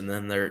times, and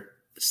then there'll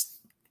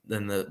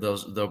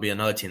be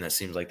another team that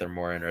seems like they're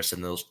more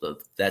interested, and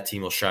that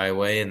team will shy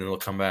away, and then they'll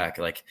come back.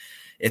 Like,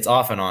 it's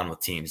off and on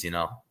with teams,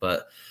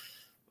 but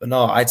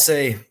no, I'd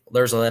say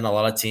there's been a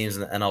lot of teams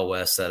in the NL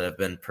West that have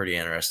been pretty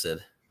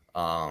interested.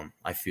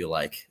 I feel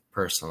like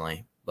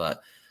personally,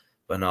 but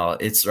no,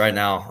 it's right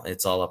now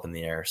it's all up in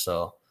the air.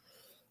 So,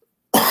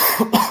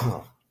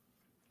 but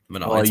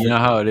no, Well, you know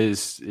how it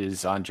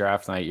is on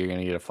draft night, you're going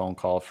to get a phone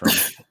call from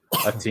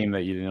a team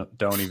that you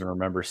don't even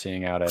remember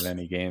seeing out at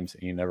any games,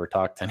 and you never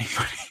talked to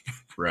anybody.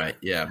 Right.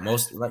 Yeah.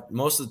 Most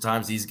of the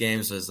times these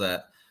games is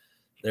that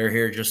they're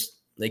here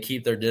they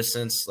keep their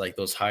distance, like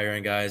those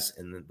hiring guys,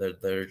 and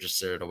they're just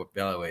there to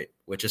evaluate,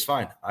 which is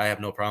fine. I have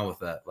no problem with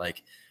that.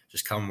 Like,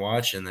 just come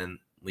watch and then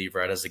leave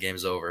right as the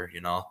game's over,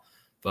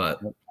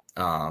 But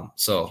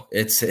so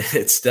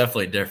it's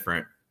definitely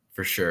different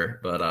for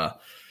sure. But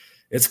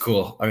it's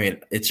cool. I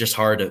mean, it's just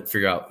hard to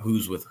figure out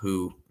who's with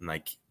who, and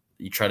like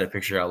you try to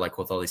picture out like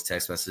with all these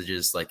text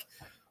messages, like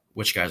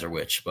which guys are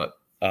which. But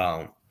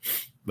no,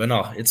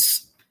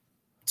 it's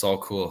all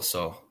cool.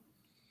 So.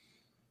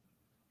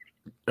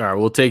 All right,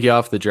 we'll take you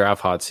off the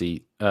draft hot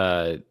seat.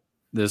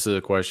 This is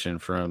a question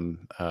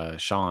from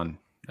Sean,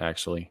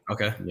 actually.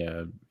 Okay.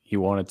 Yeah, he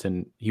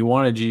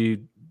wanted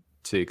you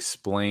to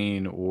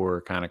explain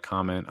or kind of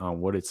comment on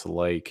what it's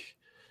like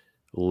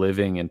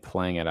living and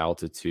playing at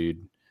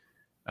altitude,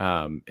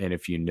 and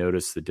if you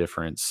notice the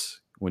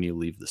difference when you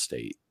leave the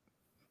state.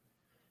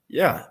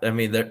 Yeah, I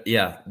mean,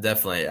 yeah,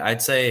 definitely.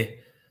 I'd say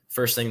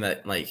first thing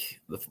that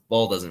like the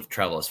ball doesn't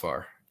travel as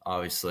far,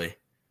 obviously.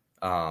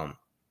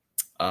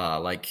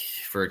 Like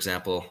for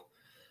example,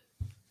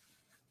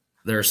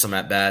 there are some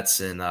at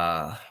bats in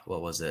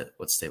what was it?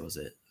 What state was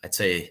it? I'd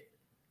say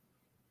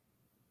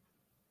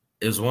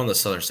it was one of the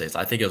southern states.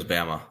 I think it was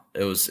Bama.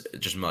 It was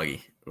just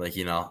muggy. Like,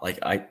 like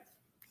I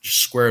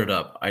just squared it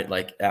up. I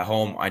like at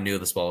home, I knew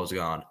this ball was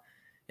gone,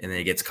 and then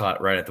it gets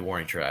caught right at the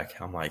warning track.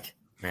 I'm like,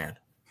 man.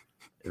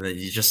 And then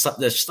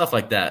there's stuff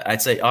like that.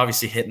 I'd say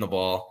obviously hitting the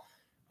ball,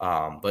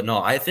 but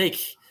no, I think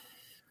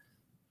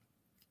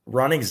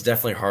running is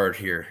definitely hard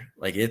here.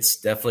 Like, it's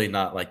definitely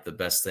not like the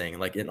best thing.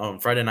 Like on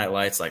Friday Night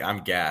Lights, like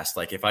I'm gassed.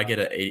 Like if I get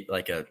a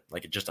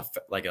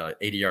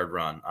 80-yard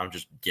run, I'm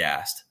just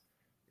gassed.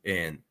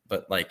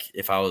 But like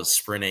if I was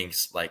sprinting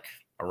like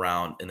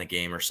around in a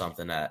game or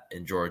something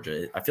in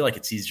Georgia, I feel like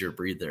it's easier to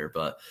breathe there.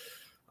 But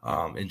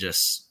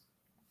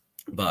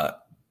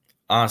but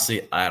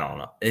honestly, I don't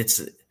know.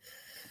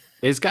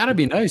 It's got to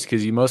be nice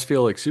because you must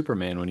feel like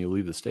Superman when you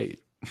leave the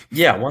state.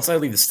 Yeah, once I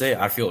leave the state,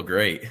 I feel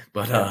great.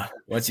 But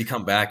once you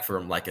come back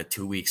from like a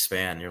 2-week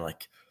span, you're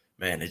like,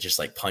 man, it just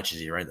like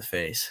punches you right in the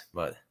face.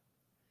 But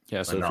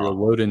yeah, so if you're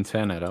Loden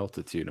 10 at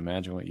altitude,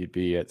 imagine what you'd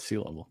be at sea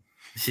level.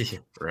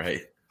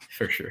 Right,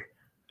 for sure.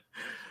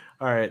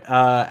 All right.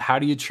 How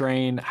do you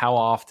train? How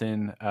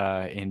often?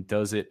 And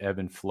does it ebb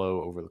and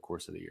flow over the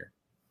course of the year?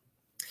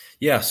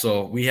 Yeah,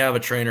 so we have a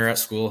trainer at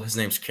school. His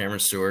name's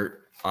Cameron Stewart.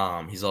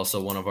 He's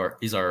also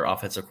he's our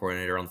offensive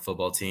coordinator on the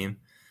football team,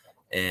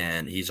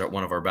 and he's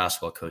one of our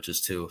basketball coaches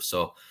too.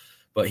 So,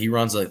 but he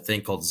runs a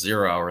thing called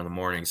 0 Hour in the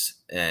mornings,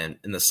 and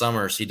in the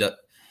summers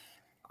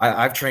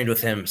I've trained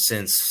with him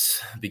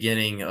since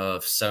beginning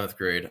of 7th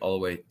grade all the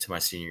way to my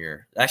senior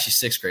year.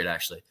 Actually, 6th grade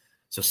actually.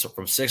 So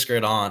from 6th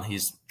grade on,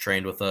 he's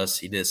trained with us.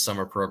 He did a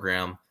summer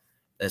program.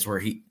 That's where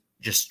he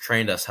just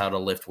trained us how to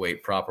lift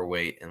weight, proper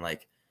weight, and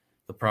like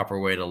the proper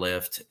way to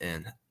lift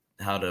and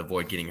how to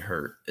avoid getting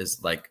hurt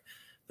is like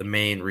the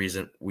main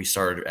reason we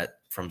started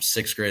from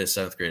 6th grade to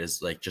 7th grade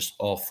is like just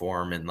all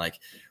form. And like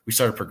we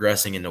started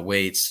progressing into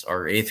weights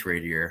our 8th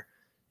grade year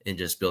and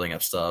just building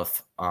up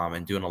stuff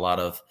and doing a lot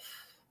of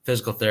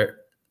physical therapy.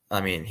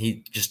 I mean,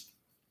 he just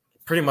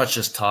pretty much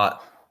just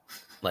taught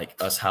like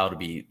us how to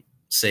be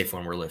safe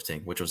when we're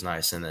lifting, which was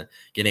nice. And then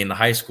getting into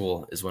high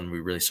school is when we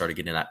really started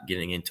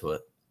getting into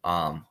it.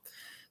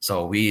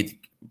 So we'd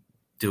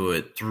do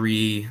it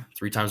three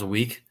times a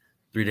week,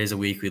 3 days a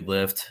week. We'd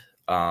lift.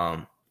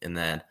 And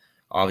then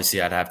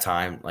obviously I'd have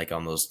time like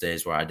on those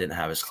days where I didn't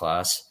have his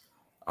class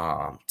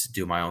to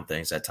do my own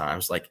things at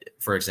times. Like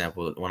for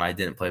example, when I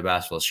didn't play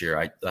basketball this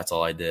year, that's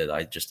all I did.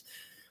 I just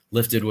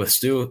lifted with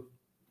Stu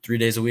 3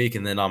 days a week.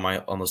 And then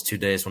on those 2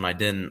 days when I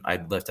didn't,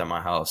 I'd lift at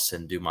my house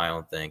and do my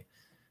own thing.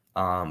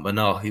 But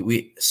no,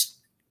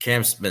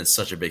 Cam's been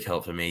such a big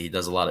help to me. He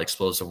does a lot of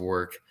explosive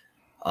work,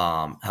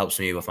 helps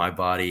me with my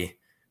body.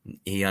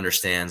 He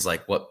understands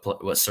like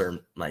what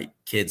certain like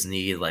kids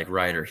need. Like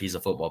Ryder, he's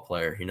a football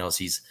player. He knows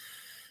he's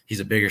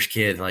a bigger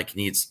kid, like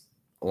needs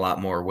a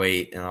lot more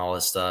weight and all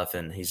this stuff.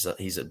 And he's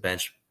a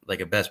bench like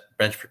a best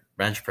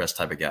bench press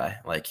type of guy.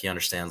 Like he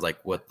understands like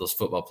what those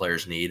football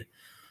players need.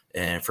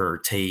 And for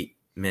Tate,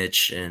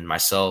 Mitch, and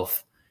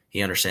myself,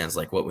 he understands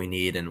like what we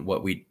need and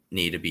what we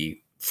need to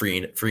be free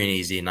and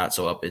easy, not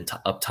so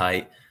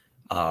uptight,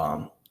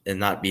 and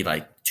not be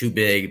like too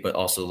big, but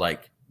also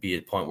like be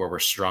at a point where we're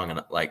strong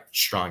at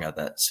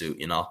that suit,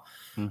 you know.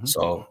 Mm-hmm.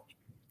 So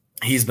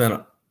he's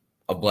been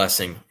a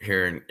blessing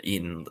here in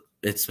Eaton.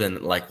 It's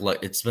been like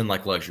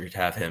luxury to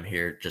have him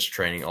here, just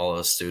training all of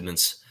the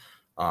students.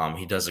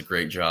 He does a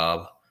great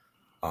job,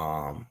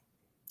 and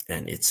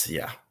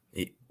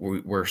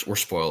we're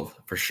spoiled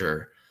for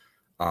sure.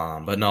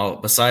 But no,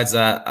 besides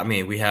that, I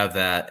mean, we have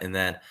that, and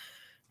then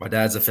my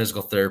dad's a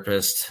physical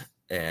therapist,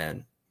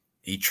 and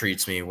he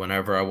treats me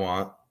whenever I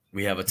want.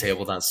 We have a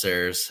table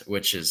downstairs,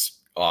 which is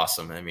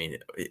awesome. I mean,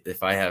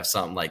 if I have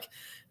something like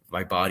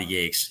my body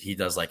aches, he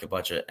does like a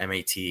bunch of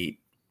MAT,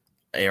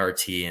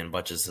 ART, and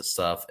bunches of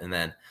stuff. And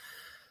then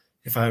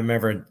if I'm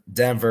ever in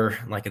Denver,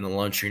 like in the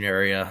lunchroom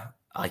area,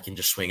 I can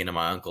just swing into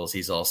my uncle's.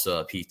 He's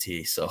also a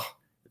PT, so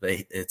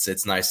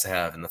it's nice to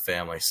have in the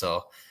family.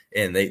 So,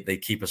 and they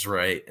keep us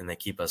right, and they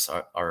keep us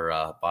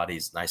our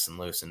bodies nice and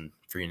loose and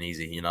free and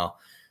easy, you know.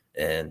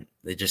 And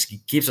they just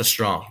keeps us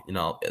strong, you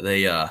know.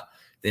 They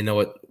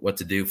know what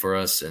to do for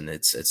us, and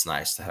it's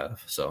nice to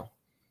have. So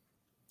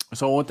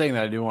one thing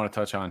that I do want to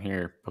touch on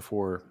here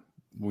before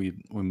we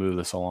move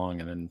this along,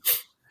 and then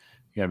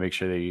you got to make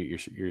sure that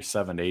you're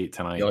 7 to 8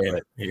 tonight. Oh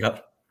yeah,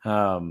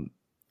 but,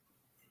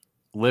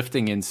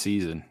 lifting in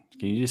season.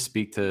 Can you just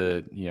speak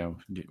to, you know,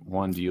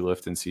 one, do you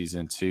lift in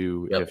season?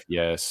 Two, if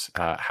yes,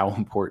 how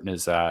important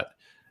is that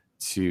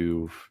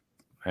to,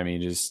 I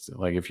mean, just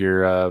like if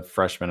you're a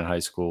freshman in high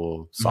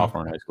school,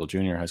 sophomore in high school,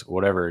 junior in high school,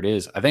 whatever it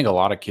is, I think a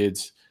lot of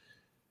kids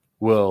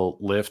will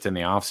lift in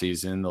the off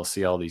season. They'll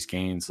see all these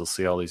gains, they'll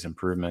see all these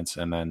improvements,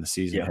 and then the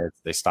season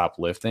hits, they stop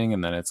lifting,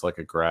 and then it's like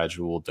a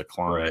gradual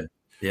decline. Right.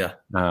 Yeah.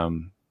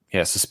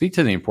 So speak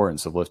to the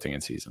importance of lifting in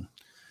season.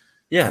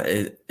 Yeah,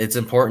 it's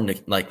important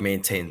to like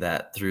maintain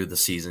that through the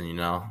season, you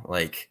know,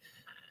 like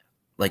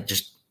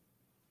just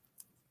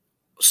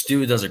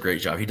Stu does a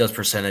great job. He does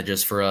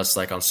percentages for us,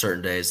 like on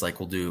certain days, like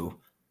we'll do,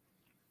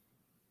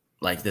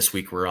 like this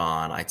week we're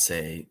on, I'd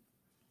say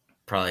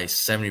probably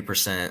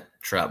 70%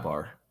 trap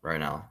bar right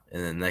now.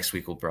 And then next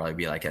week we'll probably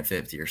be like at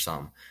 50 or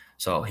something.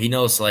 So he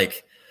knows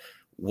like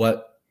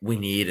what we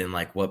need and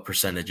like what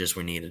percentages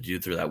we need to do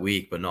through that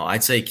week. But no,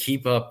 I'd say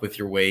keep up with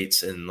your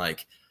weights, and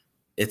like,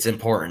 it's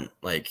important.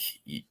 Like,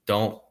 you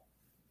don't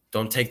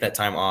take that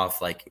time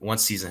off. Like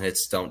once season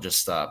hits, don't just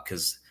stop,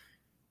 because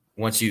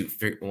once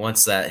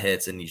that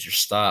hits and you just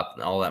stop,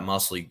 all that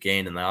muscle you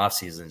gain in the off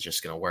season is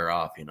just going to wear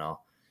off, you know.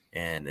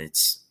 And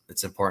it's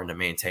important to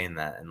maintain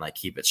that and like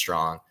keep it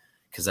strong,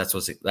 because that's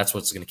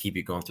what's going to keep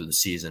you going through the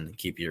season and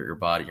keep your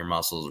body, your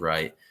muscles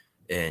right,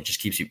 and just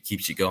keeps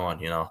you going,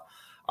 you know.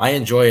 I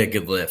enjoy a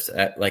good lift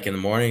like in the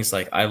mornings.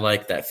 Like I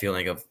like that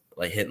feeling of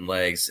like hitting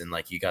legs and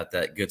like you got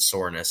that good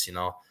soreness, you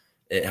know.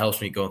 It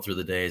helps me going through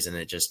the days, and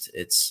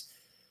it's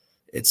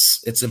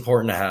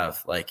important to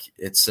have. Like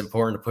it's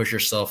important to push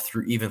yourself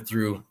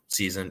through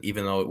season,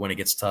 even though when it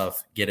gets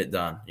tough, get it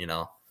done, you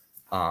know.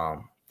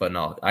 But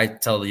no, I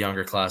tell the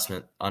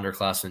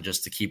underclassmen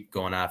just to keep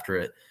going after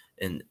it,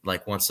 and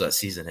like once that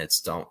season hits,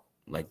 don't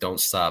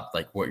stop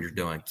like what you're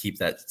doing. Keep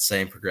that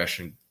same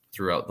progression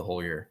throughout the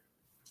whole year.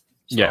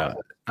 So, yeah,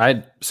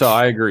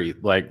 I agree.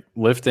 Like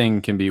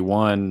lifting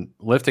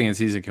in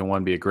season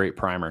can be a great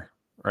primer.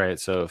 Right.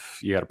 So if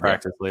you got to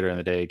practice later in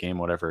the day, game,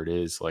 whatever it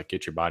is, like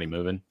get your body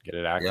moving, get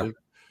it active.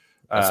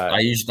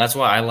 Yeah. That's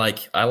why I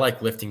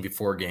like lifting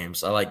before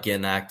games. I like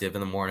getting active in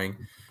the morning,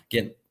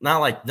 not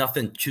like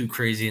nothing too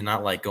crazy,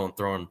 not like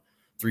throwing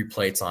 3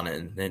 plates on it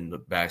and then the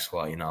back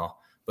squat, you know,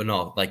 but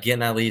no, like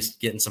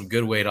getting some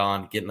good weight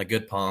on, getting a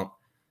good pump,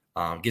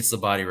 gets the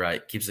body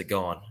right, keeps it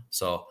going.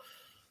 So,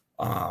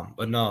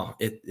 but no,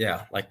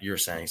 like you were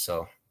saying,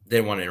 so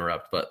didn't want to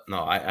interrupt, but no,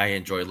 I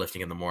enjoy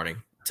lifting in the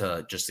morning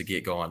to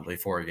get going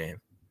before a game.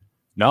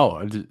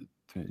 No,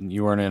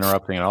 you weren't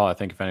interrupting at all. I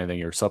think if anything,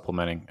 you're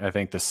supplementing. I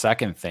think the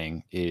second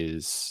thing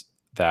is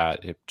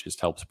that it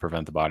just helps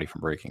prevent the body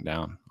from breaking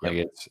down. Like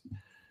it's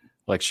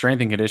like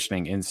strength and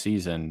conditioning in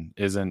season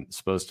isn't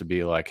supposed to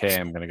be like, hey,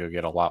 I'm going to go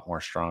get a lot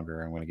more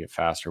stronger, I'm going to get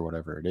faster,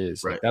 whatever it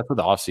is. Right. Like that's what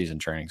the off season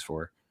training's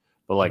for.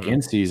 But like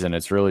in season,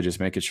 it's really just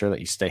making sure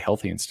that you stay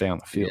healthy and stay on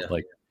the field.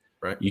 Like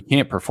you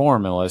can't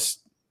perform unless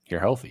you're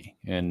healthy.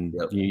 And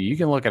you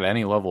can look at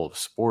any level of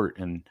sport,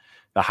 and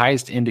the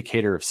highest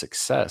indicator of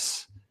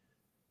success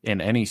in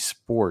any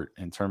sport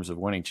in terms of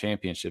winning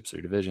championships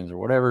or divisions or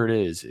whatever it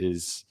is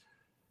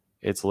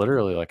it's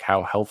literally like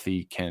how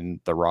healthy can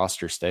the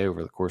roster stay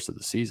over the course of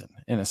the season.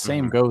 And the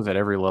same goes at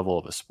every level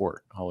of a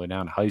sport, all the way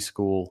down to high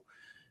school,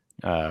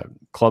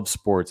 club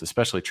sports,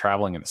 especially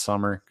traveling in the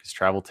summer, because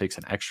travel takes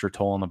an extra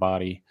toll on the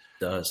body.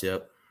 It does.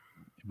 Yep.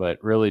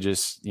 But really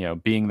just, you know,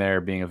 being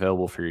there, being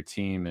available for your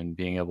team and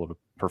being able to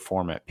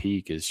perform at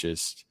peak is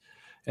just,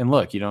 and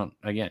look, you don't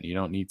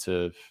need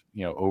to,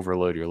 you know,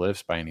 overload your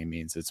lifts by any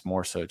means. It's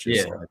more so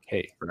just like,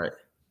 hey,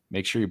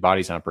 make sure your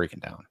body's not breaking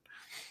down.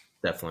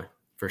 Definitely.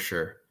 For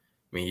sure.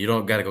 I mean, you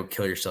don't got to go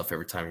kill yourself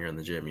every time you're in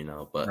the gym,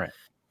 but Right.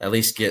 at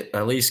least get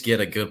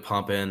a good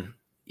pump in.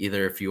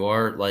 Either if you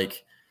are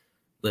like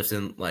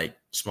lifting like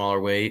smaller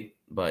weight,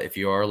 but if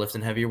you are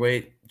lifting heavier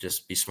weight,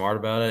 just be smart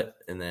about it,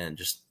 and then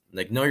just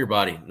like know your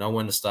body, know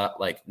when to stop,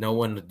 like know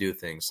when to do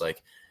things,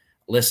 like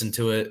listen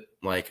to it.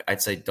 Like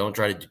I'd say, don't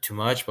try to do too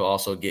much, but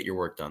also get your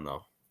work done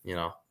though.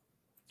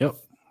 Yep.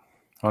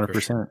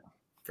 100%.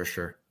 For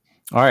sure.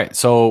 All right.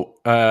 So,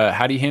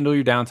 how do you handle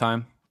your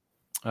downtime?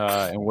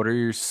 And what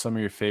are some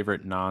of your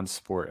favorite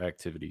non-sport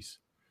activities?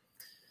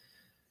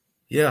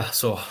 Yeah.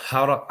 So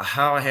how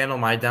I handle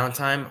my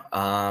downtime?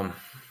 I'll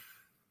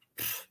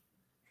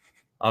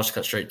just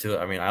cut straight to it.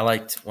 I mean,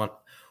 when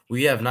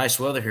we have nice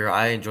weather here,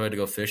 I enjoy to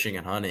go fishing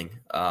and hunting.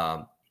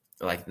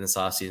 Like in this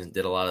off season,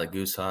 did a lot of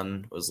goose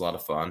hunting. It was a lot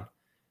of fun.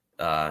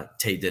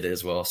 Tate did it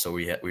as well, so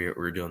we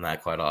were doing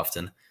that quite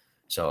often.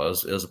 So it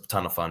was a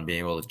ton of fun being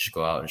able to just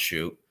go out and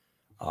shoot.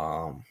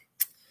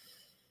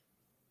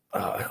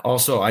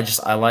 Also,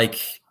 I like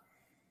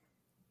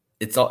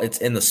it's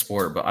in the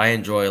sport, but I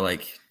enjoy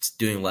like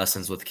doing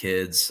lessons with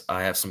kids.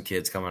 I have some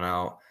kids coming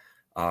out,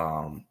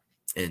 and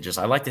just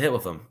I like to hit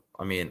with them.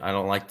 I mean, I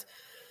don't like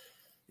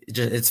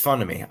it's fun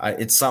to me.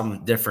 It's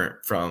something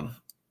different from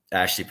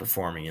actually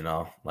performing,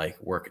 like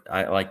work.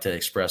 I like to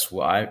express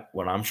what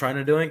I'm trying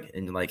to doing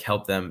and like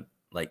help them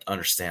like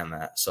understand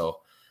that. So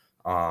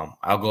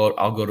I'll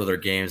go to their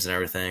games and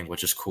everything,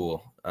 which is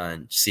cool,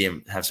 and see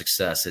them have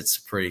success. It's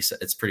pretty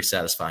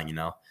satisfying,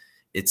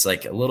 It's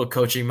like a little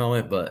coaching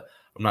moment, but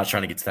I'm not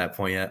trying to get to that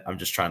point yet. I'm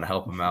just trying to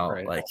help them out,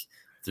 Right. like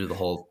through the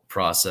whole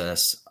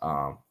process,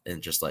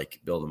 and just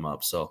like build them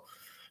up. So,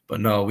 but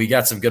no, we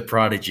got some good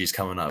prodigies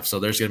coming up, so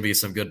there's going to be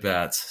some good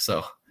bats.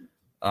 So,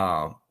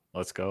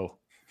 Let's go.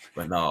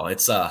 but no,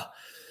 it's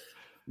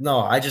no,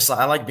 I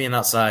like being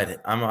outside.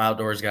 I'm an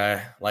outdoors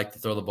guy. Like to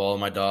throw the ball to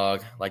my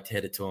dog. Like to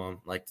hit it to him.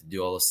 Like to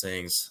do all those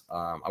things.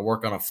 I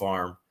work on a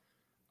farm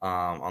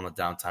on the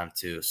downtime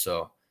too,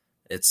 so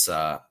it's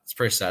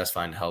pretty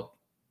satisfying to help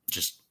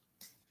just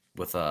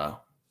with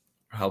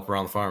help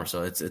around the farm.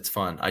 So it's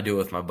fun. I do it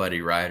with my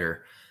buddy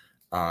Ryder,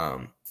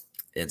 and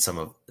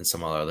some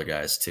other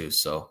guys too.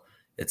 So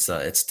it's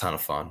a ton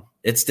of fun.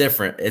 It's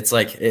different. It's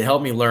like it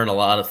helped me learn a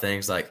lot of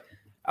things like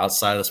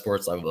outside of the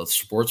sports, like the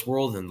sports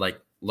world, and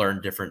like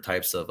learn different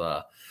types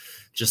of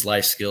just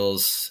life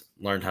skills.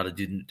 Learned how to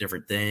do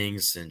different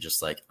things, and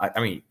just like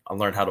I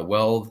learned how to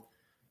weld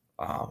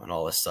and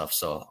all this stuff.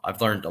 So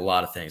I've learned a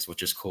lot of things,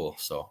 which is cool.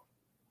 So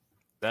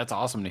that's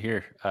awesome to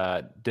hear.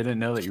 Didn't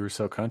know that you were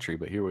so country,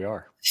 but here we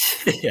are.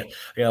 Yeah,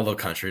 I got a little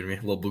country to me,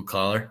 a little blue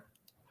collar.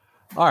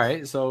 All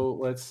right, so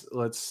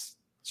let's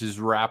just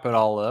wrap it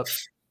all up.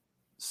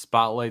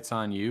 Spotlight's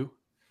on you.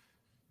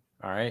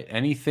 All right.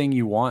 Anything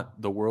you want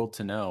the world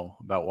to know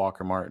about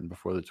Walker Martin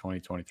before the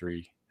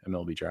 2023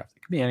 MLB draft?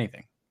 It could be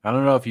anything. I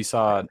don't know if you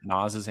saw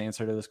Nas's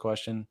answer to this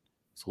question.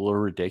 It's a little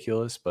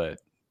ridiculous, but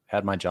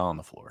had my jaw on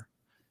the floor.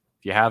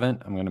 If you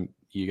haven't,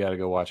 you got to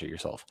go watch it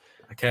yourself.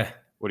 Okay.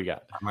 What do you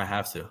got? I might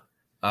have to.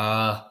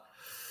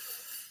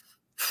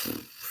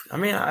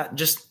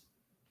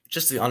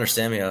 Just to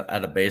understand me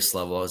at a base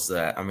level is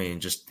that,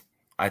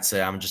 I'd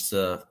say I'm just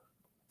a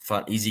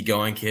fun,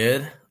 easygoing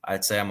kid.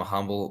 I'd say I'm a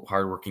humble,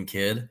 hardworking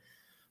kid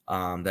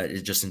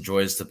that just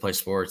enjoys to play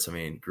sports. I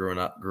mean, grew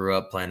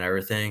up playing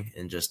everything,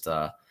 and just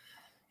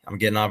I'm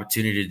getting an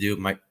opportunity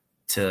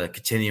to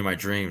continue my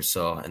dreams.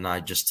 So, and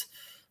I'm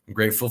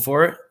grateful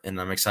for it, and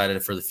I'm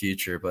excited for the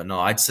future. But no,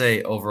 I'd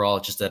say overall,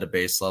 just at a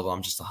base level,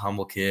 I'm just a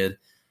humble kid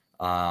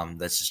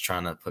that's just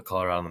trying to put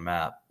Colorado on the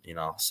map,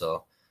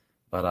 So,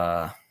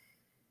 but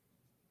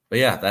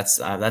yeah, that's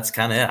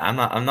kind of it. I'm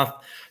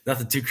not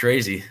nothing too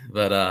crazy,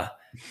 but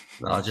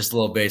no, just a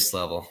little base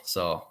level.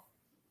 So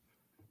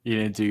you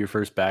didn't do your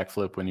first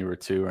backflip when you were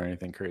 2 or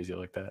anything crazy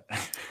like that?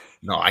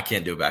 No, I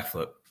can't do a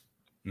backflip.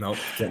 Nope,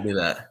 can't do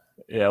that.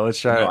 Yeah, let's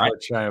try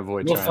and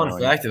avoid. A little fun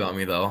fact about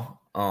me though.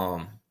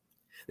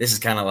 This is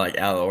kind of like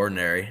out of the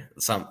ordinary.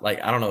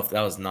 I don't know if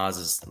that was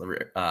Nas's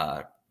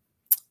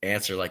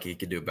answer. Like he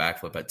could do a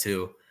backflip at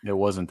 2. It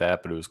wasn't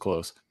that, but it was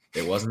close.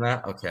 It wasn't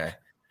that? Okay.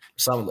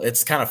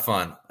 It's kind of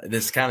fun.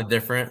 It's kind of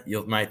different.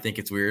 You might think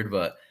it's weird,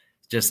 but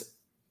it's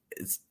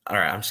all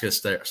right. I'm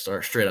just gonna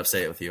start straight up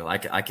say it with you. I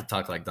could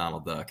talk like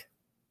Donald Duck.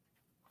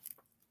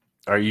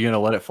 Are you gonna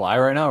let it fly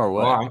right now, or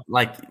what? Well,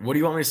 what do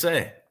you want me to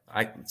say?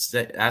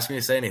 Ask me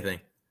to say anything.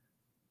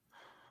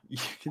 You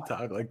can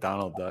talk like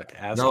Donald Duck.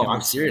 No,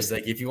 I'm serious.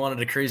 Like if you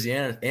wanted a crazy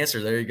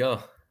answer, there you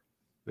go.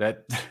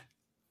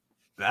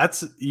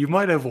 That's you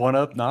might have one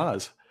up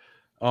Nas.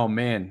 Oh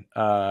man.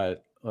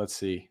 Let's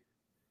see.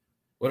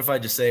 What if I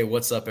just say,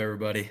 "What's up,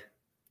 everybody"?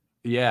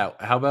 Yeah.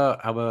 How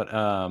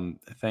about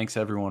thanks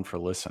everyone for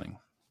listening.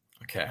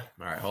 Okay.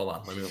 All right. Hold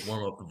on. Let me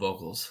warm up the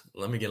vocals.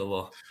 Let me get a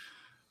little.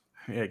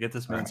 Yeah. Get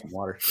this man some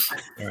water.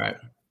 All right.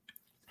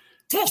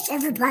 Thanks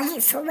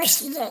everybody for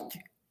listening.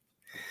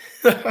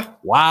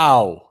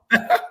 Wow.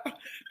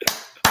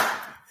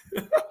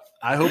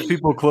 I hope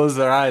people close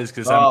their eyes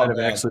because that might have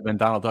actually been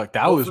Donald Duck.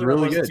 That was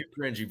really good. Too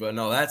cringy, but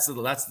no, that's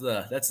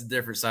a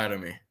different side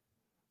of me.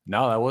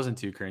 No, that wasn't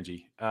too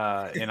cringy.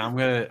 And I'm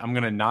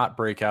gonna not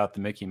break out the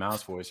Mickey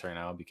Mouse voice right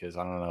now because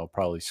I don't know,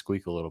 probably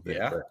squeak a little bit.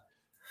 Yeah. But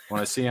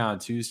when I see you on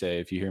Tuesday,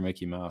 if you hear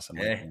Mickey Mouse, I'm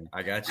Hey,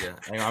 I got you.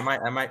 Hang on,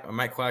 I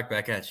might quack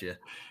back at you.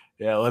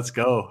 yeah, let's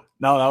go.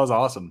 No, that was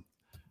awesome.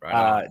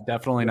 Right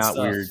Definitely Good not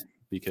stuff. weird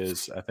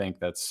because I think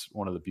that's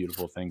one of the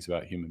beautiful things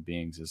about human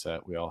beings is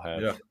that we all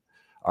have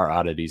our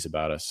oddities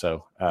about us.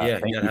 So you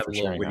thank gotta you have for a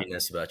little sharing that.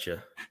 wittiness about you.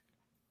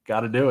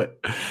 Got to do it.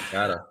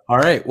 Gotta. All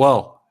right.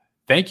 Well,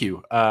 thank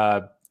you.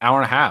 Hour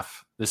and a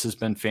half. This has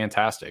been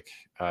fantastic.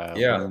 I've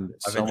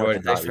so enjoyed much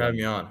it. Thanks about for you. having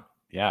me on.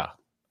 Yeah.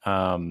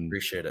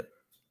 Appreciate it.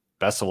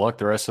 Best of luck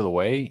the rest of the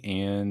way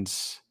and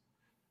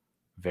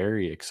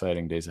very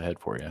exciting days ahead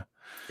for you.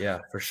 Yeah,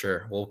 for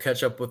sure. We'll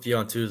catch up with you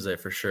on Tuesday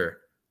for sure.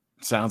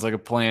 Sounds like a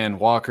plan.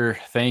 Walker,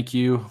 thank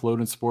you.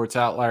 Loden Sports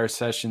Outlier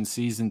Session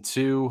Season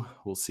 2.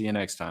 We'll see you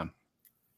next time.